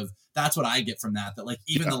 sort of, that's what I get from that. That like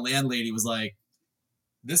even the landlady was like,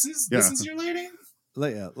 this is your lady?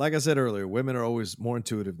 Like I said earlier, women are always more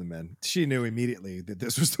intuitive than men. She knew immediately that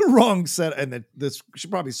this was the wrong set, and that she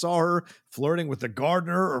probably saw her flirting with the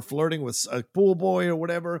gardener or flirting with a pool boy or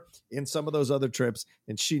whatever in some of those other trips,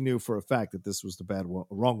 and she knew for a fact that this was the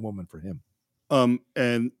wrong woman for him.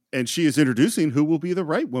 And she is introducing who will be the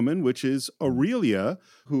right woman, which is Aurelia,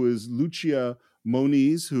 who is Lucia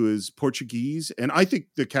Moniz, who is Portuguese, and I think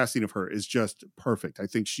the casting of her is just perfect. I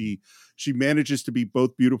think she manages to be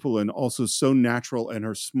both beautiful and also so natural, and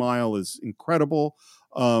her smile is incredible.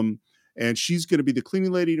 And she's going to be the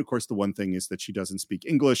cleaning lady. And of course, the one thing is that she doesn't speak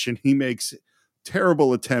English, and he makes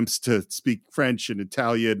terrible attempts to speak French and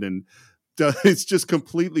Italian, and it's just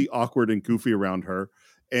completely awkward and goofy around her.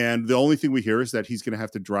 And the only thing we hear is that he's going to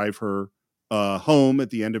have to drive her home at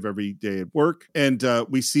the end of every day at work. And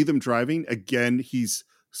we see them driving. Again, he's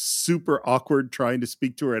super awkward trying to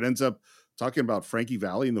speak to her. It ends up talking about Frankie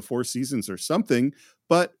Valli in the Four Seasons or something.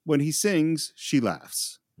 But when he sings, she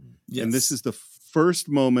laughs. Yes. And this is the first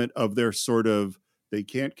moment of their sort of, they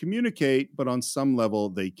can't communicate, but on some level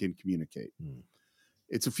they can communicate.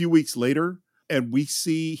 It's a few weeks later, and we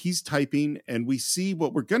see he's typing, and we see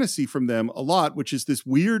what we're going to see from them a lot, which is this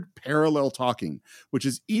weird parallel talking, which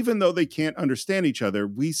is, even though they can't understand each other,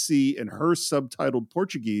 we see in her subtitled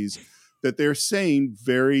Portuguese that they're saying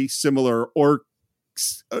very similar or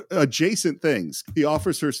adjacent things. He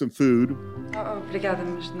offers her some food. Obrigada,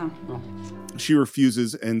 mas não. She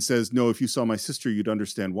refuses and says, no, if you saw my sister, you'd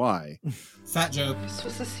understand why. Fat joke. Se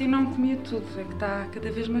fosse assim, não comia tudo. É que está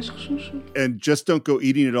cada vez mais rechonchudo. And just don't go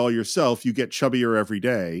eating it all yourself. You get chubbier every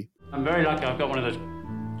day. I'm very lucky I've got one of those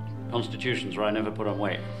constitutions where I never put on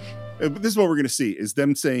weight. This is what we're going to see, is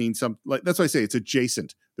them saying some, like, that's why I say it's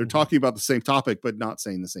adjacent. They're talking about the same topic, but not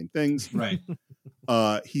saying the same things. Right.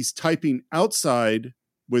 He's typing outside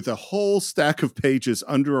with a whole stack of pages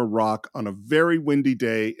under a rock on a very windy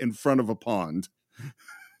day in front of a pond.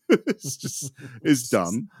 It's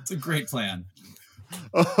dumb. It's a great plan.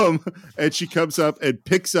 And she comes up and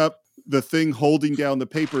picks up the thing holding down the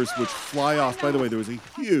papers, which fly off. By the way, there was a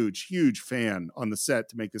huge, huge fan on the set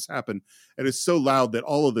to make this happen. And it's so loud that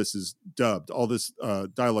all of this is dubbed. All this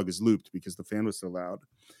dialogue is looped because the fan was so loud.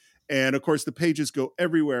 And of course, the pages go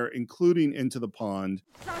everywhere, including into the pond.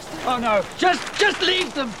 Oh no, just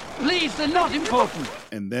leave them, please, they're not important.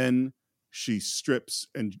 And then she strips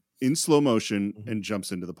and in slow motion and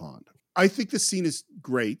jumps into the pond. I think the scene is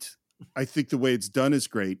great. I think the way it's done is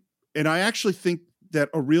great. And I actually think that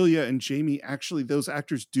Aurelia and Jamie, actually, those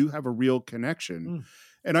actors do have a real connection.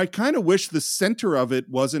 And I kind of wish the center of it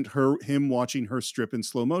wasn't him watching her strip in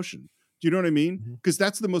slow motion. Do you know what I mean? Because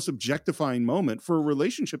that's the most objectifying moment for a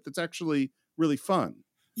relationship that's actually really fun.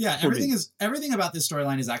 Yeah, everything about this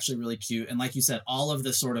storyline is actually really cute. And like you said, all of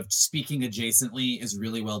the sort of speaking adjacently is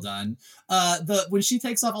really well done. When she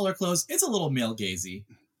takes off all her clothes, it's a little male gazy.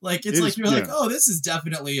 Like it's like you're like, oh, this is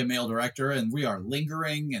definitely a male director, and we are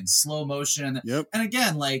lingering and slow motion. Yep. And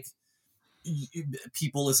again, like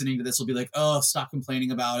people listening to this will be like, oh, stop complaining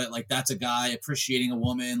about it. Like that's a guy appreciating a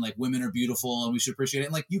woman. Like women are beautiful and we should appreciate it.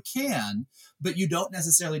 And like you can, but you don't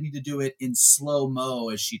necessarily need to do it in slow mo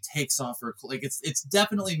as she takes off her. Like it's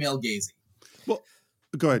definitely male gazing. Well,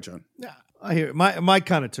 go ahead, John. Yeah, I hear Mike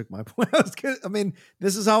kind of took my point. I mean,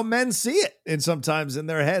 this is how men see it, and sometimes in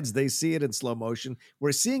their heads they see it in slow motion.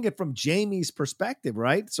 We're seeing it from Jamie's perspective,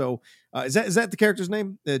 right? So, is that the character's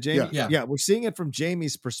name, Jamie? Yeah. We're seeing it from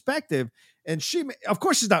Jamie's perspective, and she, of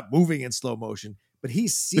course, she's not moving in slow motion, but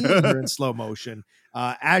he's seeing her in slow motion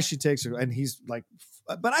as she takes her, and he's like,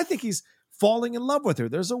 but I think he's falling in love with her.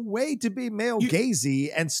 There's a way to be male gazy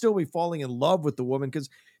and still be falling in love with the woman, because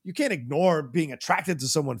you can't ignore being attracted to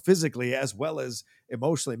someone physically as well as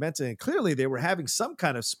emotionally, mentally. And clearly they were having some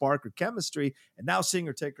kind of spark or chemistry. And now seeing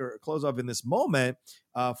her take her clothes off in this moment,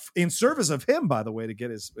 in service of him, by the way, to get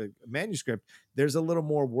his manuscript, there's a little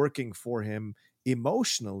more working for him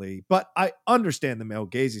emotionally. But I understand the male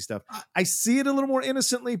gazy stuff. I see it a little more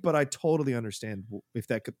innocently, but I totally understand if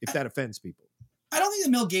that offends people. I don't think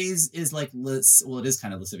the male gaze is like, well, it is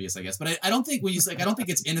kind of lascivious, I guess, but I don't think when you say, I don't think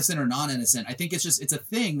it's innocent or non-innocent. I think it's just, it's a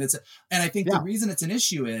thing and I think the reason it's an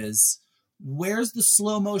issue is where's the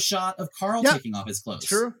slow-mo shot of Carl taking off his clothes?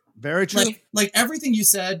 True. Very true. Like everything you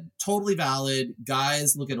said, totally valid.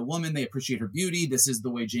 Guys look at a woman, they appreciate her beauty. This is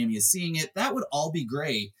the way Jamie is seeing it. That would all be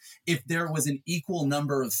great if there was an equal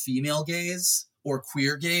number of female gaze or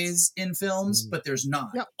queer gaze in films, but there's not.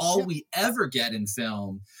 All we ever get in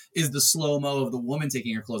film is the slow-mo of the woman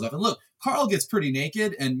taking her clothes off. And look, Carl gets pretty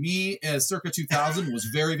naked, and me, as circa 2000, was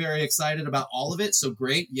very, very excited about all of it. So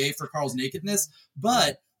great, yay for Carl's nakedness.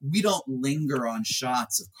 But we don't linger on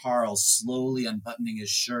shots of Carl slowly unbuttoning his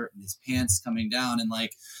shirt and his pants coming down. And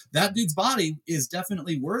like, that dude's body is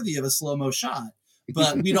definitely worthy of a slow-mo shot.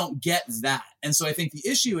 But we don't get that. And so I think the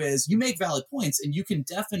issue is you make valid points and you can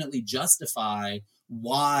definitely justify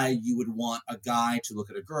why you would want a guy to look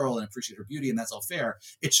at a girl and appreciate her beauty. And that's all fair.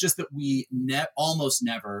 It's just that we almost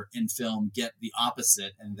never in film get the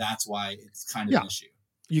opposite. And that's why it's kind of an issue.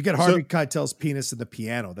 You get Harvey Keitel's penis in the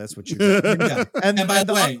piano. That's what you get. And by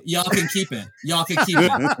the way, y'all can keep it. Y'all can keep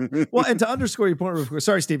it. Well, and to underscore your point real quick,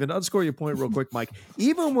 sorry, Stephen, to underscore your point real quick, Mike,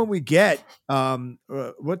 even when we get,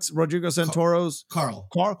 what's Rodrigo Santoro's? Carl.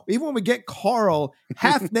 Even when we get Carl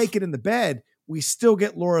half naked in the bed, we still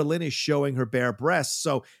get Laura Linney showing her bare breasts.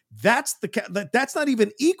 So that's not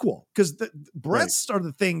even equal, because the breasts are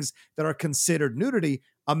the things that are considered nudity.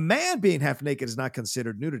 A man being half naked is not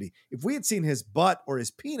considered nudity. If we had seen his butt or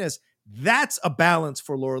his penis, that's a balance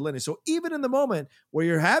for Laura Linney. So even in the moment where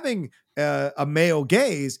you're having a male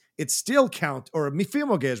gaze, it's still or a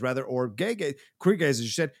female gaze rather, or gay gaze, queer gaze, as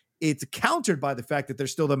you said, it's countered by the fact that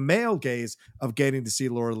there's still the male gaze of getting to see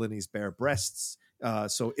Laura Linney's bare breasts.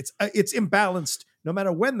 So it's imbalanced no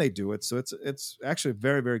matter when they do it. So it's actually a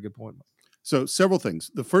very, very good point, Mike. So several things.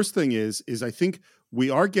 The first thing is I think we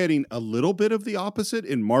are getting a little bit of the opposite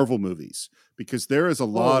in Marvel movies, because there is a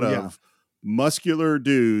lot of muscular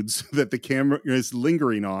dudes that the camera is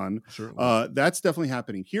lingering on. That's definitely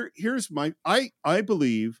happening. Here's I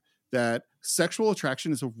believe that sexual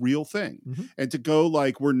attraction is a real thing. Mm-hmm. And to go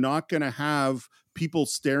like, we're not going to have people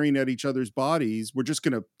staring at each other's bodies, we're just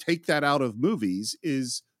going to take that out of movies,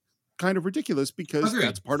 is kind of ridiculous, because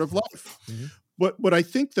that's part of life. Mm-hmm. What I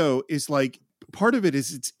think though is like, part of it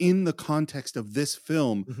is it's in the context of this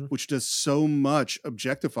film, which does so much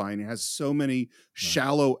objectifying. It has so many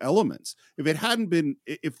shallow elements.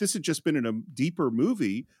 If this had just been in a deeper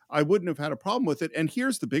movie, I wouldn't have had a problem with it. And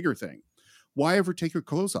here's the bigger thing. Why ever take her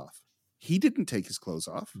clothes off? He didn't take his clothes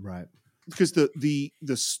off. Right. Because the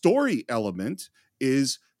story element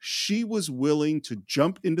is she was willing to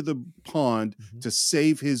jump into the pond to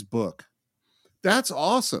save his book. That's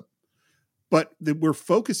awesome. But we're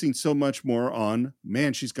focusing so much more on,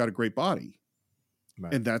 man, she's got a great body.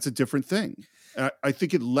 Right. And that's a different thing. I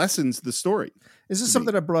think it lessens the story. This is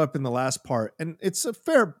something I brought up in the last part. And it's a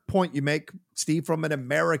fair point you make, Steve, from an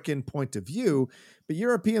American point of view. But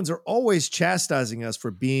Europeans are always chastising us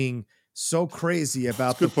for being so crazy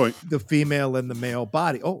about the female and the male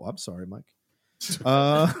body. Oh, I'm sorry, Mike.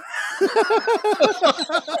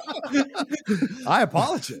 I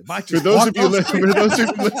apologize. For those of you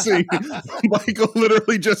listening, Michael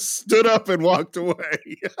literally just stood up and walked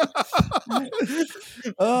away.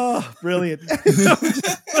 Oh, brilliant! And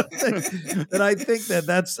I think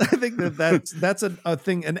that's a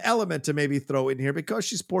thing, an element to maybe throw in here, because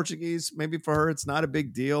she's Portuguese. Maybe for her, it's not a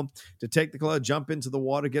big deal to take the clothes, jump into the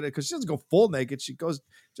water, get it, because she doesn't go full naked. She goes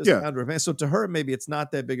just found her. So to her, maybe it's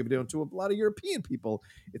not that big of a deal. To a lot of European people,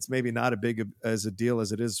 it's maybe not as a deal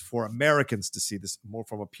as it is for Americans to see this more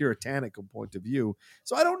from a puritanical point of view.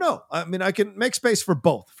 So I don't know. I mean, I can make space for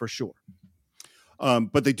both for sure.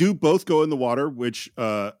 But they do both go in the water, which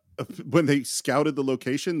when they scouted the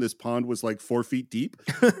location, this pond was like 4 feet deep.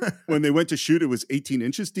 When they went to shoot, it was 18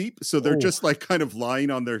 inches deep. So they're just like kind of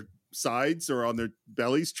lying on their sides or on their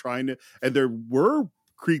bellies trying to, and there were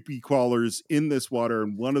creepy crawlers in this water,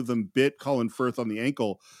 and one of them bit Colin Firth on the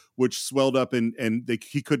ankle, which swelled up and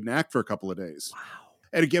he couldn't act for a couple of days. Wow.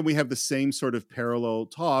 And again, we have the same sort of parallel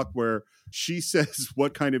talk where she says,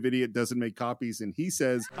 what kind of idiot doesn't make copies? And he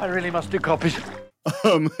says, I really must do copies.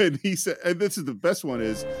 And he said, and this is the best one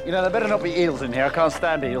is, you know, there better not be eels in here. I can't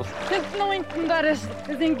stand eels.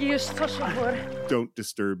 Don't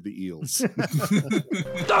disturb the eels.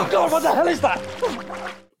 Oh God, what the hell is that?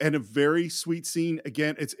 And a very sweet scene.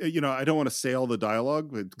 Again, it's, you know, I don't want to say all the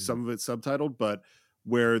dialogue, but some of it's subtitled, but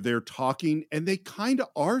where they're talking and they kind of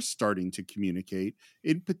are starting to communicate,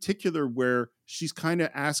 in particular where she's kind of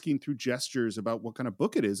asking through gestures about what kind of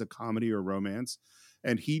book it is, a comedy or romance.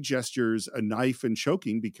 And he gestures a knife and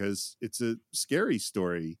choking because it's a scary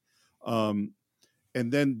story. And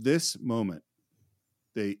then this moment,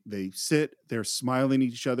 they sit, they're smiling at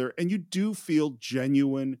each other, and you do feel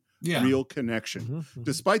genuine, real connection,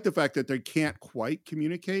 despite the fact that they can't quite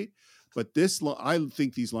communicate. But I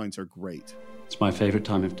think these lines are great. It's my favorite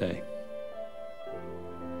time of day.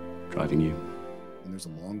 Driving you. And there's a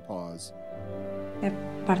long pause.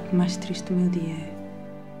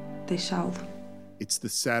 It's the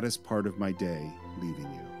saddest part of my day,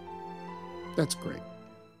 leaving you. That's great.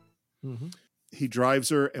 Mm-hmm. He drives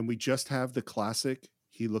her, and we just have the classic.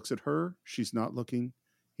 He looks at her. She's not looking.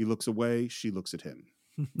 He looks away. She looks at him.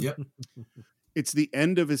 Yep. It's the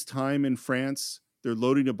end of his time in France. They're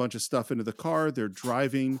loading a bunch of stuff into the car. They're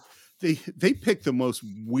driving. They pick the most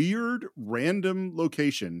weird, random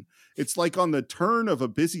location. It's like on the turn of a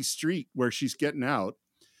busy street where she's getting out.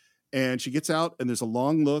 And she gets out, and there's a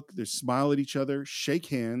long look. They smile at each other, shake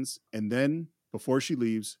hands, and then, before she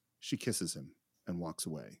leaves, she kisses him and walks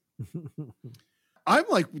away. I'm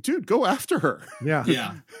like, dude, go after her. Yeah.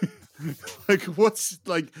 Yeah.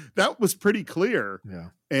 Like, that was pretty clear.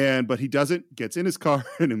 Yeah. But he doesn't, gets in his car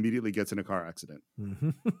and immediately gets in a car accident.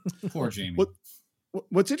 Mm-hmm. Poor Jamie.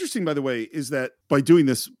 What's interesting, by the way, is that by doing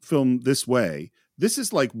this film this way, this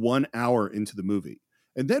is like 1 hour into the movie.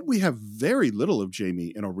 And then we have very little of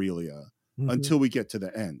Jamie and Aurelia until we get to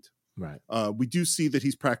the end. Right. We do see that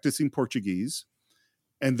he's practicing Portuguese.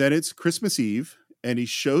 And then it's Christmas Eve, and he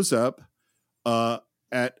shows up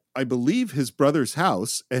at, I believe, his brother's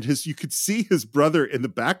house. And you could see his brother in the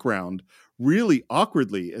background really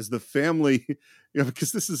awkwardly as the family,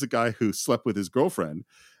 because this is a guy who slept with his girlfriend.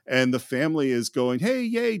 And the family is going, hey,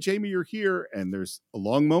 yay, Jamie, you're here. And there's a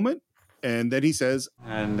long moment. And then he says,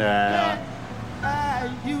 and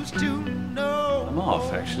I used to know. I'm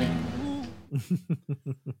off, actually.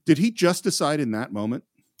 Did he just decide in that moment?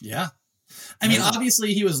 Yeah. I mean,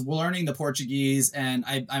 obviously he was learning the Portuguese, and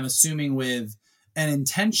I'm assuming with an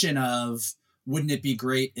intention of, wouldn't it be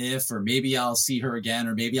great if, or maybe I'll see her again,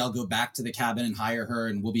 or maybe I'll go back to the cabin and hire her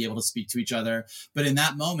and we'll be able to speak to each other. But in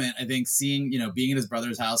that moment, I think seeing, being at his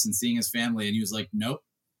brother's house and seeing his family, and he was like, nope,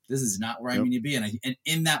 this is not where I need to be. And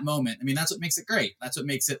in that moment, I mean, that's what makes it great. That's what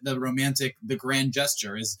makes it the romantic, the grand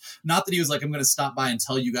gesture, is not that he was like, I'm going to stop by and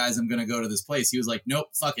tell you guys I'm going to go to this place. He was like, nope,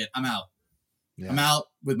 fuck it. I'm out. Yeah. I'm out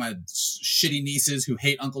with my shitty nieces who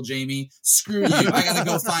hate Uncle Jamie. Screw you. I got to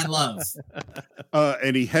go find love.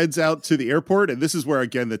 And he heads out to the airport. And this is where,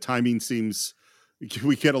 again, the timing seems,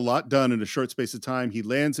 we get a lot done in a short space of time. He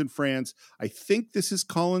lands in France. I think this is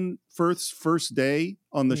Colin Firth's first day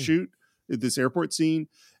on the shoot, this airport scene.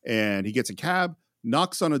 And he gets a cab,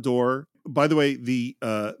 knocks on a door. By the way,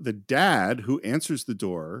 the dad who answers the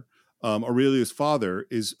door, Aurelia's father,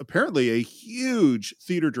 is apparently a huge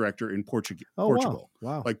theater director in Portugal.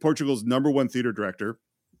 Wow. Like Portugal's #1 theater director.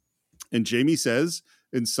 And Jamie says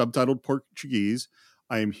in subtitled Portuguese,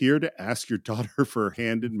 I am here to ask your daughter for her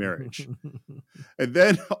hand in marriage. And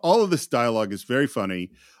then all of this dialogue is very funny.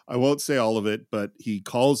 I won't say all of it, but he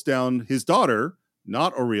calls down his daughter,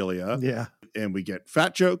 not Aurelia. Yeah. And we get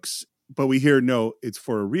fat jokes, but we hear, no, it's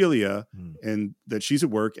for Aurelia and that she's at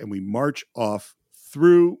work. And we march off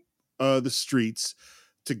through the streets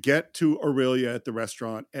to get to Aurelia at the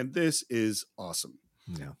restaurant. And this is awesome.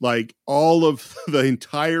 Yeah. Like all of the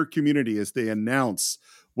entire community, as they announce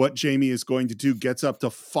what Jamie is going to do, gets up to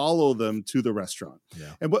follow them to the restaurant.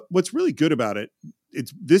 Yeah. And what's really good about it,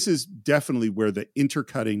 this is definitely where the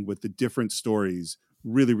intercutting with the different stories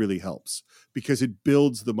really, really helps because it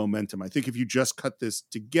builds the momentum. I think if you just cut this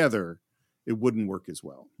together, it wouldn't work as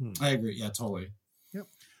well. I agree. Yeah, totally. Yep.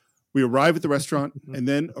 We arrive at the restaurant and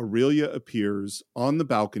then Aurelia appears on the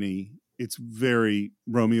balcony. It's very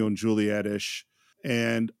Romeo and Juliet-ish.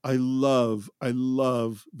 And I love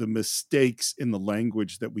the mistakes in the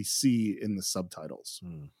language that we see in the subtitles.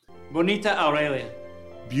 Bonita Aurelia.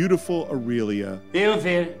 Beautiful Aurelia. Eu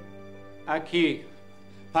vir aqui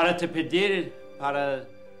para te pedir para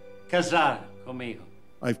casar comigo.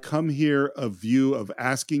 I've come here a view of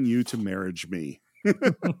asking you to marriage me.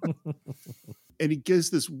 And he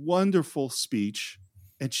gives this wonderful speech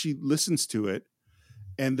and she listens to it.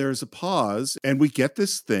 And there's a pause, and we get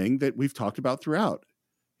this thing that we've talked about throughout.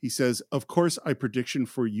 He says, of course, I prediction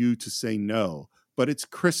for you to say no, but it's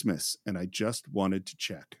Christmas, and I just wanted to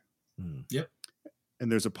check. Yep.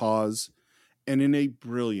 And there's a pause, and in a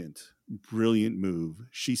brilliant, brilliant move,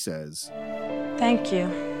 she says, Thank you.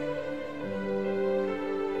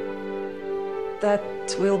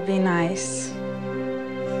 That will be nice.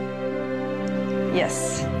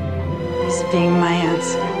 Yes, is being my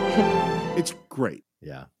answer. It's great.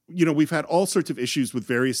 Yeah. You know, we've had all sorts of issues with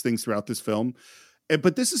various things throughout this film,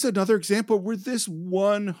 but this is another example where this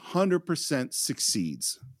 100%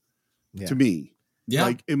 succeeds to me. Yeah.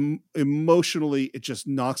 Like emotionally, it just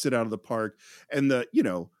knocks it out of the park. And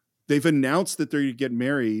they've announced that they're going to get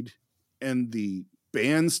married and the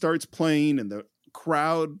band starts playing and the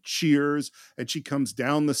crowd cheers and she comes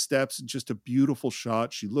down the steps in just a beautiful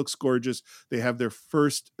shot. She looks gorgeous. They have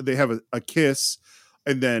a kiss.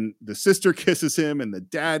 And then the sister kisses him and the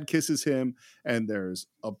dad kisses him and there's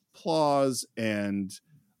applause and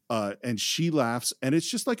she laughs. And it's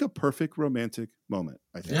just like a perfect romantic moment,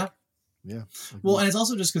 I think. Yeah. Yeah. Well, and it's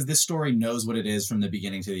also just because this story knows what it is from the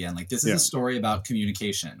beginning to the end. Like this is a story about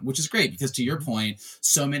communication, which is great because to your point,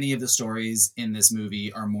 so many of the stories in this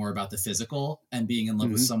movie are more about the physical and being in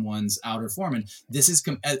love with someone's outer form. And this is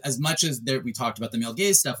as much as we talked about the male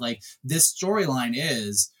gaze stuff, like this storyline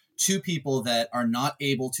is two people that are not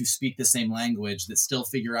able to speak the same language that still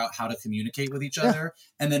figure out how to communicate with each other.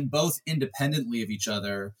 And then both independently of each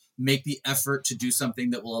other make the effort to do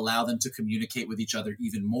something that will allow them to communicate with each other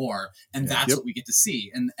even more. And that's what we get to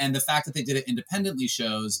see. And the fact that they did it independently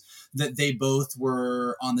shows that they both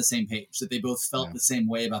were on the same page, that they both felt the same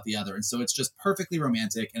way about the other. And so it's just perfectly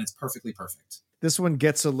romantic and it's perfectly perfect. This one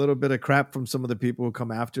gets a little bit of crap from some of the people who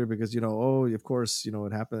come after because, of course,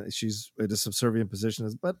 it happened. She's in a subservient position,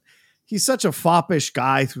 but he's such a foppish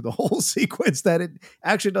guy through the whole sequence that it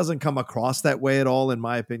actually doesn't come across that way at all, in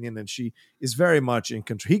my opinion. And she is very much in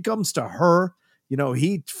control. He comes to her.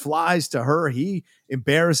 He flies to her. He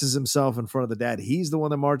embarrasses himself in front of the dad. He's the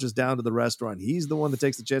one that marches down to the restaurant. He's the one that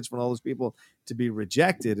takes the chance for all those people to be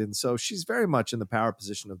rejected. And so she's very much in the power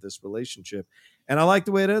position of this relationship. And I like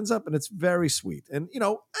the way it ends up, and it's very sweet. And,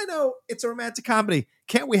 I know it's a romantic comedy.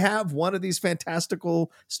 Can't we have one of these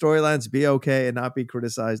fantastical storylines be okay and not be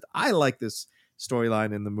criticized? I like this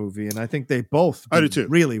storyline in the movie, and I think they both do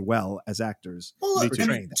really well as actors. Well, look,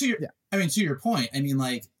 to your point,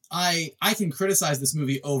 I can criticize this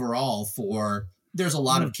movie overall for there's a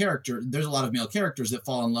lot of male characters that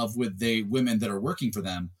fall in love with the women that are working for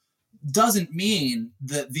them. Doesn't mean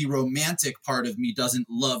that the romantic part of me doesn't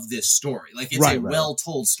love this story. Like it's a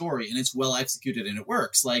well-told story and it's well executed and it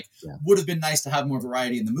works. Like would have been nice to have more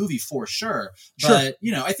variety in the movie for sure. But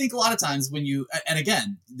I think a lot of times when and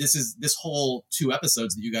again, this whole 2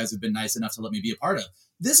 episodes that you guys have been nice enough to let me be a part of.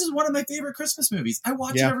 This is one of my favorite Christmas movies. I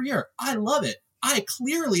watch it every year. I love it. I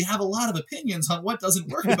clearly have a lot of opinions on what doesn't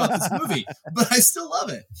work about this movie, but I still love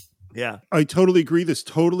it. Yeah. I totally agree. This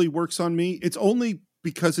totally works on me. It's only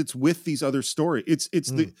because it's with these other stories. It's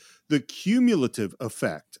the cumulative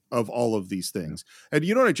effect of all of these things. And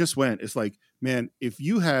you know what I just went? It's like, man, if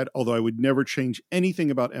you had, although I would never change anything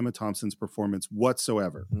about Emma Thompson's performance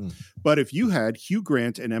whatsoever, but if you had Hugh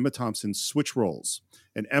Grant and Emma Thompson switch roles,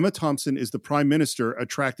 and Emma Thompson is the prime minister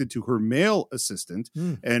attracted to her male assistant,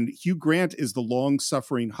 and Hugh Grant is the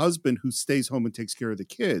long-suffering husband who stays home and takes care of the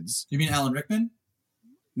kids. You mean Alan Rickman?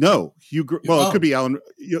 No, it could be Alan.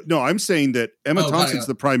 No, I'm saying that Emma Thompson's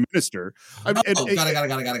the prime minister. Got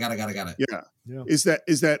it. Yeah. Is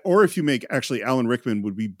that, or if you make actually Alan Rickman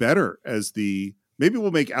would be better as maybe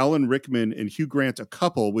we'll make Alan Rickman and Hugh Grant a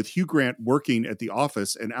couple with Hugh Grant working at the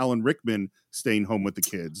office and Alan Rickman staying home with the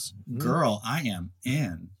kids. Girl, I am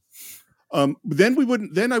in.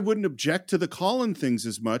 Then I wouldn't object to the Colin things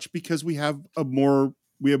as much because we have more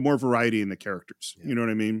variety in the characters. You know what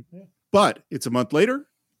I mean? Yeah. But it's a month later.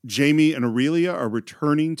 Jamie and Aurelia are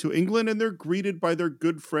returning to England, and they're greeted by their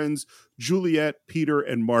good friends Juliet, Peter,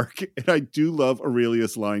 and Mark. And I do love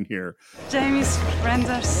Aurelia's line here. Jamie's friends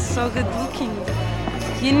are so good looking.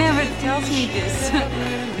 He never tells me this.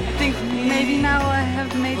 I think maybe now I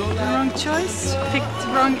have made the wrong choice, picked the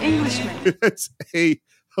wrong Englishman. It's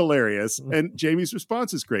hilarious. And Jamie's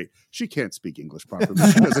response is great. She can't speak English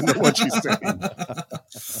properly. She doesn't know what she's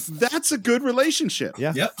saying. That's a good relationship.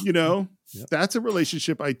 Yeah. Yep. You know, that's a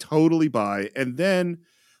relationship I totally buy. And then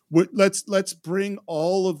let's bring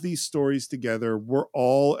all of these stories together. We're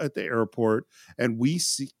all at the airport, and we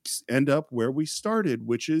end up where we started,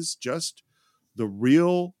 which is just the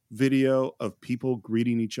real video of people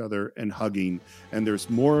greeting each other and hugging. And there's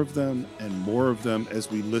more of them and more of them as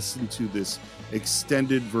we listen to this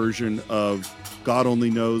extended version of God Only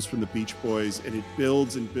Knows from the Beach Boys. And it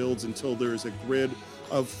builds and builds until there is a grid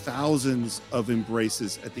of thousands of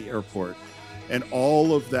embraces at the airport. And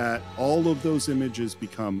all of those images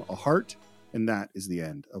become a heart. And that is the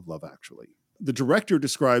end of Love Actually. The director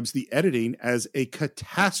describes the editing as a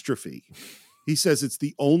catastrophe. He says it's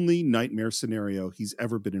the only nightmare scenario he's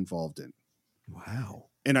ever been involved in. Wow.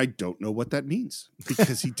 And I don't know what that means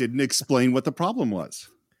because he didn't explain what the problem was.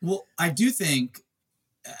 Well, I do think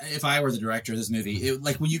if I were the director of this movie,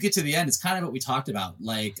 like when you get to the end, it's kind of what we talked about.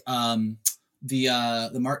 Like the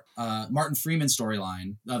Martin Freeman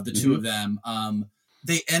storyline of the two of them,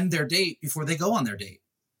 they end their date before they go on their date.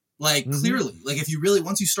 Like clearly, like if you really,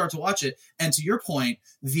 once you start to watch it, and to your point,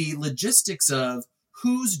 the logistics of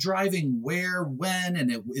who's driving where, when,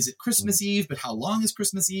 and is it Christmas Eve? But how long is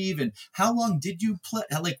Christmas Eve? And how long did you play?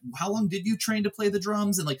 Like, how long did you train to play the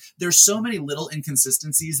drums? And like, there's so many little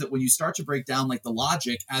inconsistencies that when you start to break down like the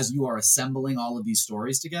logic as you are assembling all of these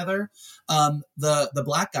stories together, the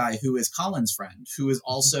black guy who is Colin's friend, who is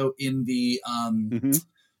also in the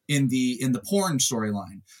in the porn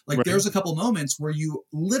storyline, like there's a couple moments where you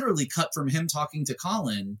literally cut from him talking to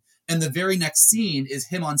Colin, and the very next scene is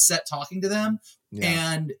him on set talking to them.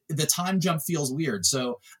 And the time jump feels weird.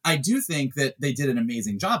 So I do think that they did an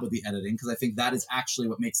amazing job with the editing, because I think that is actually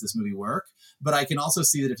what makes this movie work. But I can also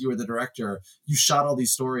see that if you were the director, you shot all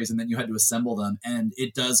these stories and then you had to assemble them, and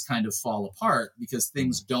it does kind of fall apart because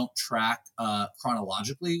things don't track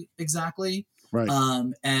chronologically exactly. Right.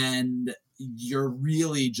 And you're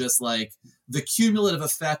really just like the cumulative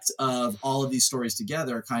effect of all of these stories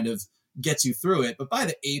together kind of gets you through it. But by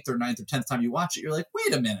the 8th or 9th or 10th time you watch it, you're like,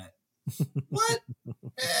 wait a minute. What?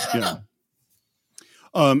 I don't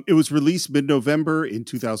know. It was released mid-November in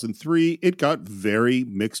 2003. It got very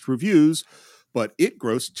mixed reviews, but it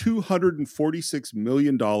grossed $246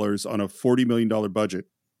 million on a $40 million budget.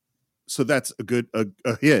 So that's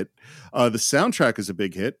a hit. The soundtrack is a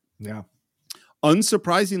big hit. Yeah.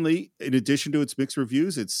 Unsurprisingly, in addition to its mixed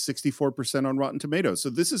reviews, it's 64% on Rotten Tomatoes. So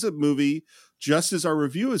this is a movie, just as our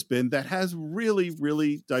review has been, that has really,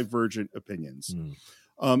 really divergent opinions.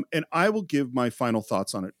 And I will give my final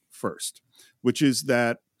thoughts on it first, which is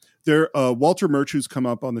that Walter Murch, who's come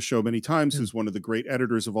up on the show many times, who's one of the great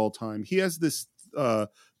editors of all time, he has this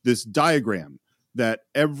diagram that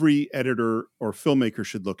every editor or filmmaker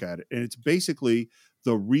should look at it. And it's basically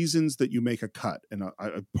the reasons that you make a cut. And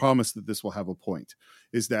I promise that this will have a point,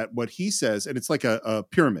 is that what he says, and it's like a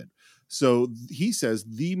pyramid. So he says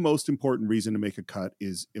the most important reason to make a cut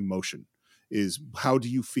is emotion, is how do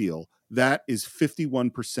you feel? That is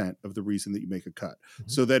 51% of the reason that you make a cut.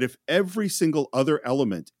 So that if every single other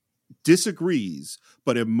element disagrees,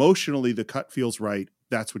 but emotionally the cut feels right,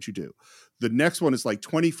 that's what you do. The next one is like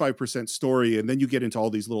 25% story, and then you get into all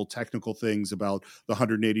these little technical things about the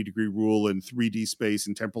 180-degree rule and 3D space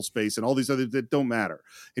and temporal space and all these other that don't matter.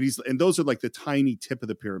 And those are like the tiny tip of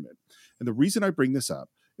the pyramid. And the reason I bring this up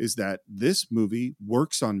is that this movie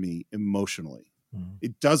works on me emotionally.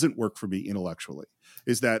 It doesn't work for me intellectually.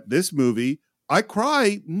 Is that this movie, I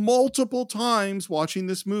cry multiple times watching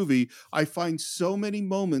this movie. I find so many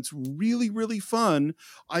moments really, really fun.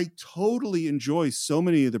 I totally enjoy so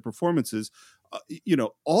many of the performances.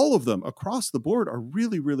 All of them across the board are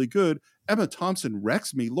really, really good. Emma Thompson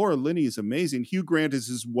wrecks me. Laura Linney is amazing. Hugh Grant is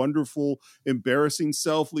his wonderful, embarrassing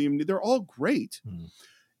self. Liam, they're all great.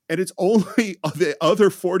 And it's only the other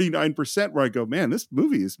 49% where I go, man, this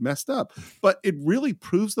movie is messed up. But it really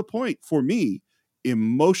proves the point for me.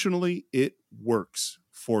 Emotionally, it works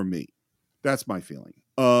for me. That's my feeling.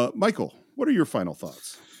 Michael, what are your final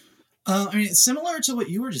thoughts? I mean, similar to what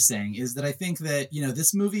you were just saying, is that I think that,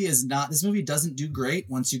 this movie doesn't do great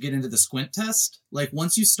once you get into the squint test. Like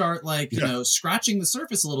once you start scratching the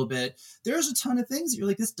surface a little bit, there's a ton of things that you're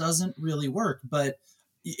like, this doesn't really work. But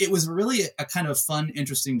it was really a kind of fun,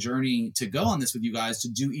 interesting journey to go on this with you guys, to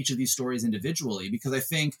do each of these stories individually, because I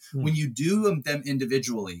think when you do them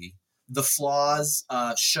individually, the flaws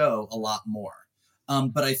show a lot more.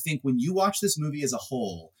 But I think when you watch this movie as a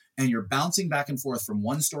whole, and you're bouncing back and forth from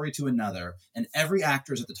one story to another, and every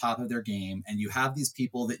actor is at the top of their game, and you have these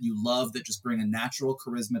people that you love that just bring a natural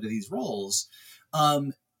charisma to these roles,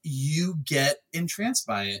 you get entranced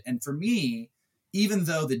by it. And for me, even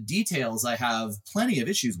though the details I have plenty of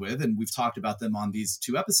issues with, and we've talked about them on these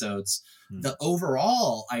 2 episodes, the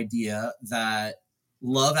overall idea that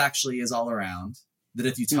love actually is all around, that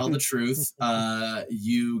if you tell the truth,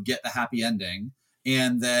 you get the happy ending,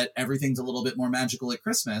 and that everything's a little bit more magical at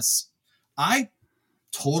Christmas, I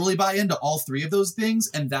totally buy into all 3 of those things.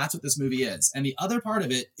 And that's what this movie is. And the other part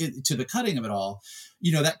of it, to the cutting of it all,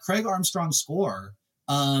 that Craig Armstrong score,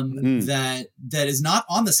 that is not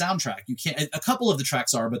on the soundtrack. You can't, a couple of the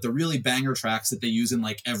tracks are, but the really banger tracks that they use in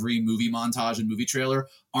like every movie montage and movie trailer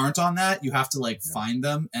aren't on that. You have to find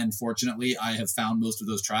them. And fortunately I have found most of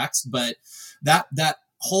those tracks, but that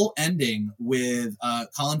whole ending with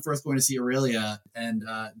Colin Firth going to see Aurelia and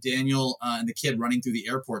Daniel and the kid running through the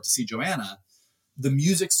airport to see Joanna, the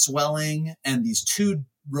music swelling and these 2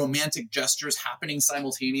 romantic gestures happening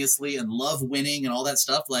simultaneously and love winning and all that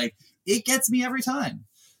stuff, it gets me every time.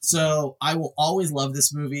 So I will always love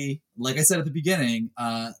this movie. Like I said at the beginning,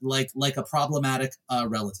 like a problematic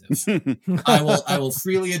relative. I will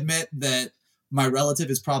freely admit that my relative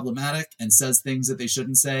is problematic and says things that they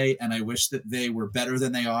shouldn't say, and I wish that they were better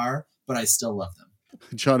than they are, but I still love them.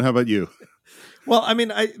 John, how about you? Well, I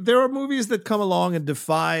mean, there are movies that come along and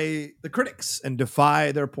defy the critics and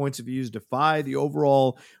defy their points of views, defy the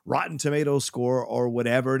overall Rotten Tomatoes score or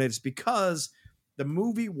whatever. And it's because the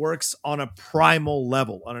movie works on a primal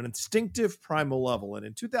level, on an instinctive primal level. And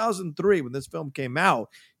in 2003, when this film came out,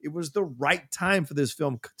 it was the right time for this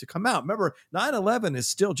film to come out. Remember, 9/11 is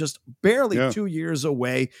still just barely 2 years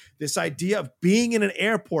away. This idea of being in an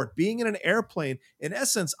airport, being in an airplane, in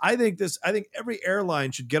essence, I think every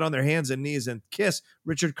airline should get on their hands and knees and kiss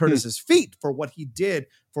Richard Curtis's feet for what he did,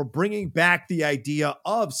 for bringing back the idea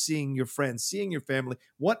of seeing your friends, seeing your family,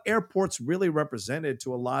 what airports really represented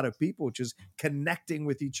to a lot of people, which is connecting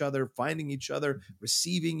with each other, finding each other,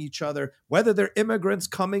 receiving each other, whether they're immigrants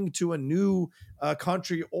coming to a new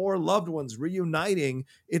country or loved ones reuniting.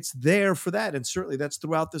 It's there for that. And certainly that's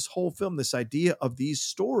throughout this whole film, this idea of these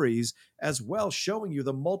stories as well, showing you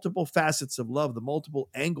the multiple facets of love, the multiple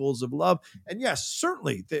angles of love. And yes,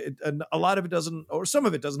 certainly a lot of it doesn't, or some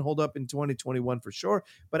of it doesn't hold up in 2021 for sure.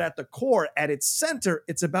 But at the core, at its center,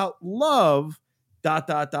 it's about love, ...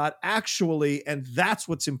 actually. And that's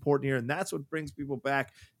what's important here. And that's what brings people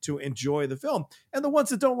back to enjoy the film. And the ones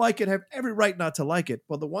that don't like it have every right not to like it.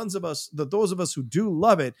 But those of us who do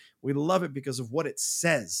love it, we love it because of what it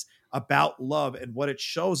says about love and what it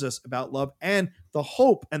shows us about love and the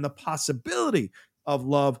hope and the possibility of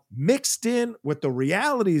love mixed in with the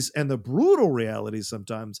realities and the brutal realities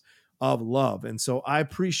sometimes of love. And so I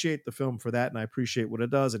appreciate the film for that, and I appreciate what it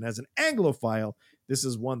does. And as an Anglophile, this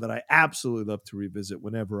is one that I absolutely love to revisit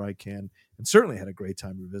whenever I can, and certainly had a great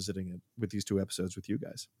time revisiting it with these 2 episodes with you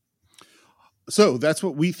guys. So that's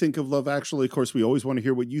what we think of Love Actually. Of course, we always want to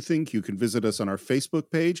hear what you think. You can visit us on our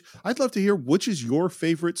Facebook page. I'd love to hear which is your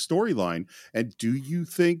favorite storyline, and do you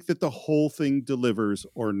think that the whole thing delivers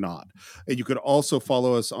or not? And you could also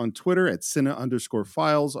follow us on Twitter at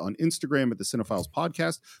Cine_Files, on Instagram at the Cinefiles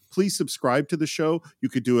Podcast. Please subscribe to the show. You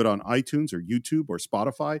could do it on iTunes or YouTube or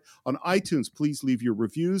Spotify. On iTunes, please leave your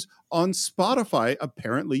reviews. On Spotify,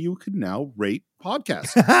 apparently you can now rate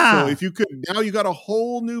podcasts. So if you could, now you got a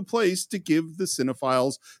whole new place to give the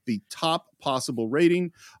Cinephiles the top possible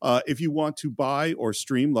rating. If you want to buy or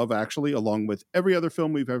stream Love Actually along with every other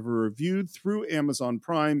film we've ever reviewed through Amazon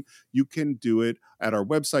Prime, you can do it at our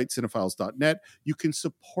website, cinephiles.net. You can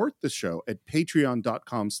support the show at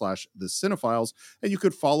patreon.com/thecинephiles. And you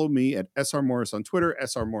could follow me at SR Morris on Twitter,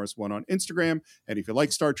 SR Morris1 on Instagram. And if you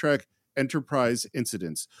like Star Trek, Enterprise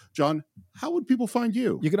Incidents. John, how would people find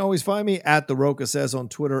you? You can always find me at The Rocha Says on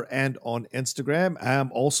Twitter and on Instagram.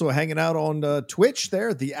 I'm also hanging out on Twitch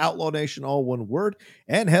there, The Outlaw Nation, all one word.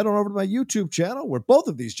 And head on over to my YouTube channel, where both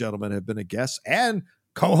of these gentlemen have been a guest and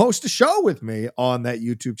co-host a show with me on that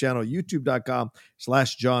YouTube channel,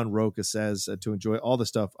 youtube.com/John Rocha Says, to enjoy all the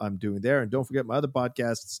stuff I'm doing there. And don't forget my other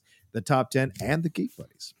podcasts, The Top 10 and The Geek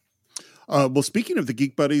Buddies. Well, speaking of the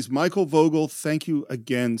Geek Buddies, Michael Vogel, thank you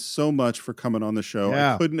again so much for coming on the show.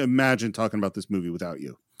 Yeah. I couldn't imagine talking about this movie without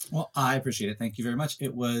you. Well, I appreciate it. Thank you very much.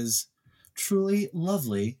 It was truly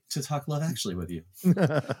lovely to talk Love Actually with you.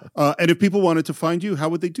 And if people wanted to find you, how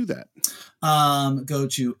would they do that? Go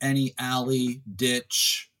to any alley,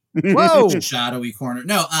 ditch, Whoa! shadowy corner.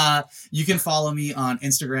 No, you can follow me on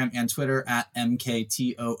Instagram and Twitter at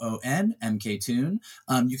MKTOON, MKToon.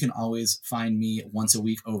 You can always find me once a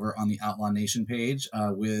week over on the Outlaw Nation page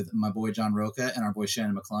with my boy John Roca and our boy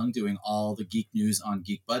Shannon McClung doing all the geek news on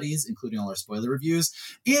Geek Buddies, including all our spoiler reviews.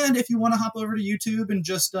 And if you want to hop over to YouTube and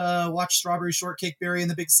just watch Strawberry Shortcake Berry in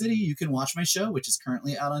the Big City, you can watch my show, which is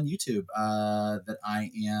currently out on YouTube, that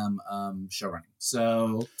I am show running.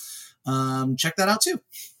 So check that out too.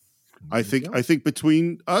 I think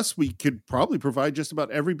between us, we could probably provide just about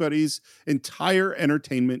everybody's entire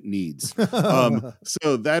entertainment needs.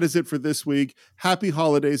 So that is it for this week. Happy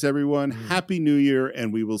holidays, everyone. Happy New Year.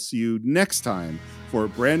 And we will see you next time for a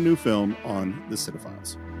brand new film on The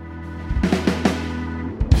Cinephiles.